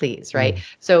same, please, right?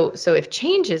 So if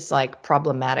change is like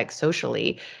problematic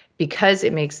socially because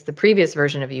it makes the previous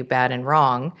version of you bad and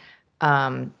wrong,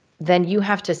 then you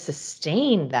have to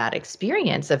sustain that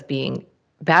experience of being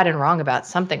bad and wrong about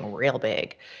something real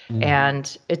big.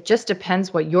 And it just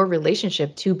depends what your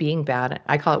relationship to being bad,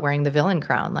 I call it wearing the villain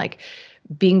crown, like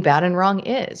being bad and wrong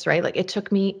is, right? Like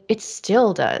it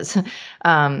still does.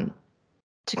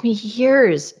 Took me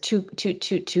years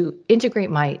to integrate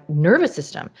my nervous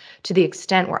system to the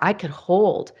extent where I could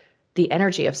hold the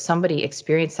energy of somebody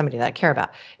that I care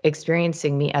about,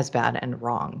 experiencing me as bad and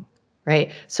wrong,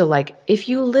 right? So like, if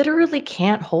you literally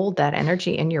can't hold that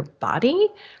energy in your body,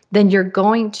 then you're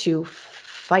going to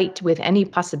fight with any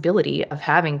possibility of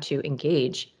having to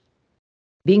engage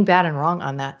being bad and wrong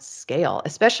on that scale,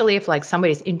 especially if like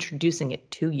somebody's introducing it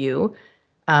to you.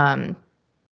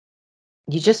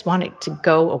 You just want it to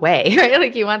go away, right?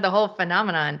 Like you want the whole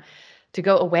phenomenon to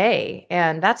go away.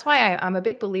 And that's why I'm a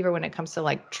big believer when it comes to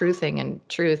like truthing and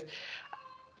truth.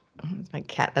 My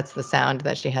cat, that's the sound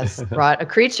that she has brought a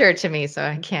creature to me. So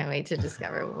I can't wait to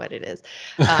discover what it is.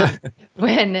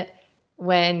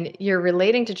 When you're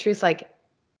relating to truth, like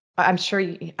I'm sure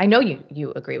I know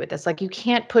you agree with this. Like you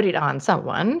can't put it on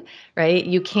someone, right?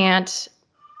 You can't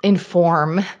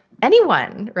inform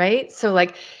anyone, right? So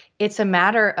like it's a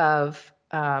matter of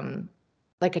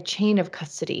like a chain of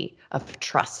custody of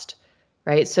trust,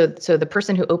 right? So the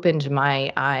person who opened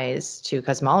my eyes to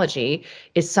cosmology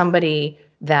is somebody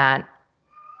that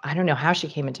I don't know how she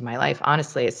came into my life.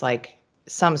 Honestly, it's like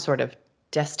some sort of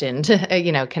destined,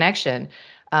 connection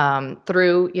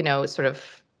through, sort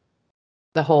of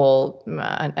the whole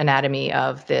anatomy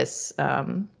of this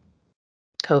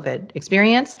COVID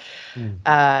experience.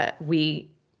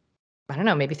 I don't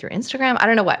know, maybe through Instagram. I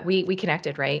don't know what. We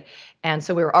connected, right? And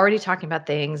so we were already talking about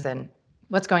things and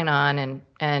what's going on.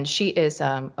 And she is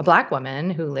a Black woman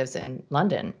who lives in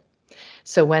London.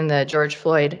 So when the George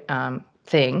Floyd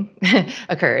thing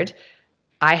occurred,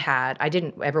 I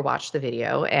didn't ever watch the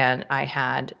video, and I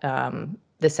had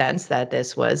the sense that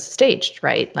this was staged,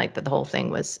 right? Like that the whole thing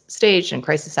was staged and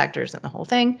crisis actors and the whole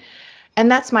thing. And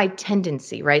that's my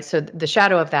tendency, right? So the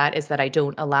shadow of that is that I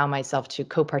don't allow myself to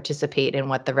co-participate in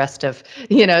what the rest of,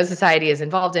 society is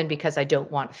involved in, because I don't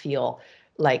want to feel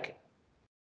like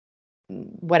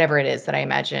whatever it is that I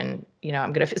imagine,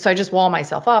 I'm going to, so I just wall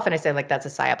myself off and I say like, that's a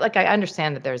psyop. Like, I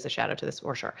understand that there's a shadow to this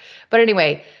for sure. But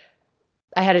anyway,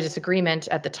 I had a disagreement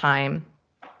at the time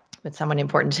with someone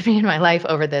important to me in my life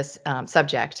over this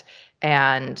subject.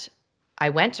 And I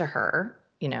went to her,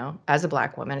 as a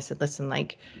Black woman. I said, listen,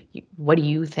 like, what do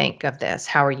you think of this?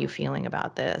 How are you feeling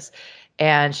about this?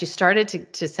 And she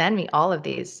started to send me all of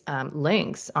these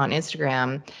links on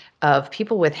Instagram of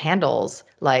people with handles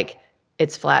like,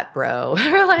 it's flat, bro,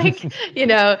 or like,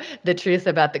 the truth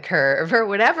about the curve or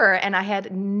whatever. And I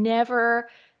had never,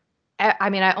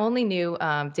 I mean, I only knew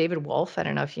David Wolf. I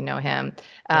don't know if you know him.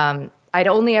 I'd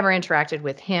only ever interacted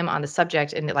with him on the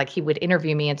subject, and like he would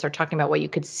interview me and start talking about what you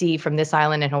could see from this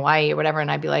island in Hawaii or whatever, and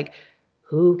I'd be like,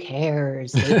 "Who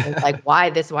cares? Like, why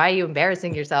this? Why are you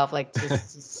embarrassing yourself? Like,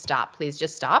 just stop, please,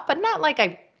 just stop." But not like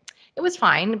it was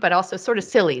fine, but also sort of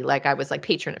silly. Like I was like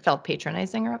felt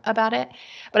patronizing about it,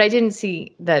 but I didn't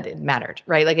see that it mattered,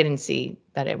 right? Like I didn't see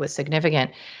that it was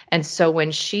significant. And so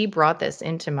when she brought this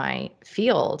into my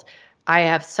field, I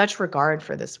have such regard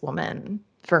for this woman,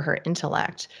 for her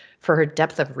intellect, for her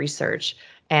depth of research,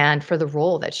 and for the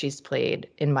role that she's played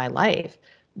in my life,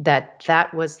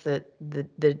 that was the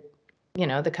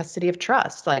the custody of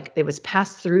trust. Like it was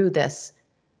passed through this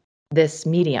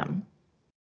medium.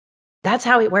 That's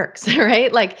how it works,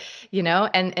 right? Like,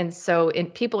 and so in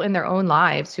people in their own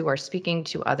lives who are speaking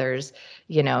to others,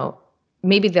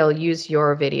 maybe they'll use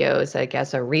your videos like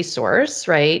as a resource,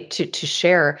 right? To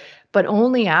share, but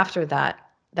only after that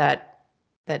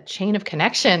chain of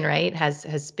connection, right,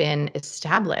 has been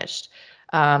established.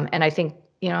 And I think,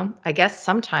 I guess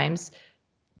sometimes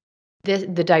the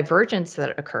divergence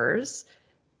that occurs,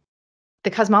 the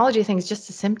cosmology thing is just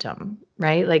a symptom,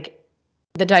 right? Like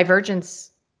the divergence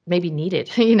may be needed,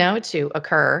 to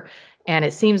occur. And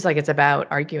it seems like it's about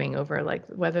arguing over like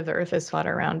whether the earth is flat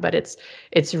or round, but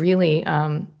it's really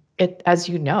it, as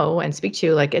you know and speak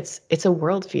to, like it's a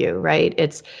worldview, right?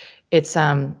 It's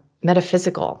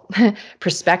metaphysical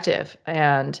perspective,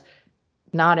 and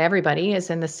not everybody is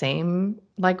in the same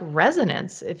like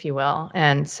resonance, if you will.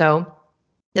 And so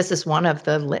this is one of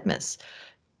the litmus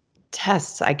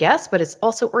tests, I guess, but it's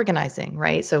also organizing,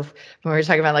 right? So when we were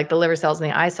talking about like the liver cells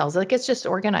and the eye cells, like it's just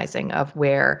organizing of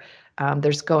where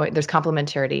there's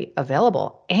complementarity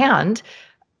available. And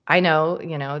I know,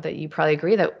 that you probably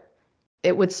agree that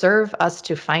it would serve us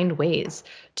to find ways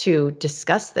to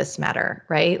discuss this matter,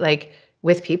 right? Like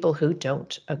with people who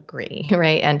don't agree,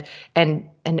 right?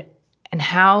 And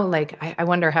how, like, I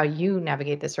wonder how you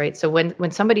navigate this, right? So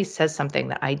when somebody says something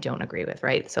that I don't agree with,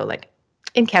 right? So like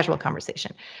in casual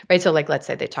conversation, right? So like, let's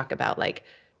say they talk about like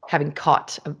having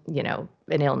caught, an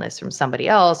illness from somebody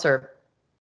else, or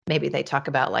maybe they talk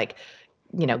about like,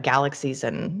 galaxies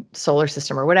and solar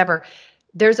system or whatever.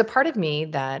 There's a part of me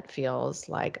that feels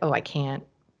like, oh, I can't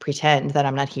pretend that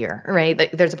I'm not here, right?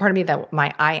 Like, there's a part of me that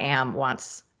my I am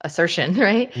wants assertion,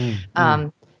 right?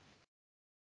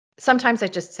 Sometimes I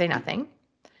just say nothing,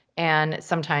 and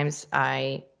sometimes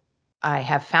I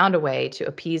have found a way to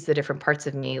appease the different parts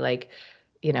of me, like,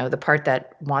 the part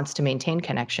that wants to maintain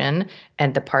connection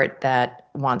and the part that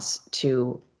wants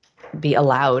to be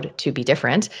allowed to be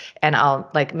different. And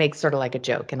I'll like make sort of like a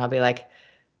joke, and I'll be like,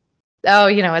 oh,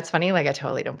 it's funny. Like, I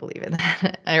totally don't believe in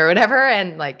that or whatever.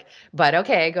 And like, but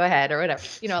okay, go ahead or whatever.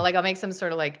 Like I'll make some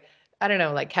sort of like, I don't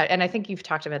know, like, and I think you've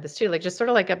talked about this too, like just sort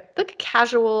of like a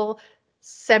casual,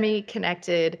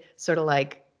 semi-connected sort of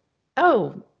like,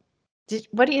 oh,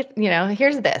 what do you,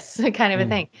 here's this kind of a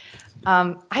thing.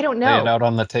 I don't Lay it know. out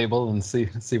on the table and see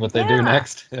what they do Yeah.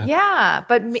 next. Yeah.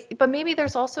 But maybe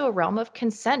there's also a realm of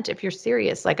consent if you're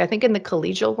serious. Like I think in the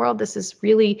collegial world, this is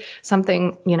really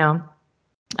something,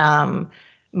 um,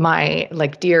 my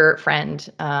like dear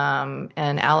friend and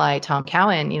ally Tom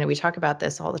Cowan, we talk about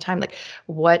this all the time. Like,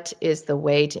 what is the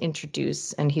way to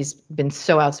introduce? And he's been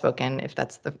so outspoken, if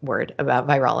that's the word, about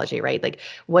virology, right? Like,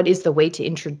 what is the way to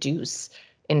introduce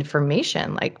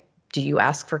information? Like do you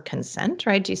ask for consent,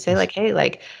 right? Do you say like, hey,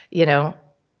 like, you know,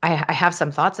 I have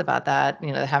some thoughts about that, you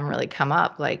know, that haven't really come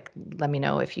up. Like, let me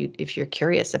know if you're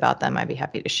curious about them. I'd be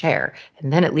happy to share.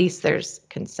 And then at least there's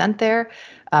consent there.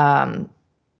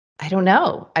 I don't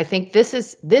know. I think this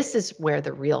is where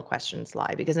the real questions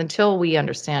lie, because until we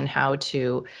understand how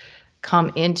to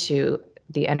come into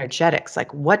the energetics,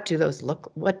 like what do those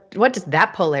look, what does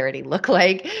that polarity look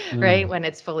like, right, when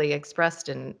it's fully expressed,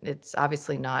 and it's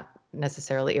obviously not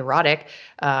necessarily erotic,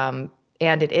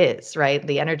 and it is, right,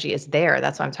 the energy is there.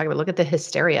 That's what I'm talking about. Look at the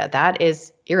hysteria. That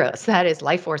is eros. That is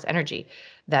life force energy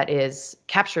that is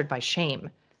captured by shame.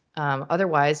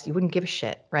 Otherwise you wouldn't give a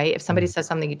shit, right? If somebody says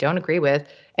something you don't agree with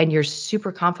and you're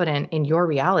super confident in your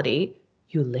reality,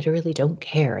 you literally don't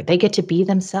care. They get to be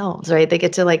themselves, right? They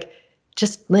get to like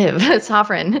just live a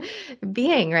sovereign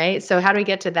being, right? So how do we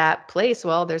get to that place?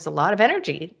 Well, there's a lot of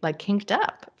energy like kinked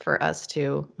up for us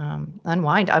to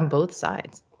unwind on both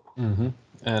sides.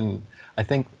 And I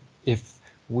think if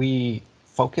we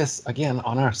focus again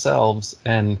on ourselves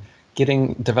and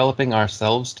developing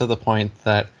ourselves to the point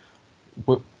that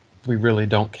we really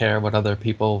don't care what other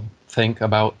people think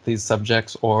about these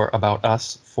subjects or about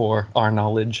us for our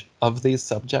knowledge of these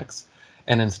subjects,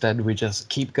 and instead we just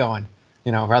keep going,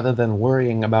 rather than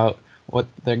worrying about what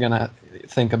they're gonna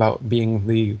think about being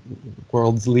the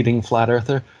world's leading flat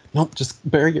earther. Nope, just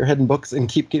bury your head in books and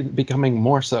keep becoming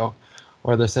more so.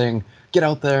 Or they're saying, get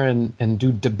out there and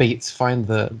do debates, find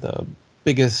the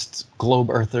biggest globe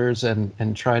earthers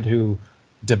and try to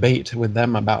debate with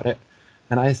them about it.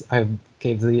 And I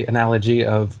gave the analogy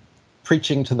of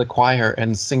preaching to the choir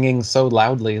and singing so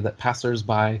loudly that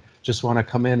passersby just want to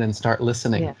come in and start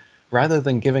listening, Yeah. rather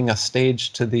than giving a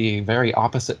stage to the very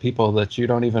opposite people that you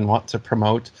don't even want to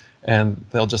promote, and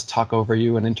they'll just talk over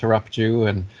you and interrupt you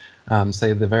and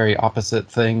say the very opposite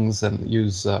things and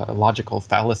use logical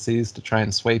fallacies to try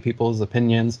and sway people's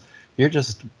opinions. You're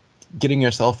just getting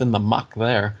yourself in the muck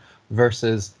there,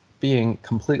 versus being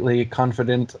completely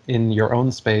confident in your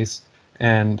own space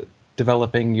and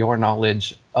developing your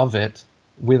knowledge of it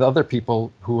with other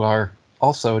people who are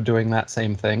also doing that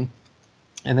same thing.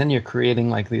 And then you're creating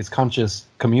like these conscious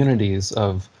communities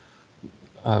of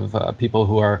people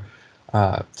who are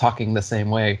talking the same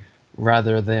way,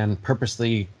 rather than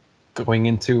purposely going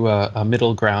into a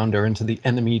middle ground or into the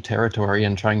enemy territory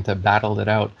and trying to battle it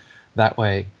out that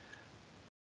way.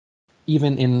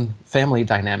 Even in family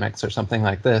dynamics or something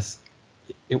like this,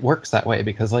 it works that way,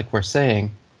 because like we're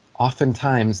saying,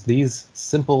 oftentimes these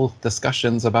simple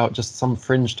discussions about just some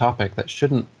fringe topic that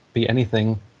shouldn't be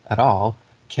anything at all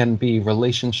can be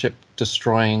relationship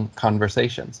destroying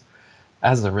conversations.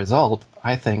 As a result,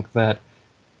 I think that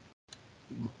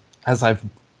as I've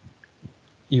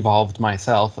evolved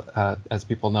myself, as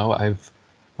people know,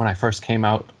 when I first came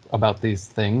out about these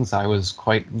things, I was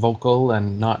quite vocal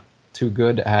and not too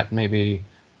good at maybe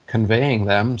conveying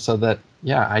them, so that,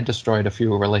 yeah, I destroyed a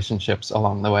few relationships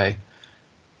along the way.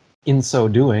 In so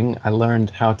doing, I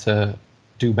learned how to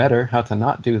do better, how to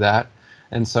not do that.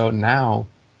 And so now,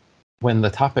 when the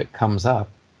topic comes up,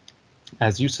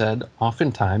 as you said,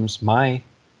 oftentimes my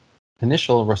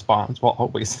initial response, well,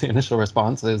 always the initial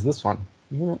response is this one.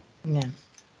 Yeah.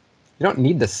 You don't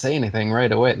need to say anything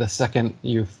right away. The second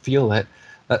you feel it,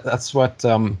 that's what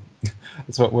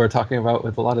that's what we're talking about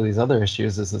with a lot of these other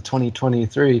issues. Is the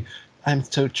 2023? I'm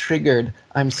so triggered.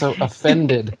 I'm so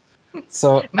offended.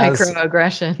 So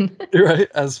Microaggression.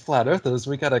 as flat earthers,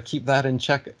 we got to keep that in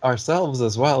check ourselves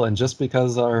as well. And just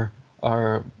because our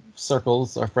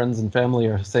circles, our friends and family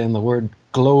are saying the word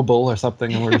global or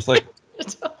something, and we're just like,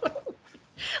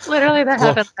 Literally, that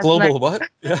happened last night. global what?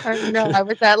 Yeah. I know. I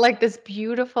was at like this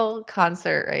beautiful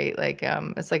concert, right? Like,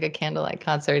 it's like a candlelight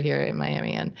concert here in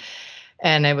Miami,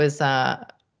 and it was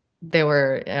they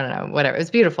were, I don't know, whatever. It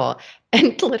was beautiful,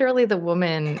 and literally the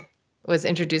woman was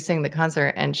introducing the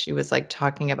concert, and she was like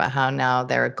talking about how now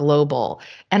they're global,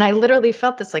 and I literally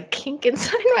felt this like kink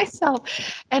inside myself,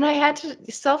 and I had to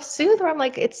self-soothe where I'm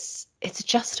like, it's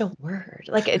just a word,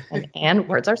 like and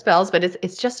words are spells, but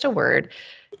it's just a word.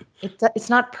 It's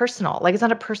not personal. Like, it's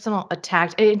not a personal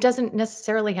attack. It doesn't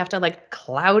necessarily have to like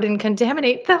cloud and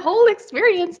contaminate the whole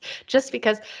experience just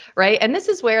because, right? And this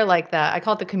is where like I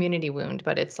call it the community wound,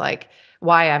 but it's like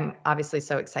why I'm obviously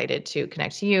so excited to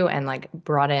connect to you and like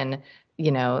brought in,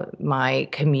 my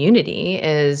community,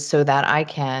 is so that I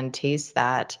can taste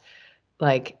that,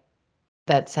 like,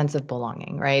 that sense of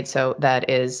belonging, right? So that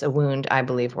is a wound I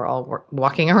believe we're all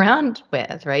walking around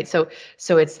with, right? So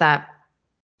it's that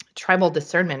tribal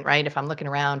discernment, right? If I'm looking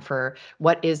around for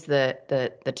what is the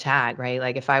tag, right?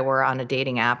 Like if I were on a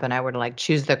dating app and I were to like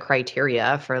choose the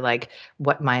criteria for like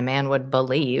what my man would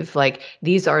believe, like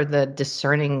these are the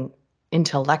discerning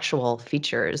intellectual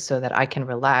features so that I can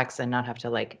relax and not have to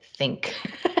like think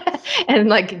and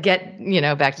like get,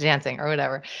 back to dancing or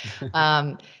whatever.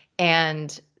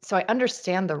 And so I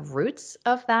understand the roots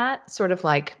of that sort of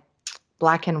like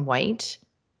black and white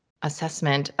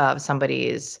assessment of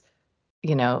somebody's,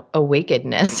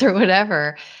 awakenedness or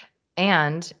whatever.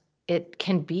 And it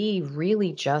can be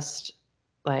really just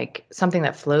like something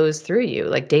that flows through you,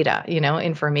 like data,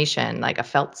 information, like a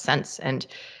felt sense. And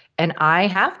I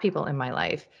have people in my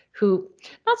life who,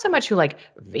 not so much who like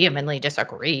vehemently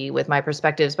disagree with my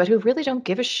perspectives, but who really don't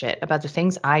give a shit about the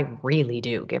things I really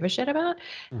do give a shit about.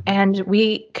 Mhm. And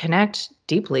we connect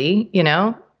deeply,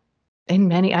 in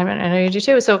many, I know you do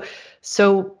too.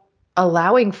 So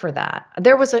allowing for that,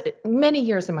 there was many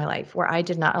years in my life where I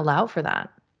did not allow for that,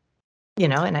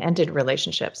 and I ended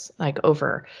relationships like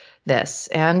over this.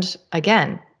 And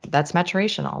again, that's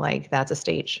maturational. Like that's a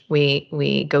stage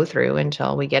we go through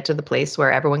until we get to the place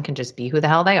where everyone can just be who the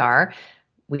hell they are.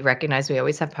 We recognize we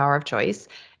always have power of choice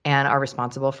and are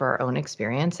responsible for our own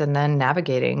experience. And then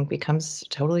navigating becomes a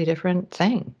totally different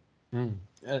thing.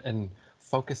 And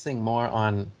focusing more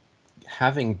on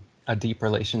having a deep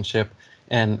relationship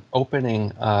and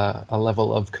opening a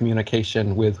level of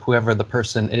communication with whoever the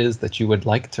person is that you would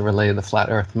like to relay the flat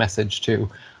earth message to.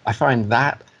 I find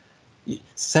that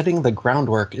setting the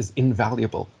groundwork is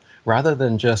invaluable rather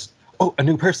than just, oh, a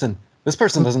new person. This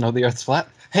person doesn't know the earth's flat.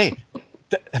 Hey,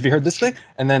 have you heard this thing?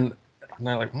 And then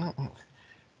they're like,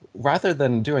 rather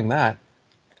than doing that,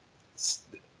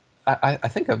 I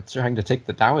think I'm trying to take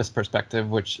the Taoist perspective,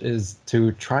 which is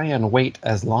to try and wait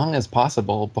as long as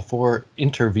possible before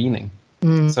intervening.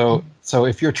 So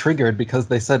if you're triggered because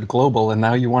they said global and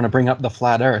now you want to bring up the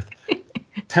flat earth,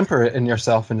 temper it in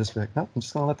yourself and just be like, no, I'm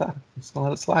just going to let that. I'm just going to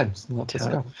let it slide. I'm just going to let this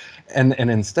go. And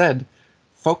instead,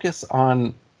 focus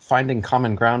on finding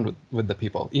common ground with the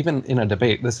people. Even in a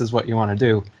debate, this is what you want to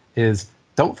do, is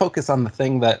don't focus on the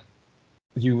thing that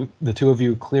the two of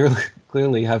you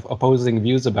clearly have opposing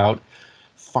views about.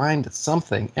 Find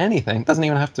something, anything, doesn't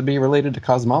even have to be related to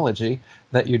cosmology,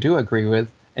 that you do agree with,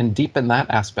 and deepen that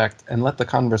aspect and let the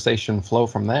conversation flow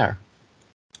from there.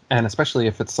 And especially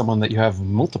if it's someone that you have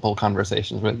multiple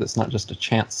conversations with, it's not just a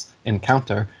chance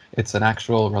encounter, it's an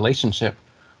actual relationship.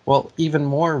 Well, even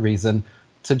more reason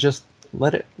to just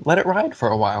let it ride for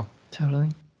a while. Totally.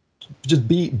 Just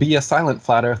be a silent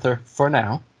flat earther for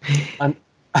now,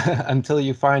 until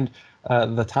you find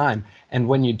the time. And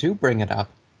when you do bring it up,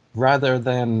 rather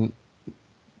than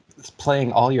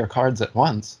playing all your cards at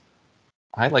once,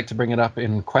 I like to bring it up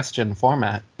in question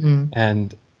format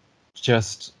and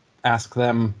just ask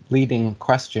them leading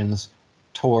questions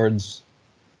towards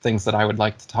things that I would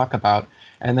like to talk about,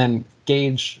 and then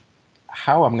gauge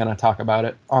how I'm going to talk about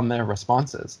it on their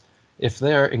responses. If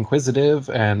they're inquisitive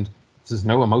and there's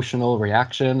no emotional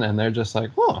reaction and they're just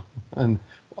like, oh, and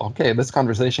okay, this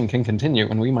conversation can continue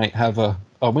and we might have a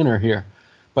winner here.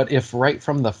 But if right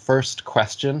from the first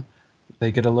question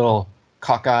they get a little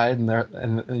cockeyed and they're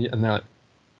like,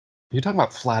 are you talking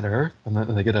about flat earth? And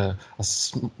then they get a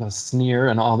sneer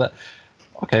and all that.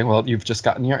 Okay, well, you've just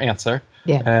gotten your answer.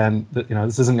 Yeah. And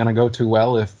this isn't going to go too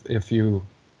well if you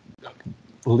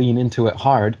lean into it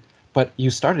hard. But you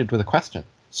started with a question.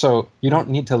 So you don't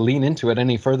need to lean into it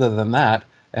any further than that.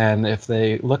 And if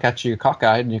they look at you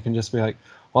cockeyed, you can just be like,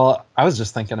 well, I was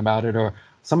just thinking about it, or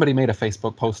somebody made a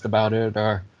Facebook post about it,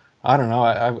 or I don't know,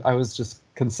 I was just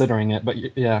considering it,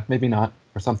 but yeah, maybe not,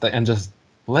 or something, and just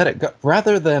let it go.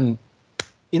 Rather than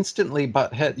instantly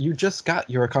butt head, you just got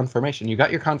your confirmation. You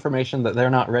got your confirmation that they're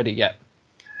not ready yet.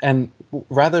 And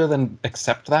rather than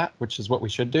accept that, which is what we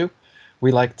should do,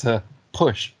 we like to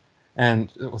push.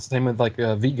 And it was the same with like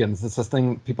vegans. It's the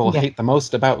thing people hate the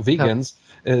most about vegans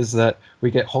is that we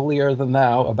get holier than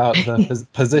thou about the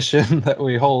position that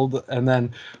we hold, and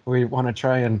then we want to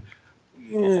try and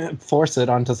force it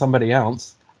onto somebody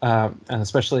else. And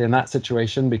especially in that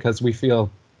situation, because we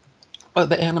feel, but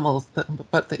the animals,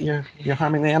 you're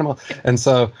harming the animal, and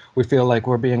so we feel like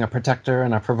we're being a protector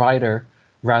and a provider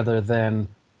rather than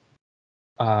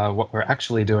what we're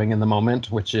actually doing in the moment,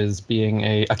 which is being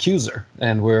a accuser,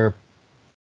 and we're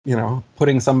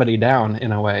putting somebody down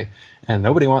in a way, and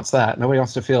nobody wants that. Nobody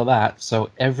wants to feel that.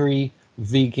 So every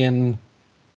vegan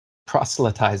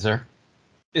proselytizer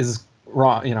is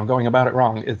wrong. Going about it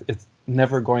wrong. It's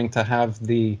never going to have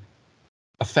the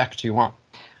effect you want.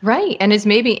 Right. And is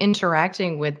maybe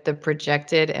interacting with the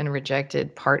projected and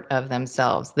rejected part of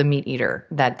themselves, the meat eater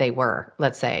that they were,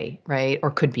 let's say, right?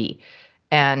 Or could be.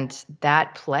 And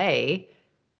that play,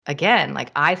 again,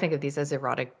 like I think of these as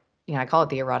erotic I call it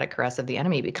the erotic caress of the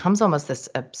enemy. It becomes almost this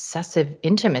obsessive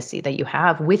intimacy that you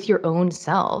have with your own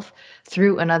self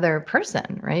through another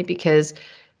person, right? Because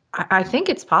I think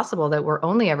it's possible that we're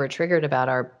only ever triggered about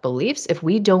our beliefs if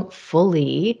we don't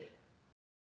fully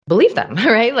believe them,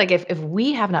 right? Like if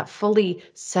we have not fully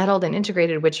settled and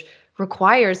integrated, which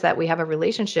requires that we have a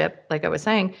relationship, like I was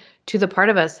saying, to the part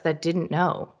of us that didn't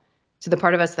know, to the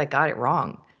part of us that got it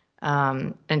wrong,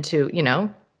 and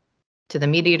to the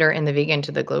meat eater and the vegan,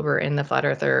 to the glober and the flat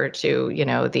earther, to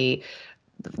the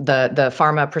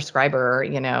pharma prescriber,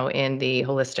 in the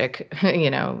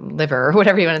holistic, liver, or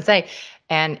whatever you want to say.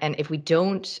 And if we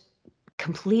don't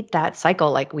complete that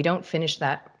cycle, like we don't finish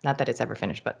that, not that it's ever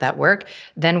finished, but that work,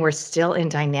 then we're still in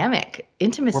dynamic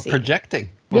intimacy. We're projecting.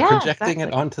 We're Yeah, projecting it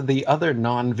exactly. onto the other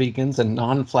non-vegans and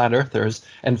non-flat earthers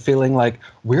and feeling like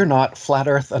we're not flat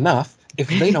earth enough if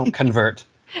they don't convert.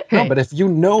 No, Right. but if you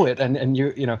know it and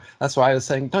that's why I was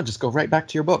saying, no, just go right back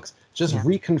to your books. Just Yeah.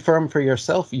 reconfirm for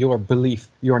yourself your belief,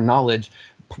 your knowledge,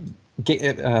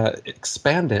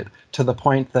 expand it to the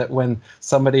point that when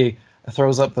somebody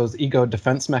throws up those ego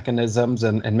defense mechanisms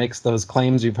and makes those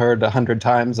claims you've heard 100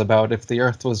 times about if the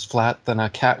earth was flat, then a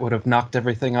cat would have knocked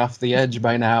everything off the edge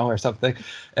by now or something.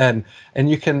 And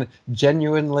you can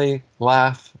genuinely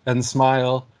laugh and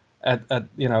smile at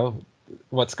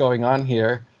what's going on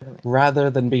here rather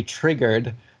than be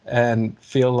triggered and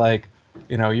feel like,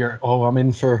 I'm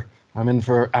in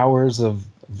for hours of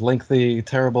lengthy,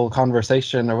 terrible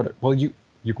conversation or whatever. Well, you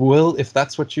will if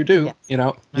that's what you do. Yes. You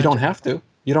don't have 100%. to.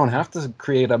 You don't have to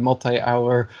create a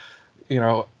multi-hour,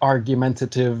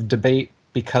 argumentative debate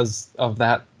because of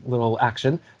that little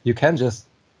action. You can just,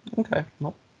 okay,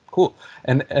 well, cool.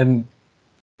 And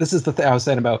this is the thing I was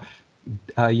saying about,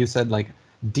 you said like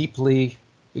deeply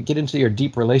get into your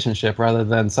deep relationship rather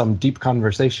than some deep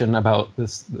conversation about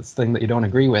this thing that you don't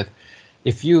agree with.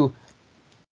 If you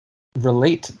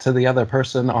relate to the other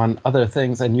person on other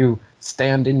things and you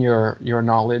stand in your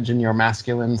knowledge and your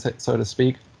masculine, so to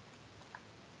speak,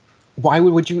 why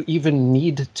would you even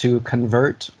need to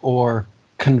convert or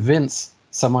convince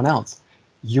someone else?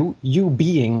 You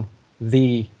being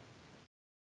the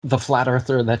flat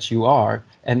earther that you are,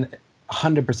 and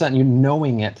 100% you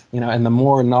knowing it, and the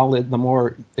more knowledge, the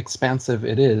more expansive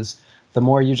it is, the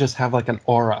more you just have like an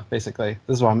aura. Basically,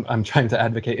 this is what I'm trying to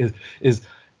advocate is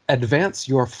advance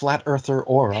your flat earther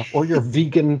aura or your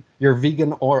vegan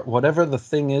or whatever the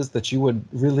thing is that you would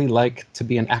really like to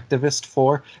be an activist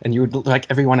for, and you would like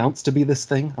everyone else to be this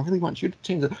thing. I really want you to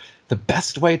change it. The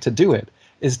best way to do it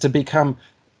is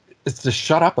to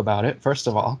shut up about it, first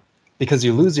of all, because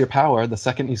you lose your power the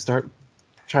second you start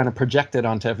trying to project it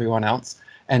onto everyone else,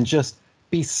 and just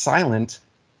be silent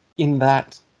in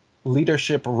that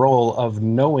leadership role of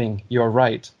knowing you're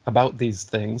right about these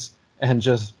things and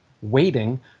just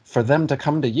waiting for them to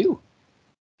come to you.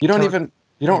 You don't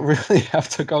really have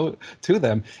to go to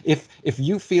them. If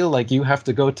you feel like you have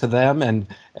to go to them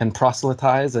and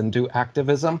proselytize and do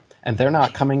activism, and they're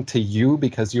not coming to you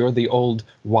because you're the old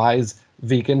wise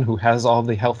vegan who has all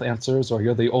the health answers, or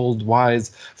you're the old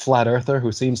wise flat earther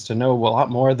who seems to know a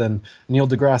lot more than Neil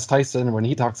deGrasse Tyson, when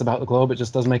he talks about the globe it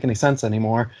just doesn't make any sense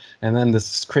anymore, and then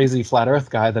this crazy flat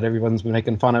earth guy that everyone's been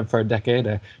making fun of for a decade,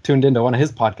 I tuned into one of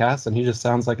his podcasts and he just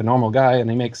sounds like a normal guy and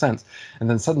he makes sense, and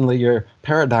then suddenly your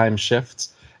paradigm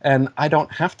shifts, and I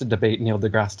don't have to debate Neil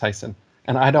deGrasse Tyson,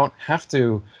 and I don't have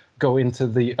to go into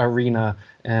the arena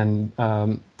and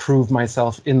prove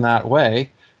myself in that way,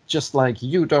 just like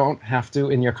you don't have to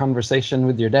in your conversation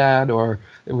with your dad or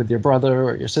with your brother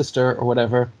or your sister or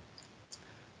whatever.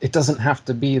 It doesn't have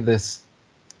to be this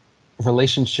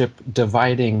relationship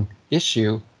dividing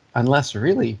issue unless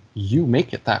really you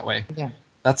make it that way. Yeah.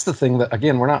 That's the thing that,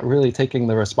 again, we're not really taking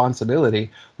the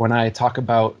responsibility. When I talk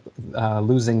about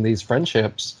losing these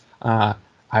friendships, I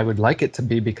would like it to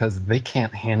be because they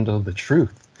can't handle the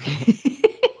truth.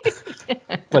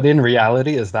 But in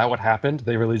reality, is that what happened?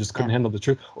 They really just couldn't handle the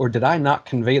truth? Or did I not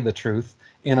convey the truth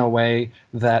in a way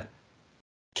that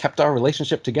kept our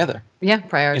relationship together? Yeah,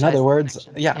 prioritize. In other words,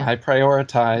 connection. I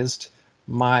prioritized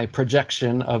my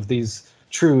projection of these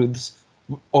truths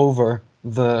over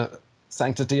the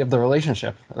sanctity of the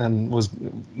relationship and was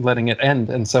letting it end.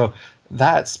 And so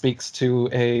that speaks to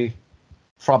a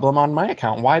problem on my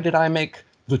account. Why did I make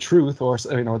the truth, or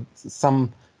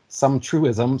some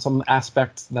truism, some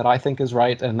aspect that I think is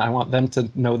right, and I want them to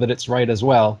know that it's right as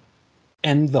well,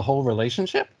 end the whole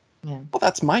relationship? Yeah. Well,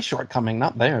 that's my shortcoming,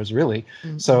 not theirs, really.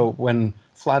 Mm-hmm. So when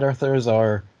flat earthers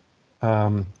are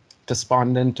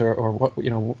despondent or what,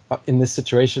 in this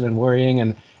situation and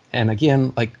worrying, and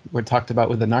again, like we talked about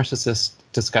with the narcissist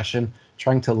discussion,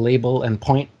 trying to label and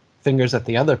point fingers at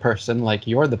the other person like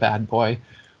you're the bad boy.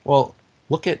 Well,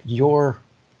 look at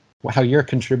how you're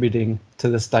contributing to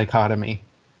this dichotomy.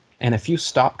 And if you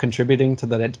stop contributing to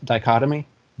the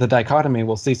dichotomy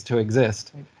will cease to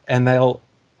exist. And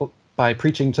by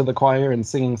preaching to the choir and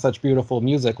singing such beautiful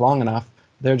music long enough,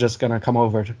 they're just going to come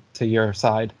over to your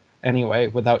side anyway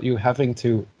without you having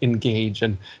to engage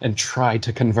and try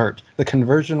to convert. The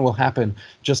conversion will happen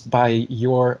just by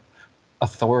your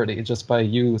authority, just by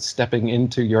you stepping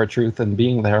into your truth and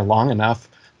being there long enough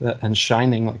and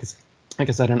shining, like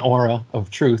I said, an aura of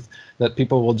truth that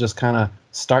people will just kind of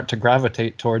start to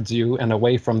gravitate towards you and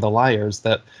away from the liars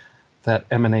that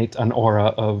emanate an aura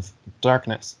of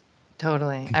darkness.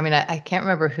 Totally. I mean, I can't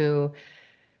remember who.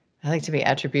 I like to be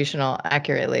attributional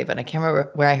accurately, but I can't remember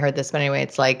where I heard this. But anyway,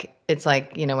 it's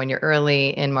like, you know, when you're early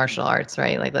in martial arts,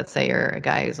 right? Like, let's say you're a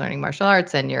guy who's learning martial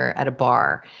arts and you're at a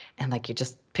bar and like you're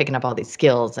just picking up all these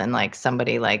skills and like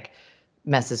somebody like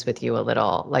messes with you a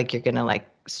little, like you're gonna like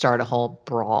start a whole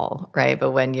brawl, right?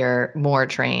 But when you're more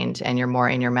trained and you're more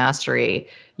in your mastery,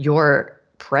 your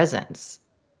presence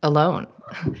alone,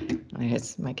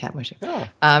 it's my cat mushing.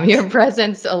 Yeah. Your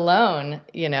presence alone,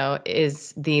 you know,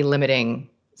 is the limiting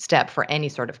step for any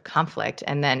sort of conflict.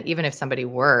 And then even if somebody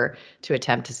were to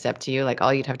attempt to step to you, like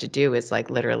all you'd have to do is like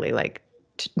literally like,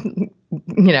 you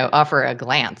know, offer a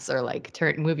glance or like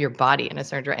move your body in a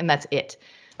certain direction, and that's it.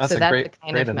 That's So a that's the great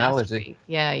kind great of analogy. mastery.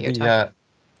 Yeah, you're The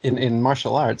talking. in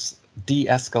martial arts,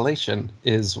 de-escalation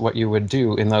is what you would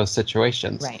do in those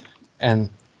situations. Right.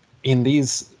 And in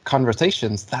these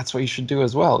conversations, that's what you should do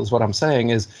as well. Is what I'm saying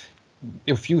is,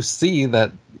 if you see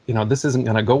that, you know, this isn't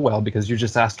going to go well because you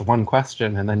just asked one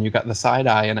question and then you got the side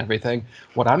eye and everything,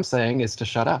 what I'm saying is to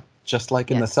shut up. Just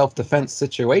like in the Yes. self-defense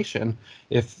situation,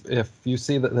 if you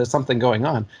see that there's something going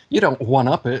on, you don't one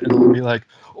up it and be like,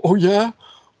 oh yeah,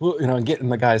 well, you know, and get in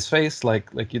the guy's face like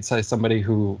you'd say somebody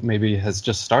who maybe has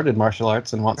just started martial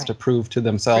arts and wants to Right. prove to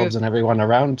themselves Prove and it. everyone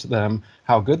around them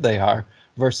how good they are,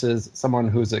 versus someone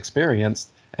who's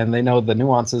experienced and they know the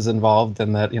nuances involved,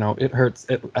 and that, you know, it hurts,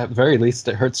 at very least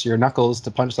it hurts your knuckles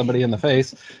to punch somebody in the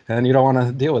face, and you don't want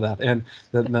to deal with that. And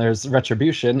then there's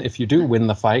retribution. If you do win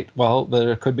the fight, well,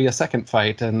 there could be a second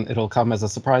fight and it'll come as a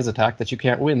surprise attack that you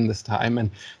can't win this time.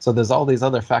 And so there's all these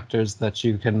other factors that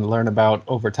you can learn about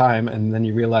over time, and then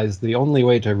you realize the only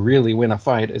way to really win a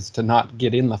fight is to not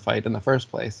get in the fight in the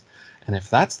first place. And if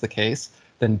that's the case,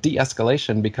 then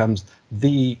de-escalation becomes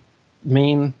the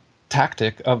main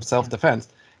tactic of self-defense.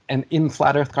 And in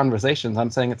flat earth conversations, I'm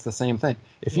saying it's the same thing.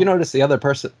 If you Yeah. notice the other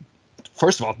person,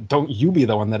 first of all, don't you be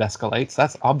the one that escalates.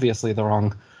 That's obviously the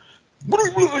wrong.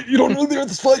 You don't know the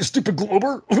earth's flat, you stupid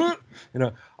glober. You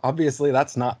know, obviously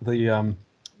that's not the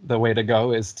way to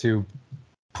go, is to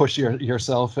push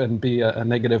yourself and be a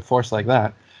negative force like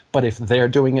that. But if they're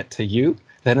doing it to you,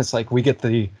 then it's like we get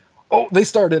oh, they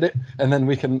started it, and then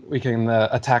we can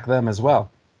attack them as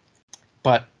well.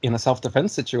 But in a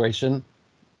self-defense situation,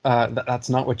 that's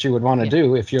not what you would want to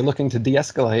do. If you're looking to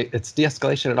de-escalate, it's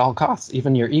de-escalation at all costs.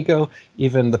 Even your ego,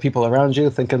 even the people around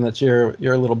you thinking that you're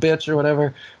a little bitch or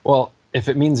whatever. Well, if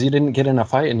it means you didn't get in a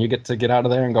fight and you get to get out of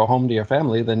there and go home to your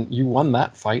family, then you won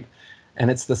that fight.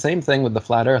 And it's the same thing with the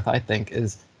flat earth, I think,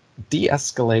 is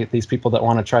de-escalate these people that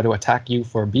want to try to attack you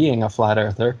for being a flat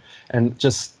earther, and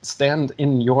just stand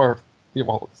in your,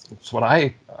 well, it's what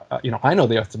I know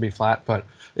the earth to be flat, but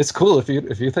it's cool if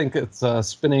you think it's a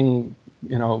spinning,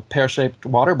 you know, pear-shaped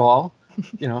water ball,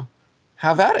 you know,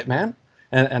 have at it, man.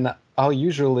 And I'll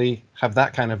usually have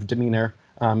that kind of demeanor.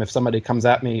 If somebody comes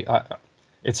at me,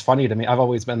 it's funny to me. I've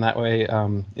always been that way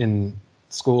in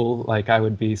school. Like, I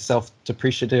would be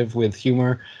self-depreciative with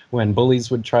humor when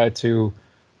bullies would try to,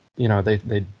 you know,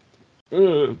 they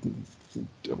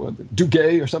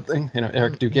Duguay or something, you know,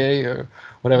 Eric Duguay or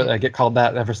whatever. I get called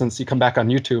that ever since you come back on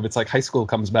YouTube. It's like high school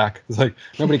comes back. It's like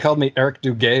nobody called me Eric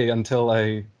Duguay until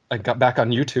I got back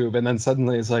on YouTube, and then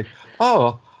suddenly it's like,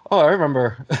 oh, I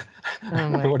remember. I Oh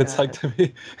remember my what it's like God.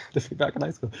 to be back in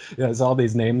high school. Yeah, it's all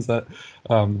these names that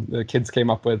the kids came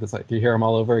up with. It's like you hear them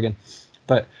all over again.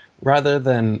 But rather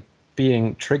than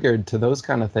being triggered to those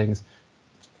kind of things,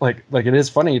 like it is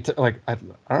funny to, like, I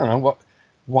don't know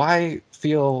why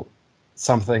feel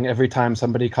something every time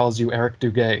somebody calls you Eric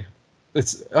Duguay.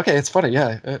 It's okay, it's funny,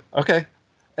 yeah, okay,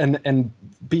 and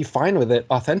be fine with it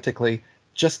authentically,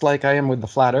 just like I am with the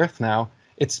flat Earth now.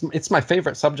 It's my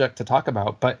favorite subject to talk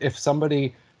about. But if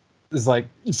somebody is like,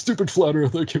 stupid flat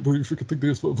Earth, I can't believe you could think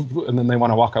this, blah, blah, blah, and then they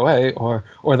want to walk away, or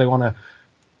they want to,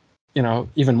 you know,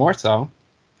 even more so,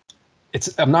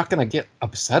 I'm not going to get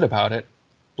upset about it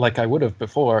like I would have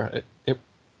before.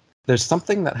 there's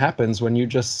something that happens when you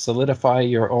just solidify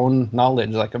your own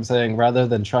knowledge, like I'm saying, rather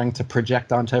than trying to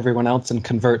project onto everyone else and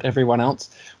convert everyone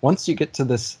else. Once you get to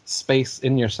this space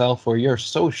in yourself where you're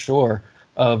so sure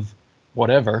of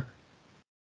whatever,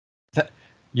 that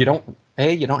you don't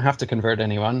have to convert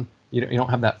anyone. You don't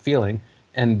have that feeling.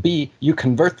 And B, you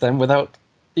convert them without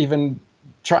even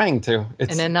trying to. In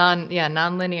It's a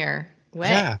non-linear way.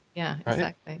 yeah, Yeah, right.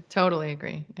 exactly. Totally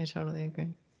agree. I totally agree.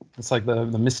 It's like the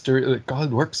mystery.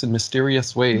 God works in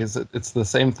mysterious ways. It's the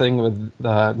same thing with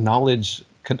the knowledge,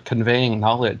 conveying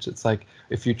knowledge. It's like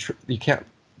if you can't,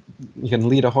 you can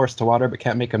lead a horse to water but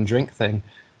can't make him drink thing.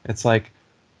 It's like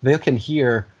they can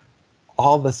hear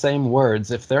all the same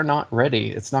words. If they're not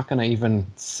ready, it's not going to even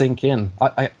sink in.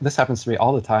 This happens to me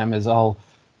all the time. Is I'll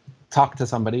talk to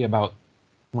somebody about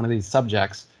one of these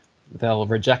subjects, they'll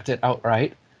reject it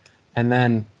outright, and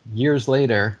then years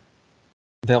later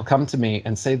they'll come to me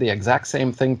and say the exact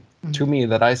same thing to me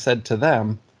that I said to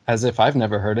them, as if I've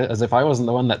never heard it, as if I wasn't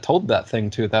the one that told that thing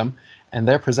to them, and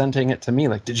they're presenting it to me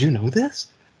like, did you know this?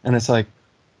 And it's like,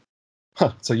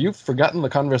 huh, so you've forgotten the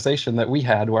conversation that we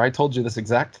had where I told you this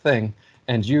exact thing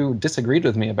and you disagreed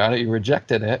with me about it, you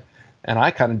rejected it, and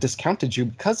I kind of discounted you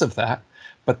because of that.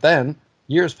 But then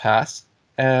years pass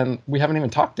and we haven't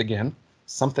even talked again.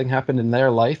 Something happened in their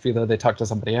life. Either they talked to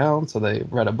somebody else, or they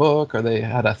read a book, or they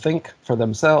had a think for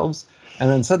themselves. And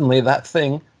then suddenly that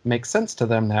thing makes sense to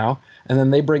them now. And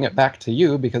then they bring it back to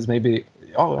you because maybe,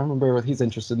 oh, I remember he's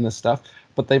interested in this stuff.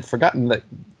 But they've forgotten that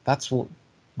that's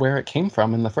where it came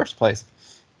from in the first place.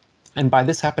 And by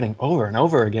this happening over and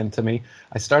over again to me,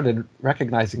 I started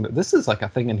recognizing that this is like a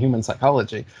thing in human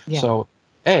psychology. Yeah. So,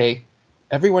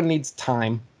 everyone needs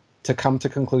time to come to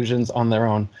conclusions on their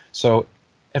own. So,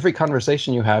 every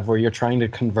conversation you have where you're trying to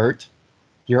convert,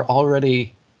 you're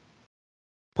already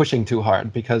pushing too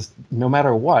hard because no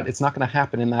matter what, it's not going to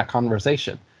happen in that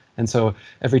conversation. And so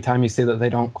every time you say that they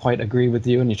don't quite agree with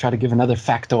you and you try to give another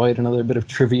factoid, another bit of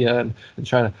trivia, and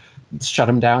try to shut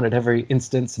them down at every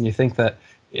instance, and you think that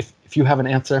if you have an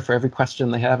answer for every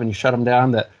question they have and you shut them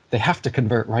down, that they have to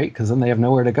convert, right? Because then they have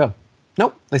nowhere to go.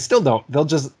 Nope, they still don't. They'll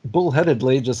just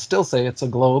bullheadedly just still say it's a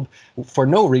globe for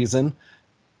no reason.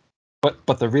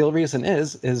 But the real reason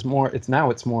is more, it's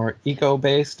more ego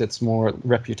based, it's more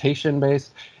reputation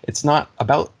based. It's not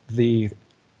about the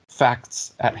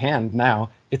facts at hand now.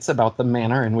 It's about the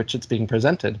manner in which it's being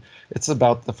presented. It's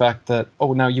about the fact that,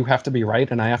 oh, now you have to be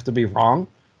right and I have to be wrong.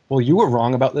 Well, you were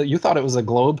wrong about that. You thought it was a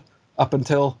globe up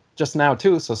until just now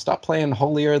too. So stop playing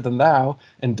holier than thou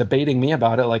and debating me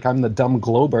about it like I'm the dumb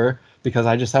glober because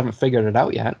I just haven't figured it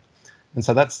out yet. And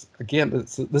so that's, again,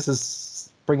 this is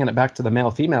bringing it back to the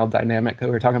male-female dynamic that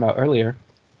we were talking about earlier.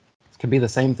 It could be the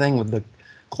same thing with the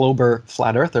glober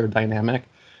flat earther dynamic,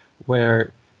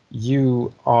 where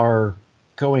you are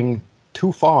going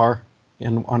too far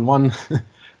on one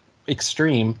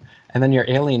extreme, and then you're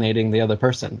alienating the other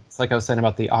person. It's like I was saying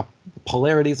about the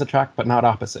polarities attract, but not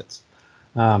opposites.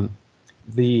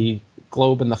 The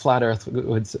globe and the flat earth,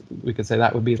 we could say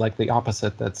that would be like the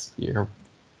opposite. That's you're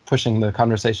pushing the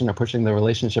conversation or pushing the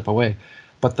relationship away.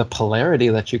 But the polarity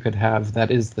that you could have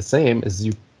that is the same is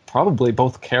you probably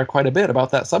both care quite a bit about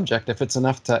that subject. If it's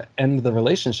enough to end the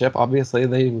relationship, obviously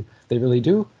they really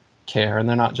do care, and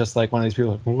they're not just like one of these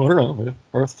people like, well, I don't know,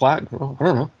 Earth flat, I don't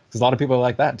know. Because a lot of people are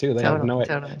like that too. They have no,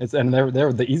 Totally. and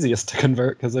they're the easiest to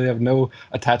convert because they have no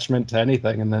attachment to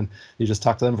anything. And then you just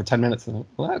talk to them for 10 minutes, and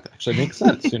well, that actually makes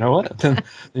sense. You know what? Then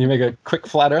you make a quick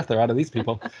flat earther out of these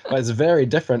people. But it's very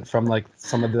different from like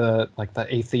some of the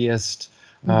atheist.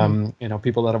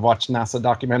 People that have watched NASA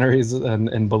documentaries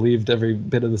and believed every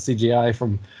bit of the CGI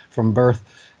from birth,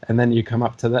 and then you come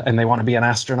up to that and they want to be an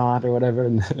astronaut or whatever,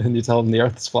 and you tell them the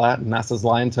Earth's flat and NASA's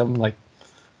lying to them. Like,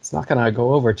 it's not going to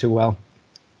go over too well.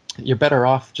 You're better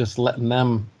off just letting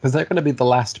them, because they're going to be the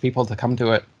last people to come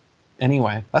to it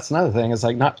anyway. That's another thing. Is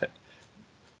like, not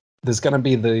there's going to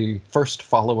be the first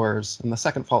followers and the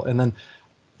second and then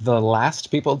the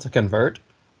last people to convert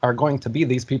are going to be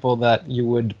these people that you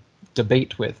would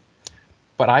debate with.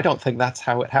 But I don't think that's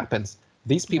how it happens.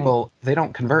 These people, They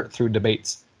don't convert through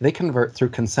debates. They convert through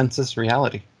consensus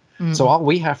reality. So all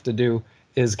we have to do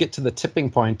is get to the tipping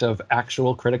point of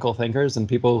actual critical thinkers and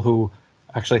people who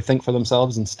actually think for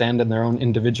themselves and stand in their own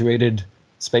individuated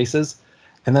spaces.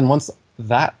 And then once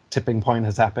that tipping point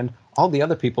has happened, all the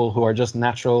other people who are just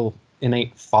natural,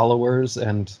 innate followers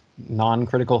and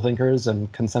non-critical thinkers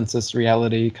and consensus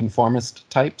reality conformist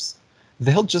types,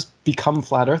 they'll just become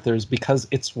flat earthers because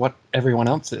it's what everyone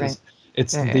else is.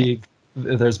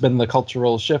 There's been the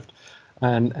cultural shift,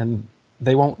 and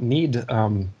they won't need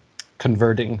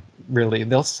converting, really.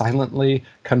 They'll silently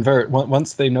convert.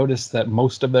 Once they notice that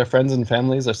most of their friends and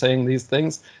families are saying these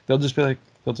things, they'll just be like,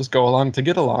 they'll just go along to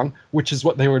get along, which is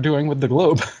what they were doing with the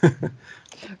globe.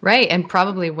 Right. And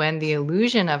probably when the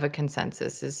illusion of a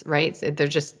consensus is right,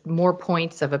 there's just more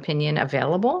points of opinion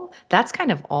available. That's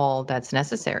kind of all that's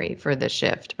necessary for the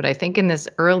shift. But I think in this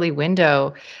early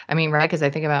window, I mean, right, because I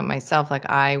think about myself, like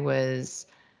I was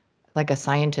like a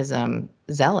scientism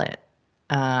zealot,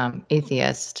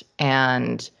 atheist,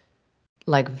 and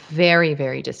like very,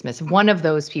 very dismissive. One of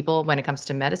those people when it comes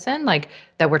to medicine, like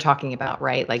that we're talking about,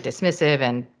 right? Like dismissive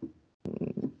and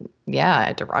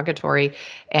yeah, derogatory.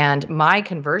 And my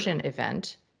conversion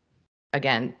event,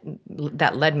 again,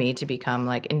 that led me to become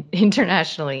like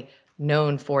internationally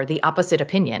known for the opposite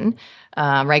opinion,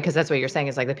 right? Because that's what you're saying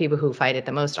is like the people who fight it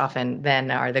the most often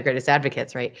then are the greatest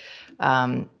advocates, right?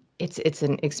 Um, it's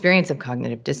an experience of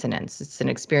cognitive dissonance. It's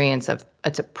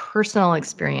a personal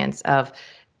experience of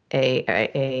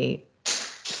a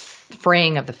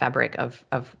fraying of the fabric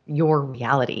of your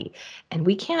reality, and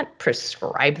we can't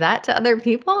prescribe that to other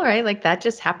people, right? Like that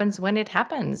just happens when it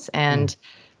happens, and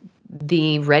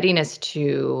the readiness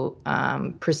to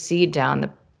proceed down the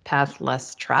path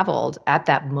less traveled at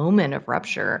that moment of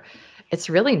rupture, it's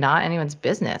really not anyone's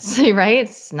business, right?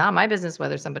 It's not my business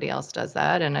whether somebody else does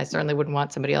that, and I certainly wouldn't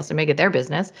want somebody else to make it their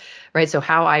business, right? So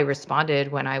how I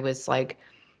responded when I was like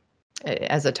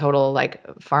as a total like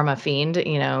pharma fiend,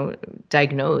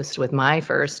 diagnosed with my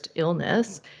first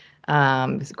illness,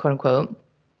 quote unquote.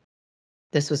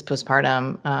 This was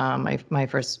postpartum. My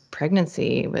first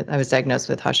pregnancy I was diagnosed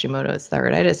with Hashimoto's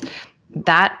thyroiditis.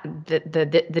 That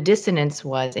the dissonance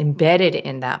was embedded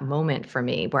in that moment for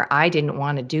me, where I didn't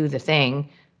want to do the thing,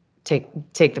 take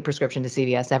the prescription to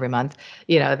CVS every month,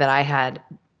 that I had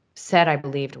said I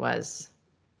believed was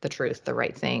the truth, the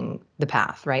right thing, the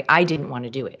path, right? I didn't want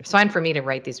to do it. It's fine for me to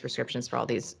write these prescriptions for all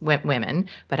these women,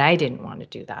 but I didn't want to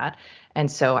do that. And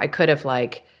so I could have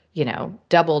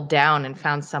doubled down and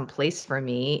found some place for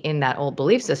me in that old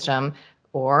belief system,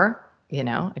 or,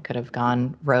 I could have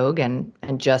gone rogue and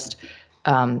just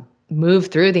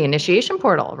moved through the initiation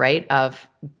portal, right? Of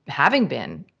having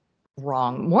been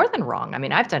wrong, more than wrong. I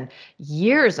mean, I've done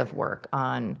years of work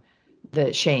on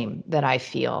the shame that I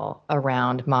feel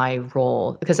around my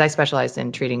role, because I specialize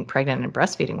in treating pregnant and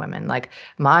breastfeeding women, like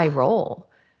my role,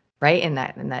 right, in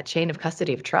that chain of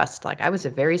custody of trust. Like I was a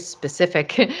very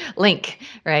specific link,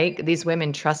 right? These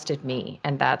women trusted me,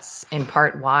 and that's in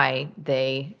part why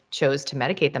they chose to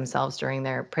medicate themselves during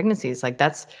their pregnancies. Like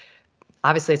that's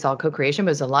obviously it's all co-creation, but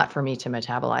it was a lot for me to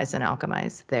metabolize and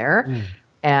alchemize there.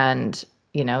 And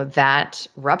that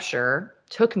rupture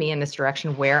took me in this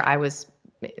direction where I was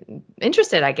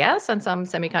interested, I guess, on some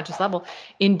semi-conscious level,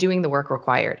 in doing the work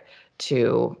required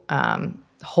to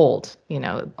hold,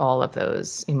 all of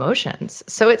those emotions.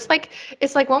 So it's like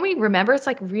when we remember, it's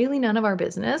like really none of our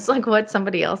business, like what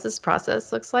somebody else's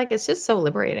process looks like. It's just so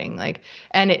liberating. Like,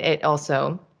 and it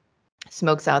also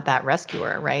smokes out that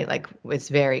rescuer, right? Like it's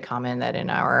very common that in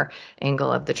our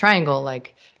angle of the triangle,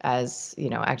 like as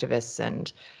activists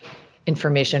and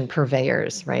information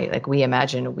purveyors, right? Like we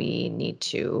imagine we need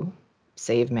to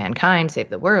save mankind, save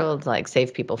the world, like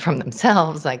save people from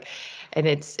themselves, like, and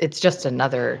it's just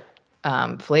another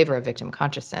flavor of victim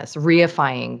consciousness,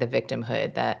 reifying the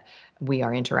victimhood that we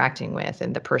are interacting with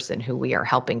and the person who we are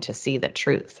helping to see the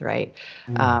truth, right?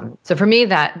 So for me,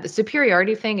 that the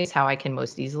superiority thing is how I can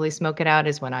most easily smoke it out,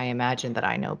 is when I imagine that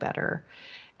I know better.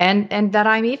 And that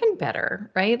I'm even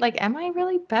better, right? Like, am I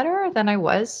really better than I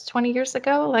was 20 years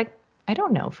ago? Like, I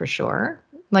don't know for sure.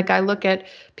 Like I look at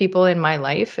people in my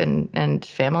life and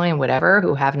family and whatever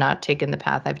who have not taken the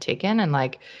path I've taken, and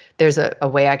like there's a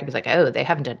way I could be like, oh, they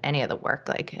haven't done any of the work.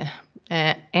 Like,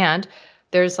 and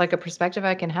there's like a perspective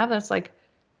I can have that's like,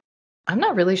 I'm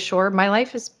not really sure my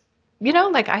life is,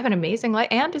 like I have an amazing life.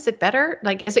 And is it better?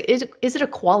 Like, is it a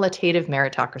qualitative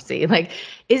meritocracy? Like,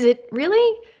 is it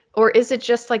really? Or is it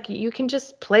just like you can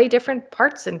just play different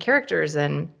parts and characters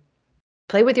and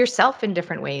play with yourself in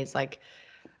different ways? Like,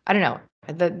 I don't know.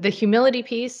 The humility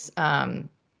piece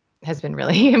has been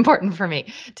really important for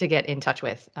me to get in touch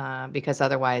with, because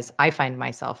otherwise I find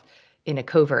myself in a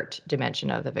covert dimension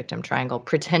of the victim triangle,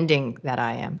 pretending that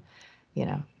I am,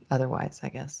 otherwise, I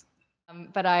guess.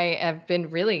 But I have been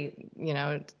really,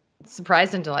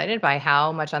 surprised and delighted by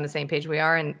how much on the same page we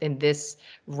are in this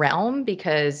realm,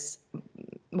 because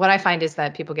what I find is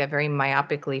that people get very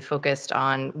myopically focused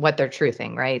on what they're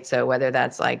truthing, right? So whether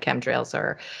that's like chemtrails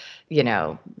or,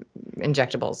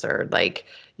 injectables or like,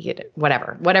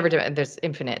 whatever, there's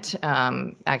infinite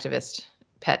activist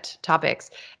pet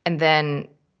topics. And then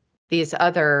these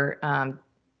other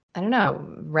I don't know,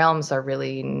 realms are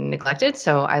really neglected.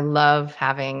 So I love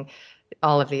having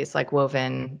all of these like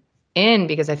woven in,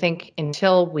 because I think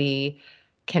until we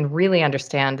can really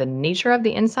understand the nature of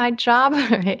the inside job,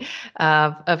 right,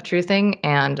 of truthing,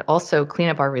 and also clean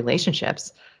up our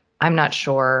relationships, I'm not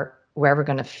sure we're ever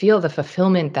going to feel the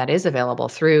fulfillment that is available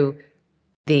through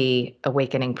the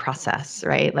awakening process,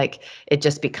 right? Like it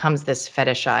just becomes this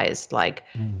fetishized, like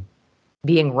Mm.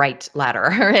 being right ladder,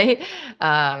 right?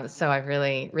 So I've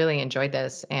really, really enjoyed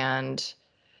this. And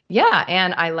yeah,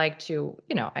 and I like to,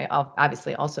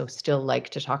 obviously also still like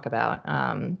to talk about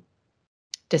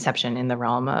deception in the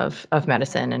realm of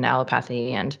medicine and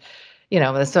allopathy, and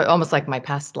it's almost like my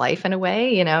past life in a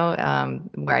way,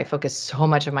 where I focus so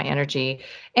much of my energy.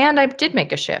 And I did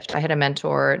make a shift. I had a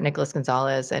mentor, Nicholas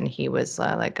Gonzalez, and he was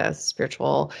like a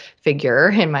spiritual figure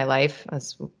in my life.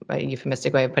 That's a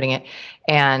euphemistic way of putting it.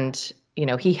 And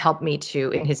he helped me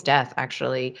to, in his death,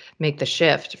 actually make the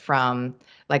shift from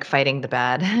like fighting the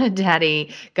bad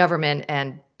daddy government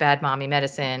and bad mommy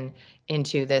medicine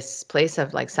into this place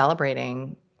of like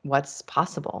celebrating what's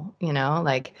possible,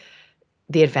 like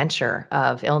the adventure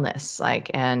of illness,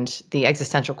 like, and the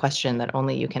existential question that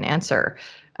only you can answer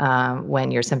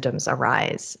when your symptoms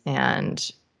arise.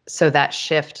 And so that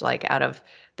shift, like, out of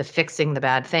the fixing the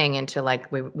bad thing into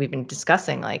like we've been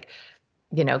discussing, like,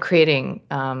 creating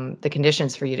the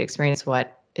conditions for you to experience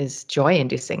what is joy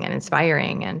inducing and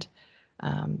inspiring. And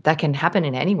that can happen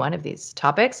in any one of these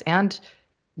topics. And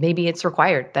maybe it's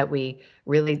required that we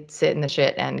really sit in the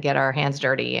shit and get our hands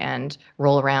dirty and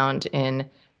roll around in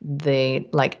the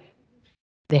like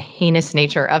the heinous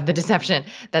nature of the deception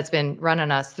that's been run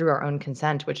on us through our own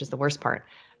consent, which is the worst part.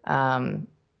 Um,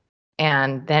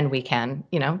 and then we can,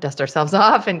 dust ourselves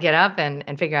off and get up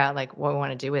and figure out like what we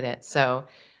want to do with it. So,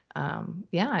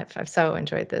 yeah, I've so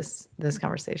enjoyed this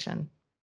conversation.